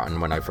teeth rotten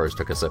when I first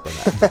took a sip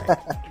of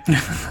that thing.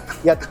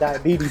 You got the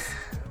diabetes.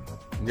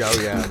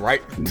 Oh yeah,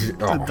 right. The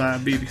Oh,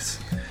 diabetes.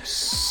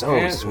 so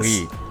And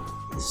sweet.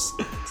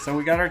 So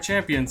we got our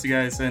champions,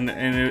 guys, and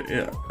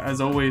as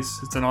always,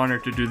 it's an honor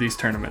to do these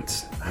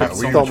tournaments. Have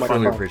We so much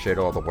really fun. appreciate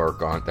all the work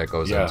that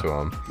goes Yeah. into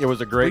them. It was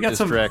a great got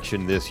some-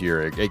 distraction this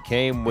year. It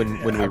came when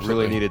we really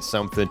absolutely. needed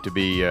something to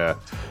be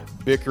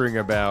bickering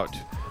about.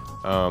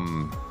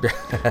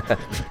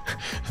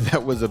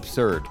 That was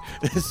absurd.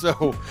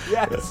 So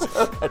Yes,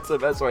 that's the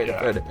best way to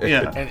put it.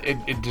 Yeah. And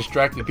it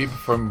distracted people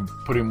from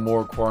putting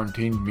more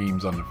quarantine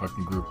memes on the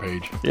fucking group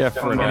page. yeah,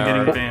 for an From getting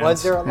hour. banned.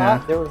 Was there a lot?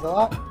 Yeah. There was a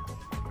lot.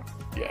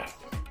 Yeah.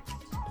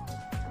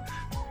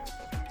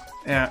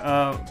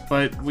 Yeah,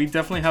 but we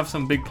definitely have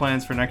some big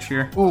plans for next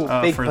year. Ooh,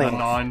 big for plans. the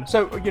non.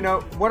 So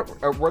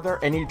what were there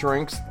any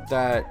drinks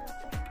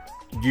that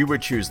you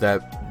would choose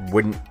that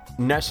wouldn't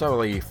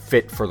necessarily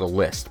fit for the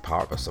list,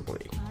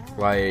 possibly?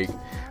 Like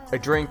a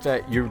drink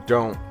that you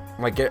don't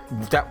like,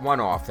 that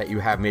one-off that you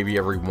have maybe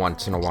every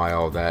once in a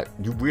while that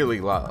you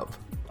really love.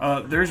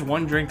 There's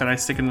one drink that I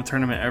stick in the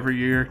tournament every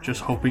year,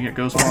 just hoping it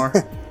goes far.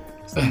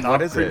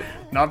 What is it?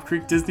 Knob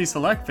Creek Disney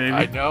Select, baby.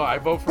 I know. I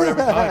vote for it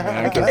every time,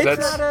 man. Because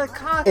that's a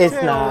cocktail.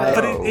 It's not.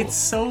 But it's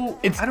so.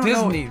 it's I don't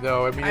Disney, know.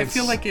 though. I mean, I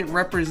feel like it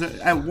represent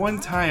at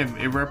one time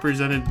it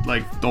represented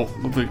like the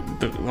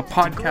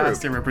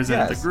podcast. It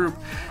represented Yes. the group,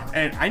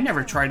 and I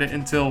never tried it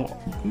until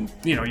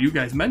you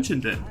guys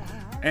mentioned it,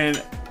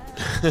 and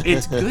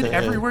it's good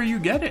everywhere you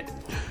get it.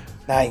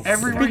 Nice.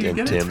 Everywhere you And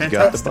get it, Tim's it's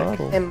got the fantastic.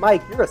 bottle. And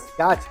Mike, you're a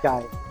Scotch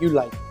guy. You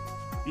like it.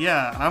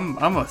 Yeah,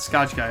 I'm a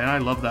Scotch guy, and I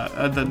love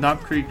that. The Knob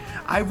Creek.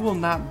 I will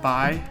not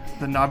buy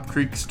the Knob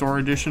Creek Store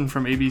Edition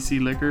from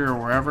ABC Liquor or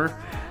wherever,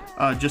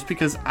 just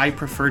because I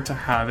prefer to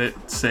have it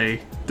say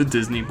the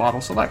Disney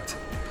Bottle Select.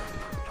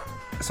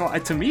 So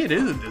to me, it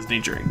is a Disney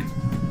drink.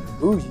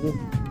 Bougie.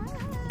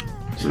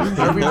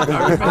 I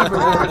remember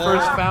when we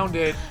first found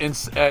it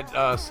at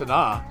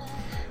Sanaa,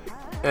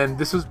 and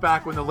this was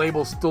back when the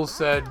label still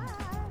said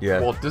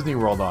Walt Disney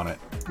World on it.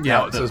 Yeah,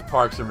 Now it says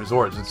Parks and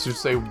Resorts. It should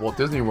say Walt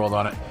Disney World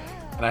on it.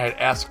 And I had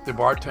asked the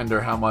bartender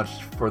how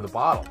much for the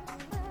bottle.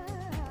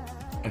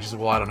 And she said,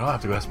 well, I don't know. I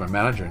have to go ask my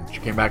manager. And she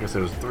came back and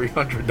said it was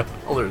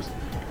 $300.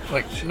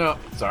 Like, no,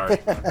 sorry.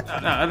 No,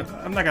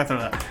 I'm not gonna throw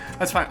that.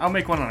 That's fine. I'll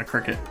make one on a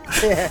cricket.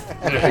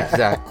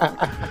 Exactly.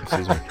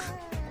 Excuse me.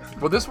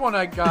 Well, this one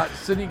I got,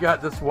 Sydney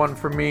got this one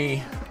for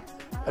me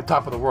at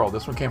Top of the World.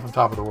 This one came from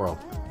Top of the World.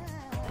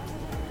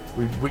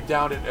 We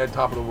downed it at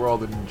Top of the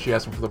World, and she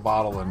asked me for the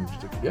bottle, and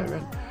she's like, yeah,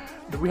 good.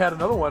 Then we had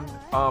another one,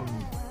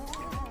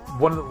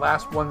 one of the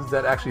last ones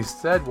that actually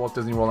said Walt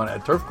Disney World on it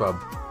at Turf Club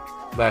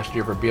last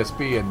year for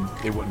BSB, and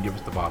they wouldn't give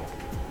us the bottle.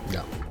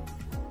 No.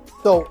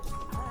 So,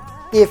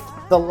 if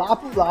the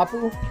Lapu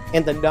Lapu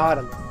and the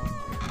Nautilus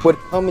would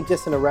come in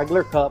just in a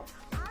regular cup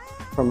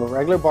from a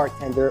regular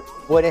bartender,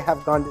 would it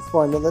have gone this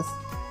far on the list?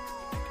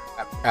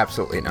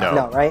 Absolutely not.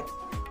 No. No, right?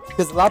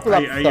 Because the Lapu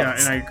Lapu Yeah,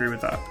 sucks. and I agree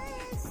with that.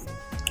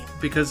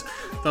 Because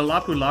the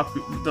Lapu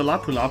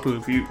Lapu,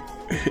 if you,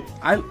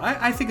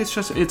 I think it's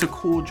a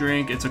cool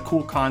drink. It's a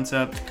cool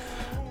concept.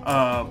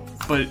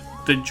 But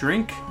the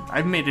drink,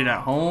 I've made it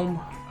at home.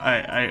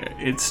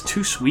 It's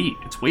too sweet.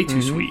 It's way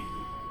too sweet.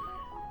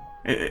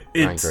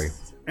 It's, I agree.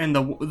 And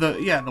the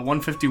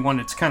 151,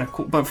 it's kind of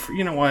cool. But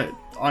you know what?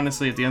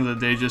 Honestly, at the end of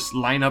the day, just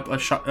line up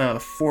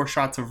 4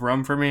 shots of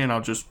rum for me, and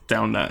I'll just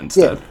down that Yeah.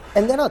 instead.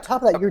 And then on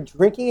top of that, you're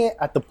drinking it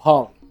at the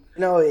Palm.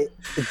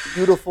 It's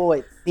beautiful.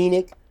 It's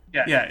scenic.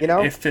 Yeah, You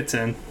know? it fits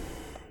in.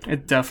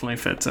 It definitely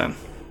fits in.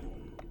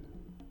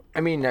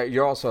 I mean,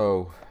 you're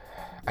also,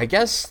 I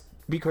guess,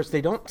 because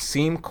they don't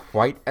seem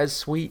quite as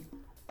sweet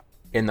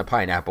in the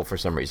pineapple for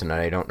some reason,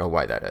 and I don't know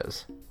why that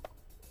is.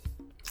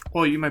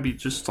 Well, you might be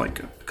just like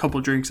a couple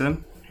drinks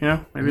in.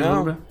 Yeah, maybe a No.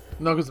 little bit.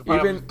 No, because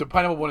Even- the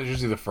pineapple one is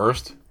usually the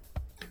first.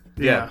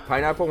 Yeah.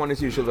 Pineapple one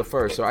is usually the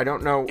first, so I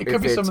don't know It if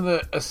could be it's... some of the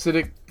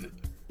acidic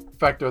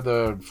effect of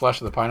the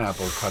flesh of the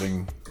pineapple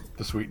cutting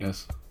the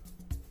sweetness.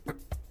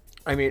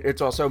 I mean,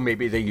 it's also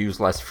maybe they use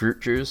less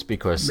fruit juice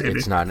because Maybe.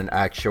 it's not an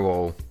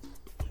actual...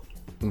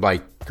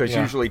 Like, because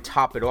Yeah. usually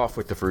top it off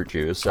with the fruit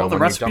juice. So Well, the when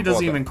you recipe dump all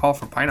doesn't the- even call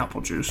for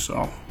pineapple juice,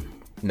 so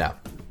No,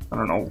 I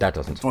don't know. that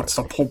doesn't What's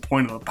the surprise whole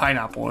point of the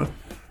pineapple? me.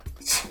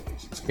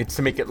 It's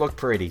to make it look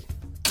pretty.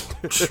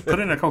 Just put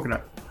in a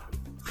coconut.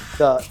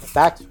 The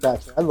back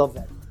scratcher. I love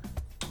that.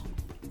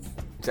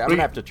 So I'm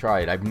gonna have to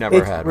try it. I've never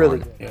It's had really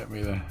one. good. Yeah, me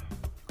either.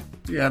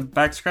 Yeah,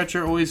 back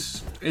scratcher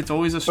it's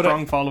always a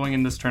strong following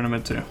in this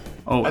tournament too.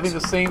 Oh, I think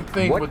the same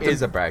thing What with is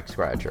the... a back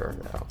scratcher?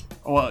 No.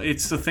 well,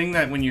 it's the thing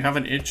that when you have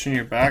an itch in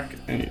your back,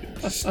 and you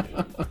just,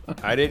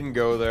 I didn't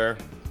go there.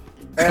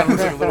 Kind of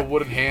looks like a little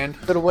wooden hand.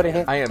 Little wooden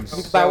hand. I am You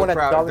can buy so one at the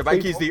proud. Dollar Tree.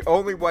 Mikey's the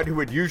only one who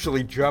would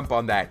usually jump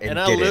on that and And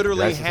I get it. literally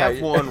That's just how have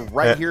you- one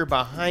right here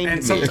behind and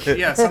me. sometimes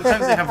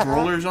they have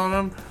rollers on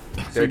them,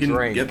 so They're you can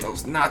drink. get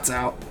those nuts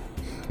out.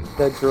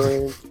 The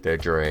drink. Their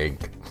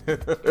drink.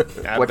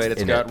 I What's bet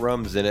it's in got it?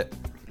 rums in it.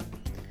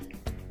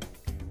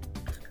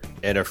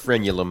 And a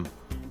frenulum.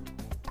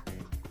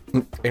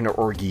 In an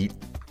orgy.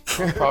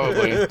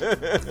 Probably.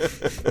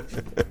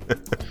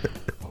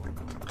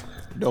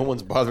 No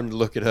one's bothering to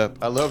look it up.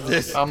 I love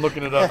this. I'm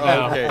looking it up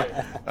now.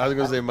 Okay. I was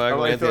going to say,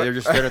 Michael, Oh, I Anthony, thought- they're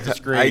just staring at the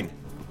screen.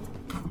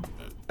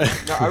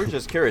 No, I was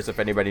just curious if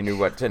anybody knew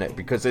what's in it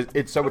because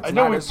it's so it's I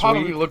know not we as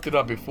probably sweet. looked it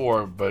up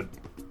before, but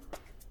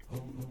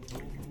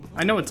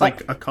I know it's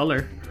like a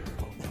color.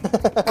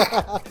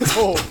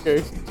 Oh,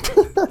 okay.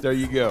 There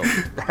you go.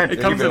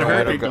 It comes in a go. I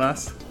don't hurricane go-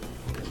 glass.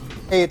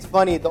 Hey, it's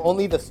funny.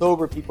 Only the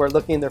sober people are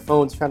looking at their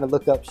phones trying to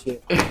look up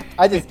shit.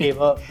 I just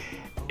gave up.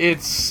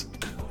 it's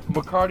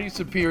Bacardi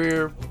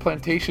Superior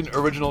Plantation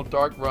Original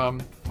Dark Rum,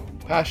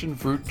 Passion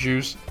Fruit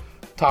Juice,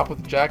 topped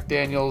with Jack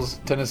Daniels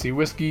Tennessee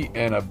Whiskey,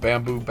 and a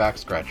bamboo back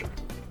scratcher.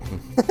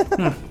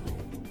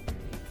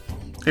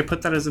 They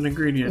put that as an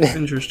ingredient.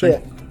 Interesting.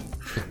 Yeah.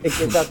 It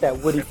gives out that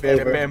woody And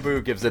flavor.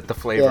 bamboo gives it the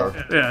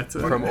flavor Yeah, it's a,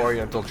 from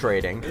Oriental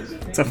Trading.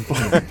 it's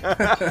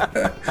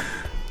a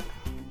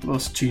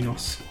Los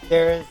Chinos.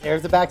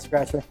 There's the back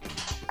scratcher.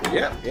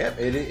 Yeah,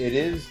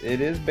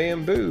 it is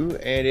bamboo,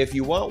 and if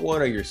you want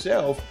one of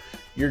yourself,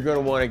 you're going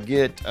to want to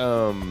get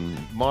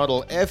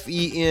model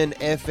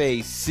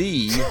FENFAC,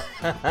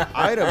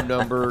 item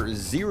number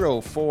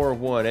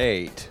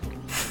 0418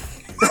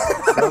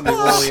 from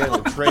the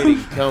Oriental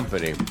Trading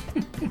Company.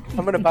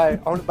 I'm gonna buy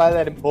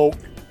that in bulk.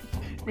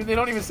 I mean, they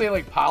don't even say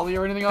like poly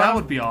or anything on That it.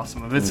 would be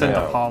awesome if it said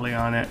the poly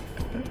on it.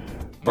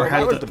 Or But that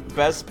had was the, the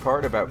best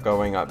part about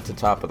going up to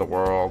Top of the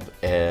World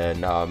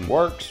and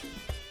Works.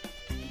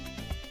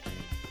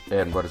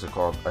 and what is it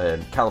called?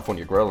 And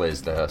California Grill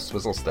is the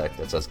swizzle stick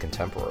that says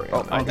contemporary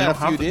on oh, it. they don't got a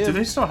few have, do dim.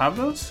 they still have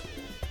those?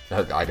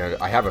 I don't.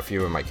 I have a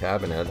few in my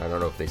cabinet. I don't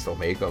know if they still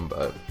make them,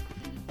 but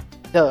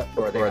The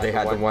or they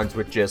had the ones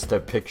with just a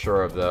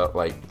picture of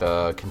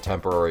the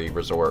contemporary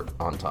resort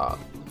on top.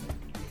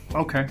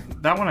 Okay,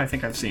 that one I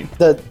think I've seen.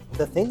 the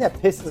thing that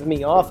pisses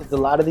me off is a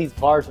lot of these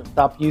bars have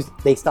stopped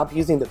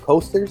using the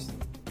coasters.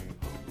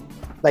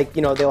 Like,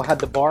 they'll have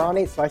the bar on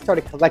it, so I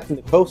started collecting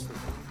the coasters.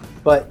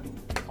 But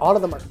all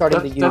of them are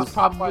starting to use. That's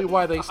probably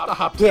why they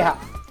stopped. Yeah,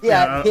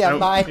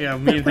 yeah,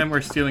 me and him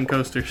were stealing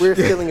coasters. we're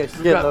stealing a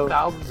We got shitload.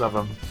 thousands of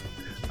them.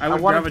 I would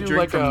wanna grab a do drink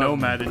like from a-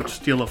 Nomad and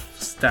steal a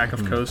stack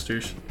of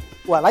coasters.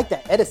 Well, I like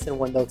that Edison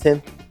one though,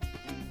 Tim.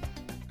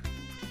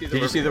 Did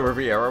you see the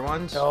Riviera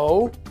ones?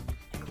 No.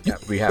 Yeah,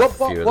 we have a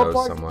few of What those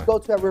bar did somewhere. you go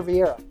to at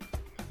Riviera?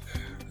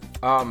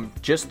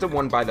 Just the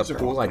one by the are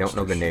pool. gold I don't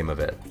know the coasters. name of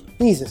it.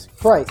 Jesus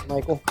Christ,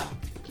 Michael.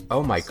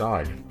 Oh my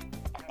god.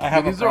 I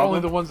have These a are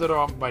only problem. the ones that are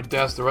on my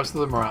desk. The rest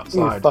of them are You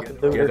outside. fucking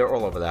Yeah, loser. they're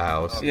all over the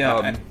house. Yeah,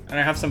 Um, and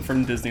I have some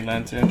from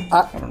Disneyland too.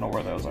 I- I don't know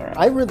where those are at.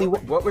 I really.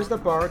 what was the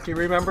bar? Do you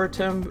remember,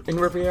 Tim, in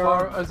Riviera?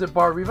 Bar, is it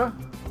Bar Riva?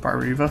 Bar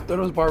Riva. That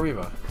was Bar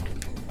Riva.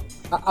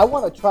 I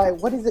want to try.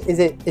 What is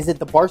it? Is it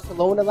the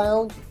Barcelona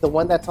Lounge? The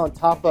one that's on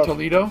top of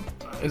Toledo?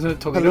 Isn't it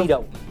Toledo?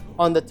 Toledo,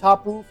 on the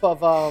top roof of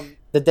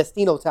the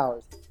Destino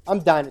Towers. I'm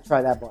dying to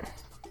try that bar.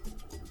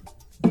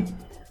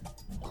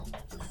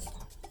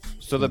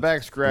 So the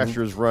back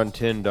scratchers run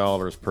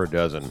 $10 per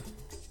dozen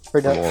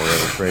For from the,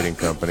 Oriental Trading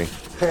Company.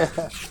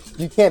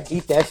 you can't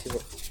beat that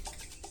shit.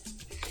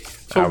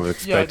 I was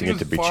expecting think it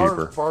to it's be Bar,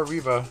 cheaper. Bar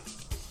Riva.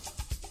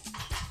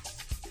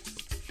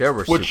 They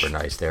were Which- super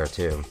nice there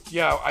too.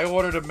 Yeah, I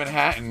ordered a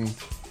Manhattan,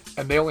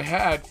 and they only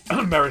had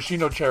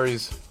maraschino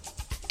cherries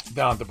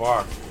down at the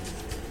bar.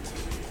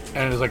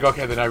 And it was like,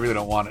 okay, then I really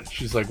don't want it.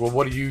 She's like, well,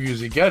 what do you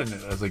usually get in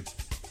it? I was like,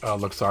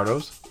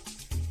 Luxardos.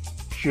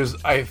 She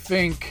goes, I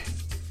think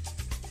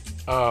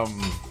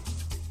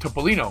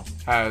Topolino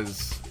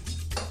has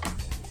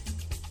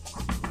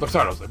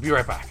Luxardo's, I'll be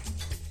right back.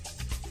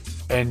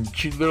 And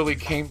she literally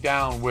came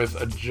down with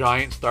a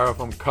giant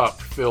styrofoam cup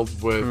filled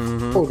with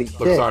Holy shit.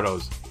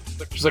 Luxardo's.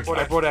 She's like,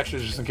 I brought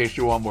extras just in case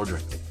you want more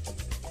drink.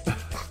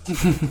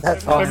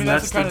 That's I awesome. mean, That's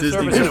that's the kind the of Disney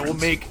service that will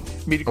difference.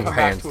 make me to come back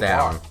Hands to a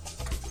down. bar.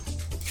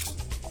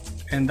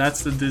 And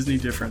that's the Disney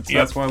difference. Yep.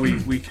 That's why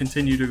we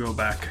continue to go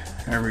back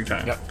every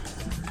time. Yep.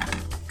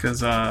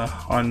 Because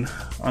on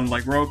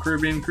like Royal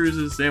Caribbean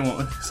cruises, they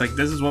won't. It's like,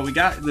 this is what we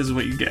got. This is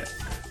what you get.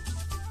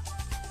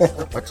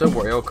 What's a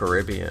Royal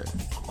Caribbean?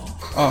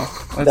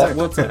 Oh, that's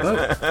what's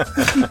up?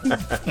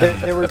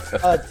 There was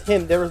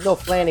Tim. There was no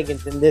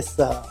Flanagans in this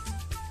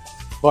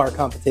bar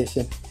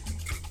competition.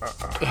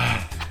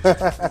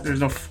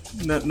 There's no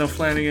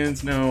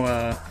Flanagans.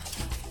 No.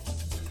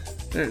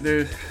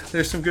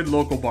 There's some good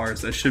local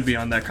bars that should be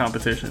on that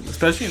competition,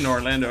 especially in the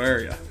Orlando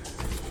area.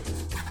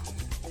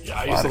 Yeah,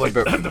 I used to like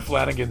the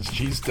Flanagan's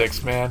cheese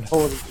sticks, man.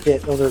 Holy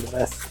shit, those are the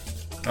best.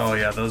 Oh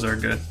yeah, those are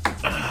good.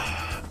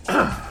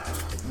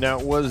 Now,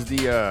 was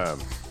the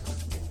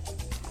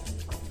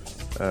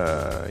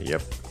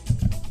yep.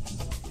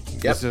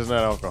 This is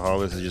not alcohol.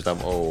 This is just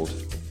I'm old.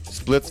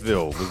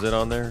 Splitsville, was it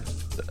on there?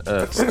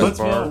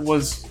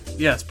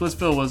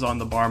 Splitsville was on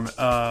the bar,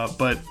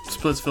 but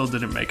Splitsville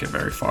didn't make it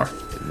very far.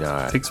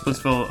 Nah, I think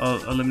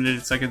Splitsville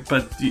eliminated second.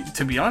 But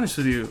to be honest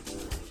with you,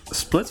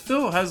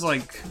 Splitsville has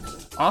like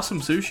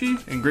awesome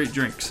sushi and great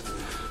drinks.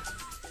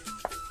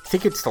 I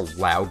think it's the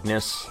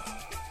loudness.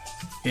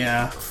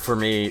 Yeah, For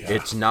me,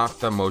 it's not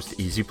the most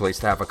easy place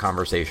to have a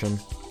conversation.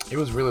 It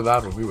was really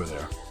loud when we were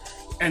there.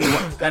 and might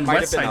have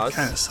West been Side us.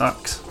 kind of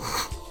sucks.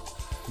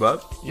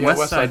 But Yeah,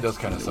 West Side does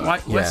kind of suck.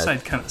 West Yeah.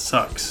 Side kind of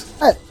sucks.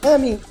 I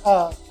mean,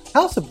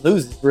 House of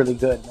Blues is really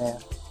good, man.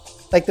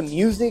 Like the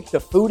music, the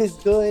food is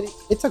good.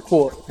 It's a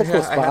cool I had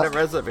a spot.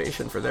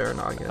 reservation for there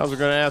in August. I was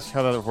going to ask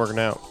how that was working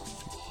out.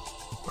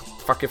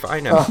 Fuck if I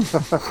know.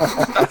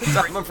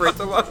 I'm afraid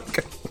to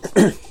look.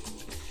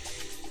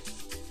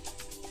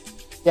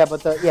 Yeah,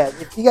 but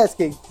if you guys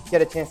could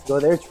get a chance to go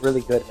there, it's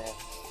really good, man.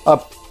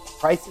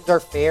 Prices are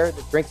fair,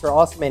 the drinks are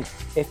awesome, and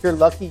if you're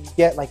lucky, you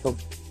get like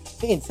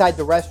inside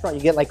the restaurant,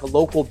 you get like a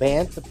local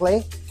band to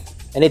play,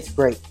 and it's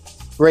great.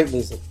 Great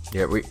music.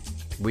 Yeah,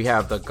 we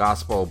have the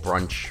gospel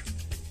brunch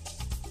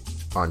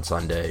on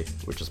Sunday,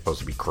 which is supposed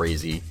to be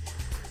crazy,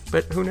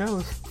 but who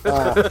knows?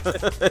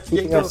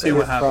 Keeping our See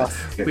what fingers happens.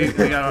 crossed.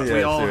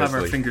 We all have our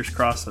seriously. fingers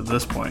crossed at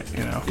this point,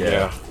 you know.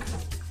 Yeah.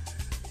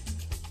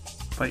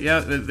 But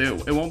yeah,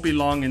 it won't be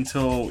long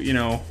until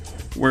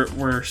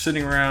we're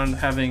sitting around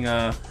having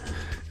a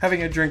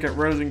drink at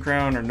Rose and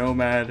Crown or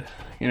Nomad,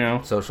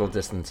 Social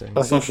distancing.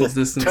 social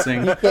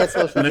distancing, You can't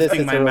social lifting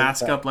distance my or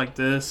mask anything. up like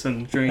this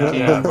and drinking.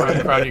 Yeah,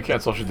 Crown, you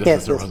can't social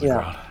distance Can't around the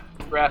yeah.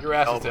 ground. Your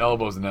ass is to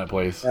elbows in that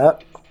place.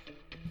 Yep.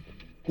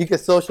 You can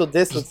social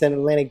distance in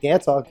Atlantic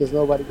Dance Hall because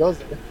nobody goes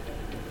there.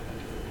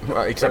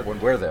 Except when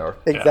we're there.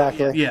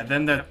 Exactly. Yeah,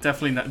 then that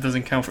definitely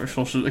doesn't count for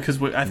social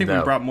because I think we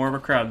No. brought more of a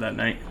crowd that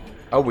night.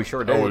 Oh, we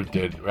sure did. Oh, it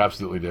did. We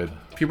absolutely did.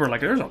 People are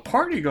like, "There's a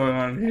party going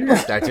on here."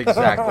 That's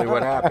exactly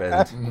what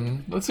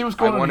happened. Let's see what's I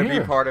going want on to here.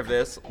 be part of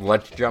this.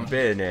 Let's jump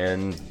in,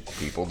 and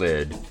people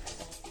did.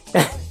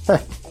 I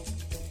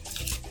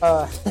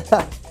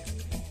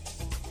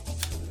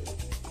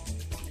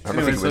don't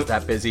Anyway, think it was so-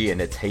 that busy in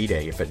its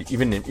heyday.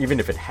 Even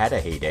if it had a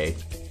heyday.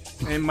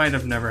 It might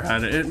have never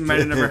had it. It might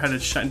have never had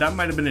its shine. That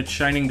might have been its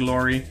shining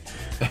glory,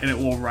 and it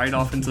will ride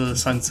off into the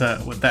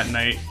sunset with that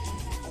night.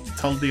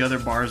 Tell the other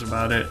bars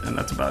about it, and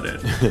that's about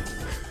it.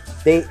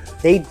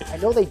 I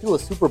know they do a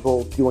Super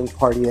Bowl viewing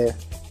party there.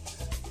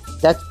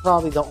 That's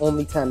probably the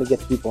only time it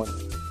gets people in.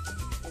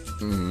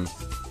 Mm-hmm.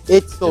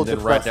 It's so And then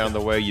right depressing. down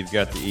the way, you've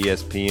got the E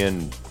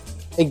ESPN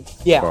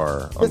Yeah. bar on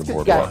Just the 'cause you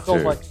boardwalk, got so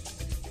too.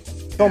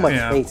 much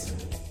Yeah. space.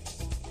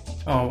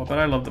 Oh, but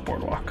I love the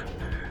boardwalk.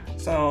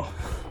 So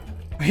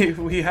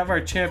we have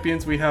our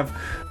champions. We have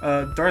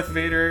Darth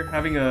Vader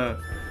having a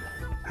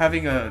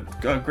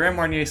Grand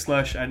Marnier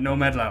slush at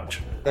Nomad Lounge.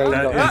 There you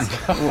That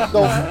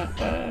go.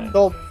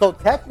 is So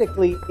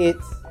technically,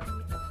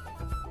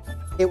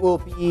 it will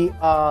be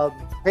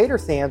Trader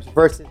Sam's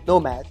versus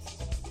Nomads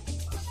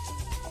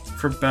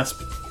for best.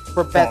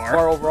 for best Bar.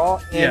 bar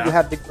overall, and Yeah. you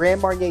have the Grand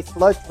Marnier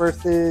Slush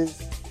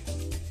versus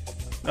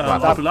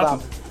Lapu Lapu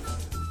Lapu.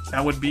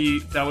 That would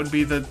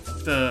be the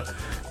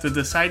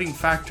deciding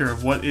factor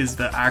of what is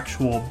the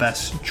actual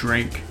best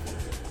drink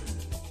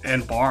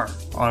and bar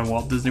on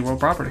Walt Disney World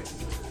property.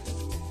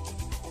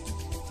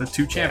 The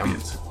two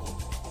champions.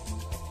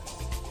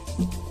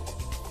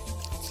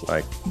 It's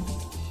like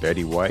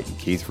Betty White and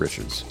Keith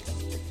Richards.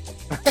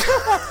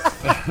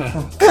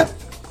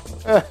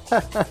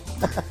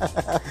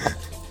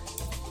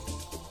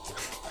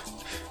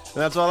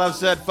 That's all I've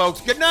said,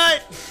 folks. Good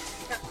night.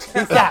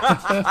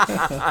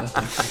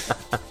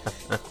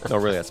 No,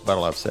 really, that's about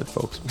all I've said,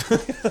 folks.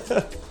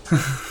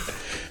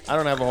 I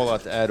don't have a whole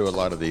lot to add to a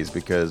lot of these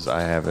because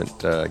I haven't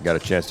got a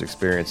chance to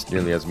experience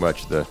nearly as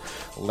much the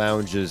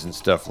lounges and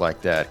stuff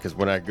like that. Because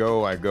when I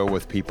go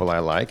with people I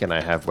like, and I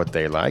have what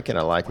they like, and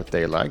I like what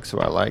they like, so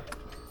I like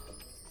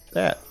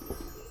that.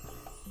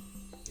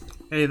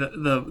 Hey,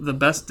 the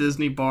best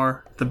Disney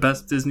bar, the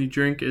best Disney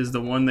drink is the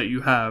one that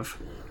you have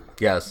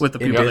Yes, with the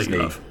in people that Disney.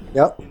 you love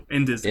Yep.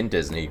 in Disney. In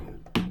Disney.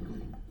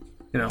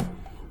 You know,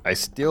 I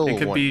still It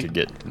could want be- to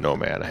get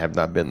Nomad. I have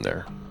not been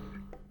there.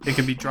 it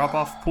could be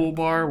drop-off pool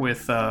bar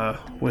with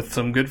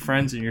some good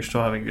friends, and you're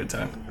still having a good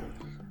time.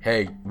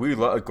 Hey, we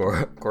love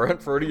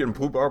Grand Floridian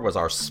Pool Bar was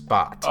our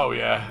spot. Oh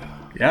yeah.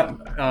 Yeah.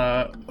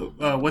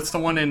 What's the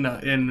one in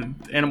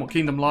Animal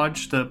Kingdom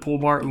Lodge? The pool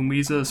bar,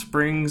 Umiza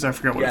Springs. I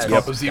forgot what it's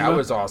Yes, called. Ozima? that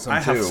was awesome I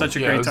too. have such a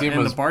Yeah, great time, and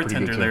Ozima's the pretty good,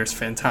 bartender too. there is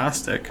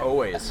fantastic.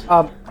 Always.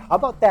 How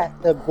about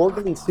the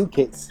Gorgling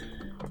suitcase?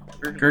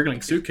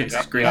 Gurgling Suitcase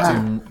is great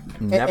Yeah.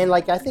 too. And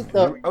like I think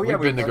the Oh yeah,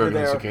 We've been to were Gurgling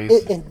there.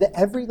 Suitcase.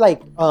 every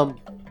like I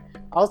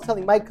was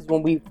telling Mike because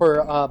when we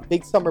for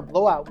Big Summer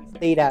Blowout we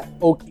stayed at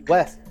Old Key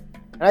West,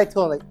 and I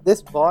told him like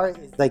this bar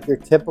is like your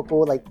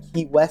typical like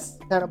Key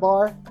West kind of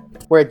bar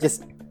where it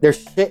just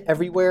there's shit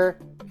everywhere,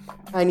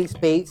 tiny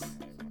space,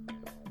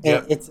 and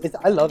Yep. it's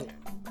I love it.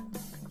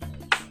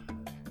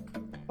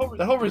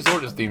 The whole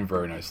resort is themed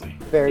very nicely.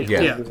 Very Yeah.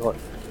 cool Yeah. resort.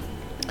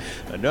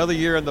 Another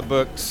year in the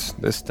books.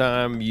 This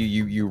time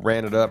you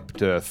ran it up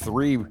to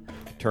 3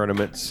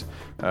 tournaments.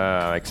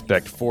 I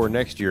expect 4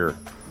 next year,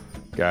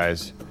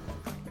 guys,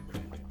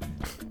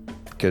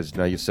 because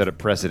now you've set a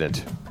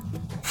precedent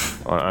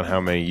on how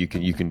many you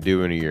can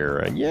do in a year.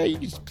 And yeah, you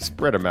can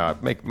spread them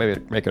out, make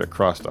it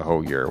across the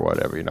whole year or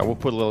whatever. You know, we'll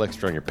put a little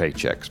extra on your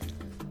paychecks.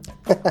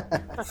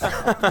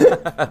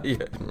 Yeah.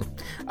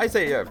 I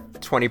say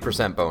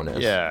 20% bonus.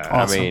 Yeah,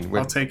 Awesome. I mean,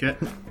 I'll take it.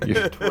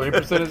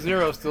 20% is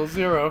zero, still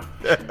zero.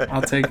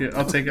 I'll take it.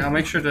 I'll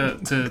make sure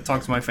to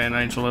talk to my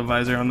financial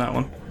advisor on that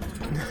one.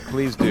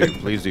 please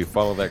do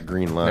follow that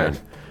green line.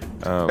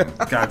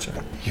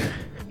 Gotcha.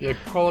 Yeah,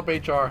 call up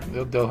HR.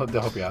 They'll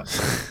help you out.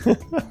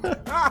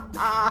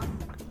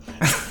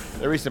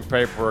 There'll be some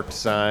paperwork to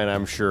sign,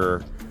 I'm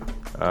sure,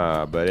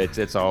 but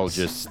it's all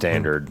just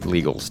standard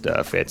legal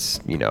stuff.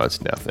 It's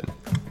nothing.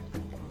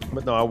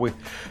 But no,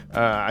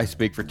 I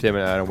speak for Tim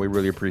and Adam. We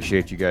really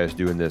appreciate you guys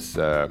doing this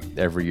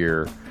every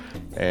year.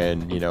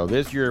 And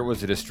this year it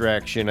was a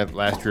distraction.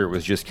 Last year it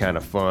was just kind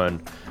of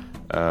fun.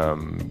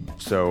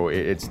 So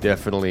it's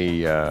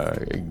definitely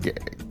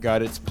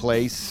got its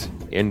place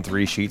in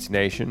Three Sheets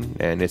Nation,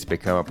 and it's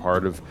become a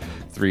part of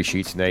Three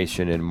Sheets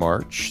Nation in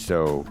March.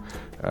 So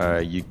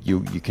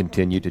you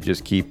continue to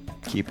just keep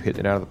hitting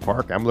it out of the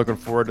park. I'm looking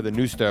forward to the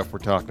new stuff we're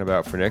talking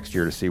about for next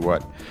year to see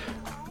what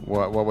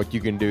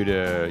you can do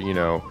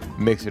to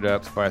mix it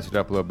up, spice it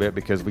up a little bit,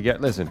 because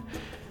listen,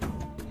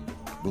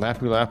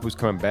 Lapu Lapu's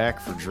coming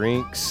back for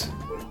drinks.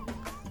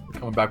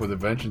 Coming back with a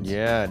vengeance.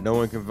 Yeah, no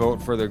one can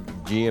vote for the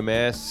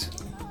GMS.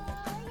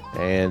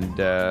 And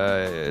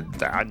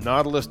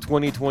Nautilus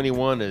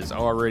 2021 is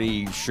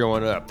already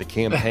showing up. The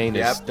campaign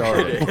has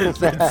started. It's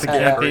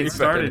Campaign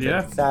started,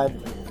 yeah. Sad.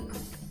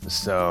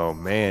 So,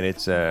 man,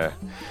 it's going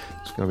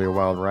to be a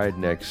wild ride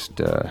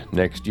next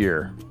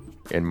year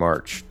in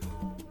March.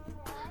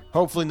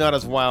 Hopefully not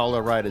as wild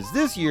a ride as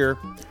this year.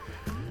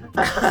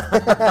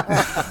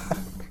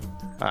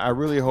 I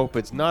really hope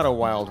it's not a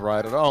wild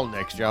ride at all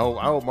next year.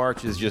 I hope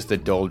March is just the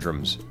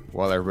doldrums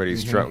while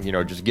everybody's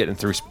just getting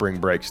through spring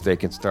break so they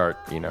can start,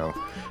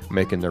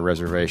 making their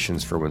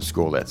reservations for when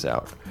school lets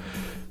out.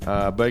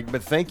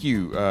 But thank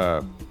you,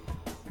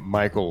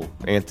 Michael,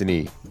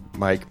 Anthony,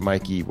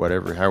 Mikey,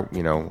 whatever. How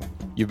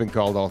you've been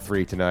called all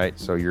 3 tonight,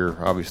 so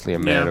you're obviously a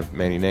man of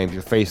many names.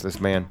 You're a faceless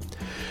man.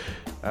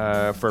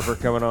 For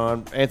coming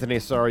on, Anthony.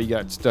 Sorry you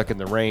got stuck in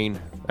the rain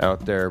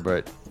out there,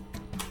 but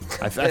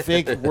I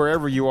think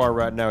wherever you are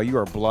right now, you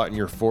are blotting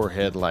your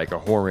forehead like a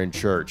whore in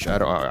church. I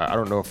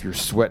don't know if you're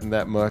sweating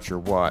that much or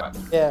what.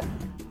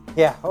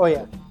 Yeah. Oh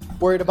yeah.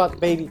 Worried about the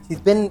baby. She's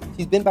been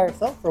by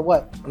herself for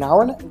what? An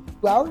hour?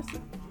 2 hours?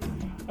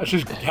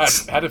 She's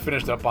had to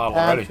finish that bottle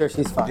I'm already. sure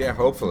she's fine. Yeah,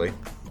 hopefully.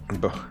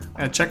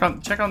 Check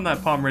on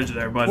that Palm Ridge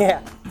there, bud.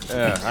 Yeah.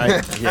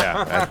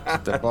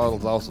 The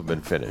bottle's also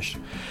been finished.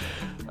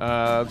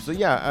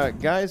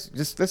 Guys,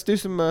 let's do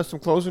some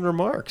closing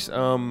remarks.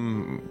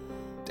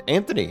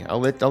 Anthony, I'll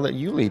let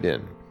you lead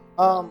in.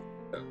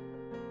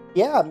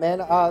 Yeah,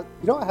 man. I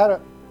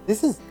had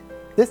this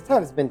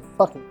time has been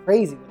fucking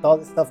crazy with all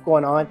this stuff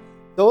going on.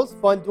 So it was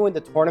fun doing the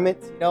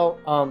tournaments,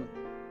 and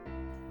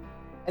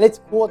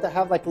it's cool to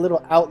have like a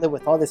little outlet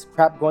with all this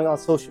crap going on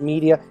social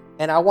media.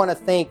 And I want to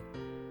thank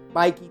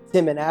Mikey,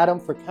 Tim, and Adam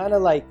for kind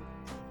of like,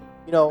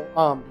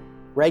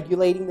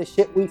 regulating the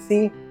shit we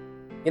see,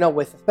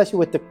 especially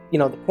with the,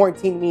 the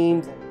quarantine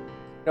memes. And,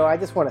 I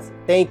just want to say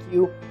thank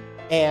you.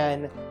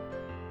 And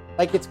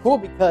like, it's cool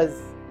because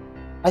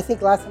I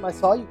think last time I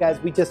saw you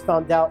guys, we just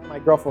found out my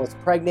girlfriend was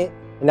pregnant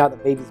and now the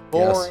baby's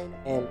born.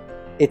 And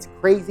it's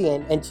crazy.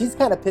 And she's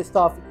kind of pissed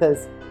off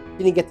because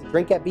she didn't get to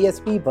drink at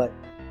BSB, but,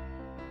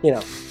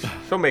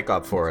 She'll make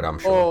up for it, I'm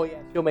sure. Oh, yeah,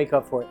 she'll make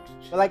up for it.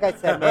 But like I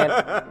said, man,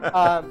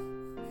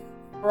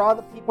 for all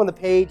the people on the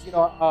page,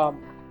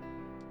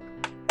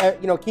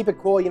 keep it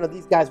cool.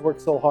 These guys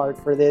work so hard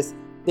for this.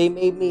 They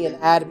made me an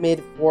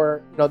admin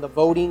for, the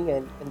voting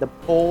and the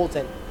polls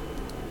and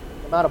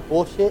the amount of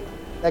bullshit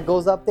that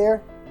goes up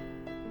there.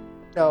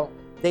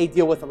 they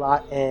deal with a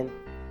lot, and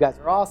you guys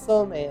are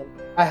awesome, and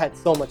I had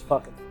so much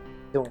fucking fun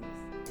doing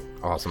this.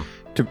 Awesome.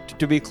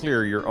 To be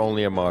clear, you're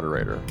only a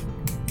moderator.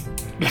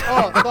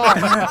 Oh,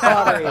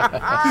 sorry.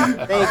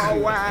 Thank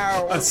you.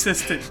 Wow.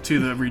 Assistant to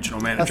the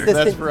regional manager.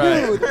 Assistant That's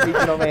right. to the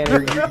regional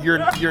manager.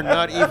 You're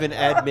not even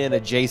admin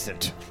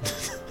adjacent.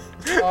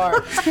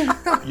 Sorry.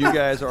 You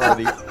guys are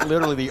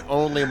literally the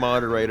only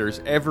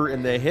moderators ever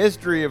in the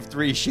history of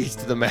Three Sheets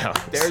to the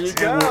Mouth. There you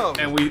go.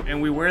 And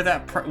we wear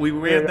that we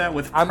wear that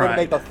with pride. I'm gonna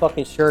make a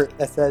fucking shirt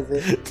that says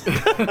it.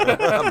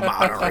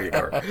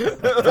 Moderator.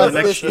 For the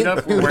next sheet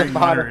up, we're wearing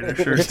moderator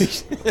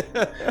shirts.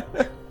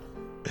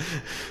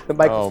 The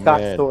Michael Oh,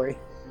 Scott man. story.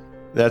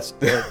 That's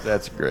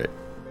great.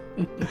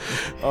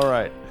 All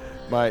right,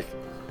 Mike.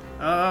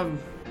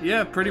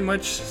 Yeah, pretty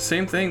much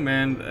same thing,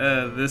 man.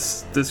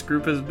 This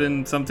group has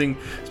been something,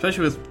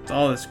 especially with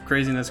all this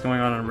craziness going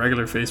on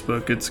regular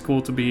Facebook. It's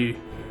cool to be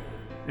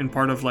in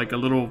part of like a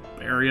little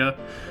area.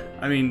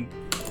 I mean,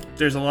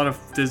 there's a lot of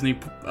Disney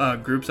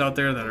groups out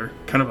there that are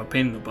kind of a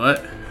pain in the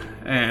butt,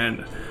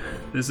 and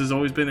this has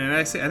always been. And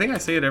I think I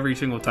say it every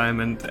single time,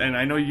 and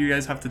I know you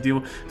guys have to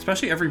deal,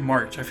 especially every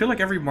March. I feel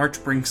like every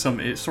March brings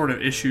some sort of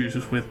issues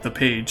with the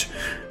page,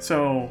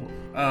 so.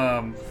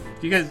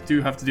 You guys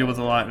do have to deal with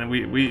a lot, and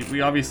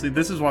we obviously,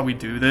 this is why we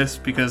do this,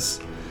 because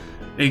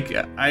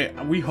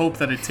we hope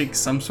that it takes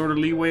some sort of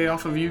leeway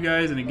off of you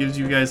guys, and it gives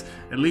you guys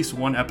at least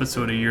one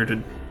episode a year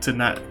to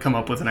not come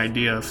up with an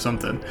idea of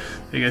something.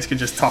 You guys can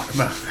just talk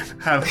about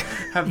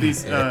have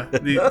these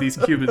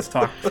Cubans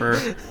talk for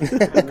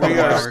We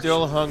are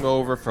still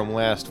hungover from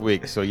last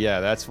week, so yeah,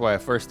 that's why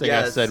first thing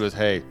I Yes. said was,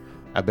 "Hey,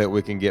 I bet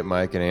we can get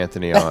Mike and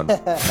Anthony on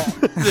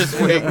this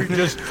week." We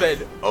just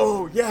said,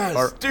 "Oh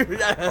yes, do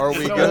that." Are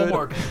we No good?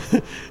 homework.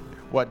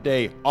 What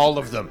day? All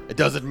of them. It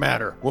doesn't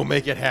matter. We'll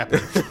make it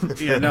happen.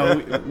 Yeah, no,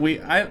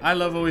 I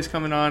love always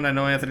coming on. I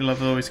know Anthony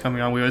loves always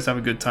coming on. We always have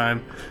a good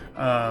time.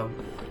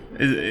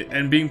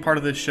 And being part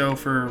of this show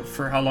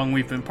for how long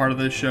we've been part of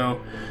this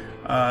show,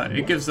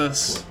 it gives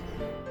us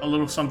a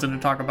little something to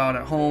talk about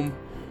at home.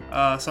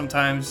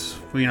 Sometimes,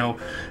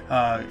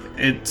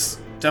 it's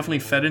definitely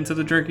fed into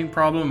the drinking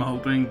problem. I'm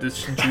hoping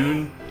this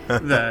June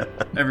that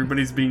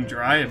everybody's being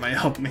dry. It might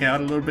help me out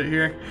a little bit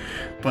here.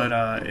 But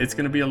it's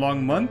going to be a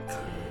long month,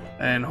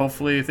 and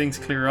hopefully things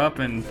clear up,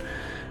 and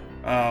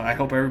I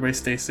hope everybody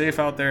stays safe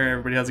out there.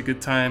 Everybody has a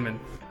good time, and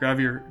grab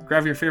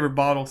your favorite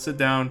bottle, sit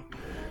down,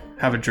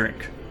 have a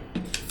drink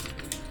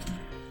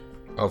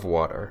Of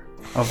water.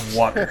 of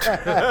water.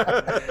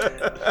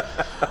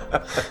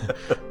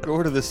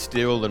 Go to the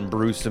still and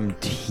brew some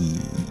tea.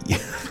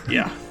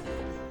 Yeah.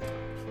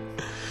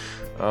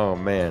 Oh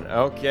man.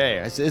 Okay.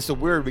 It's so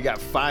weird. We got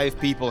 5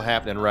 people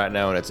happening right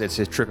now, and it's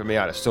just tripping me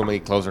out. It's so many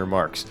closing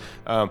remarks.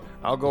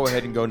 I'll go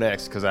ahead and go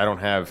next because I don't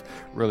have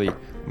really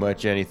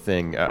much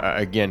anything.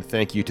 Again,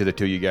 thank you to the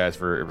two of you guys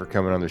for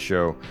coming on the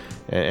show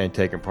and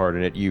taking part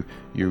in it.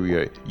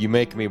 You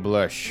make me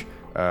blush.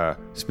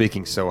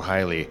 Speaking so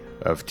highly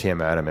of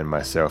Tim, Adam, and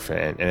myself,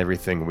 and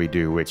everything we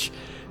do, which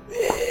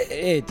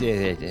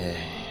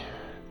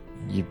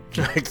you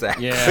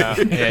Exactly. yeah.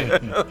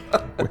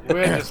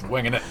 We're just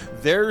winging it.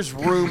 There's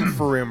room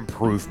for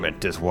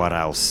improvement, is what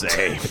I'll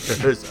say.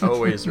 There's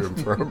always room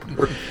for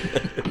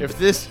improvement.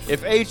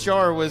 If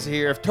HR was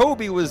here, if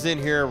Toby was in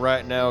here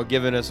right now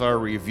giving us our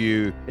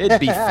review, it'd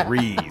be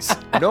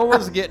 3s. No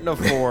one's getting a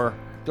 4.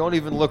 Don't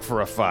even look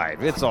for a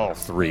 5. It's all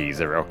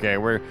 3s. Okay,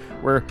 we're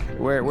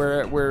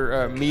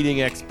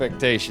meeting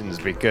expectations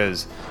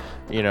because,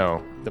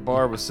 the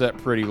bar was set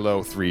pretty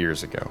low 3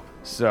 years ago.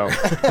 So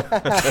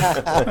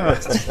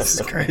This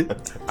is great.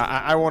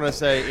 I want to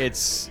say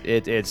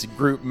it's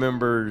group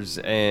members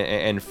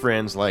and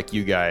friends like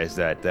you guys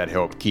that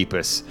help keep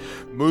us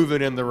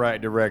moving in the right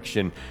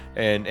direction,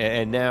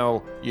 and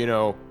now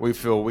we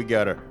feel we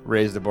gotta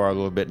raise the bar a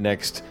little bit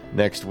next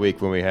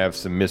week when we have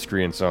some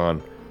miscreants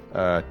on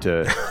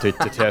to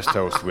test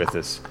host with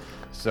us.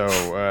 So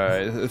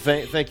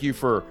thank you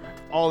for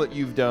all that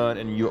you've done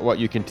and what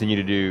you continue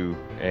to do,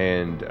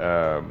 and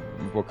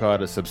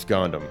Wakata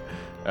subscondum.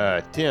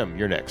 Tim,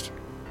 you're next.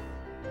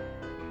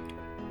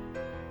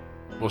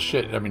 Well,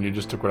 shit. I mean, you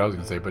just took what I was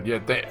going to say. But yeah,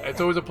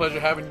 it's always a pleasure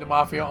having the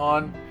Mafia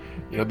on.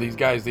 These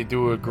guys, they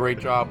do a great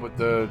job with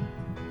the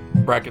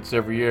brackets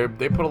every year.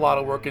 They put a lot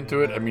of work into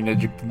it. I mean,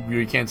 as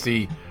you can't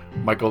see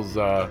Michael's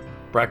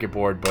bracket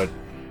board, but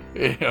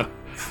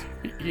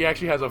he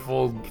actually has a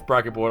full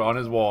bracket board on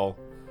his wall.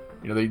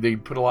 They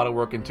put a lot of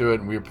work into it,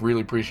 and we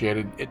really appreciate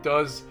it. It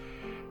does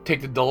take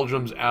the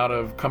doldrums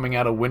coming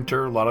out of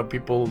winter. A lot of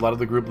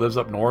the group lives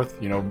up north.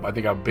 I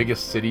think our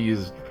biggest city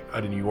is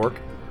out of New York,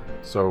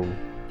 so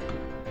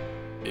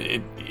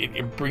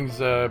it brings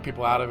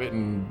people out of it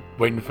and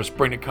waiting for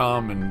spring to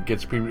come, and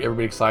gets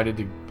everybody excited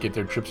to get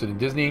their trips into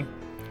Disney.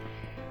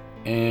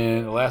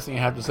 And the last thing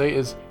I have to say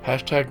is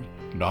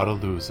 #not a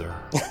loser.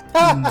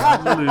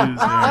 Not a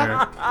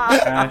loser.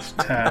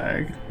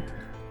 Hashtag.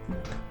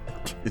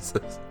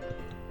 Jesus.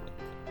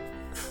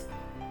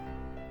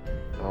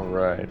 All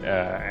right,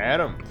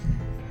 Adam.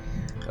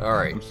 All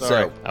right.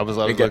 Sorry, So I was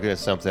looking at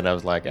something. I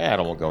was like,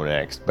 Adam will go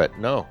next, but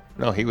no,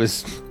 No, he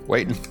was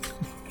waiting.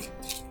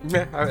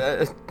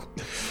 Yeah,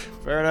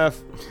 Fair enough.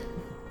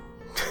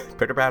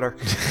 pitter patter.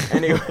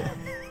 Anyway.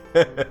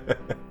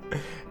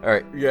 All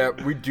right, yeah,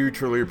 we do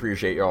truly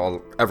appreciate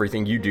y'all,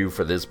 everything you do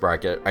for this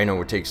bracket. I know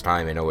it takes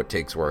time, I know it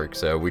takes work,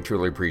 so we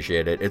truly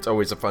appreciate it. It's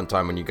always a fun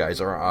time when you guys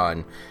are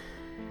on.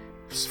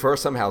 For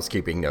some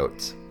housekeeping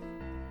notes,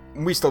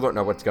 we still don't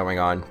know what's going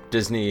on.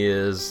 Disney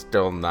is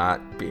still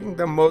not being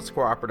the most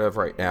cooperative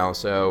right now,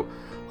 so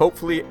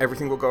hopefully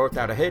everything will go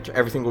without a hitch.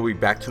 Everything will be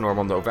back to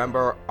normal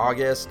November,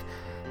 August.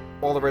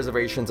 All the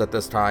reservations at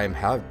this time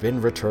have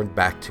been returned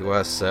back to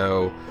us,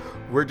 so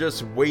we're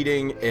just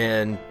waiting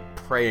and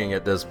praying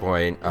at this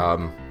point.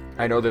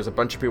 I know there's a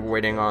bunch of people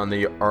waiting on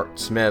the Art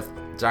Smith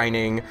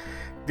dining.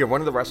 They're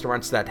one of the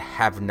restaurants that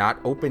have not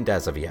opened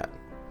as of yet.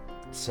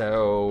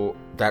 So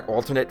that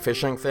alternate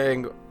fishing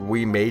thing,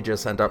 we may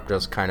just end up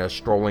just kind of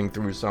strolling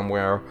through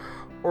somewhere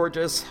or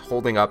just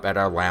holding up at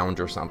our lounge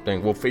or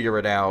something. We'll figure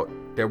it out.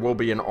 There will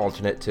be an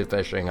alternate to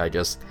fishing. I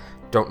just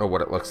don't know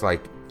what it looks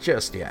like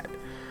just yet.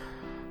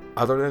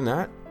 Other than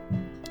that,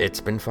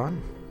 it's been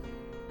fun.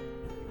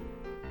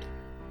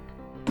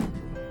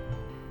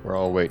 We're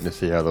all waiting to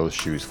see how those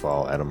shoes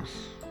fall, Adam,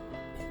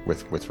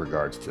 with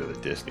regards to the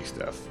Disney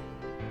stuff.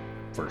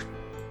 First.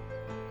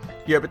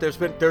 Yeah, but there's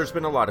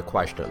been a lot of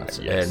questions,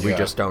 Yes. and we Yeah.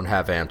 just don't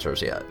have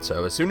answers yet.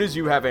 So as soon as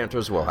you have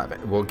answers, we'll have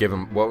it. We'll give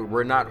them. Well,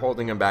 we're not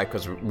holding them back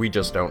because we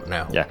just don't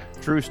know. Yeah,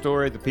 true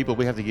story. The people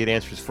we have to get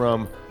answers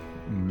from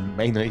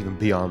may not even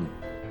be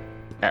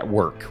at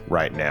work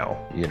right now.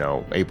 You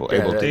know, able to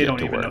They get don't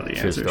to even work. know the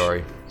True answers.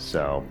 story.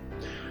 So,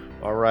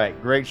 all right,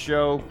 great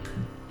show.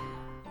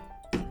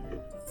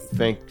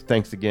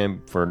 Thanks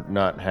again for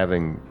not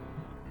having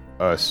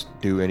us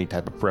do any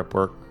type of prep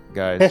work,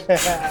 guys.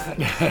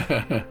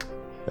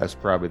 That's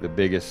probably the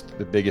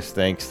biggest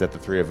thanks that the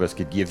three of us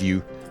could give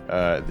you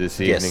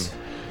this evening. Yes.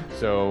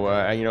 So,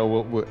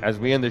 we'll, as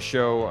we end the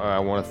show, I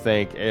want to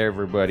thank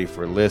everybody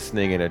for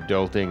listening and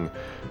adulting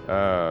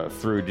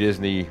through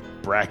Disney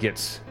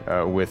brackets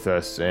with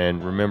us.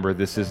 And remember,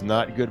 this is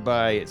not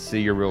goodbye. It's see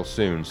you real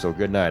soon. So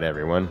good night,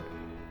 everyone.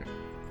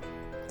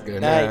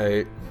 Good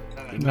Night.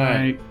 night. Good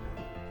night.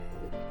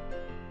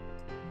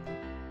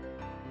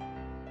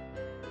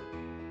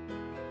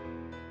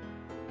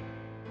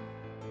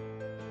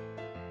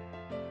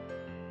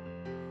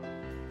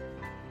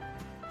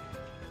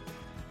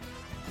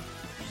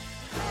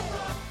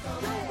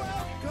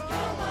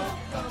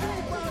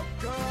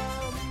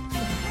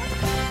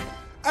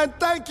 And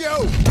thank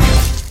you.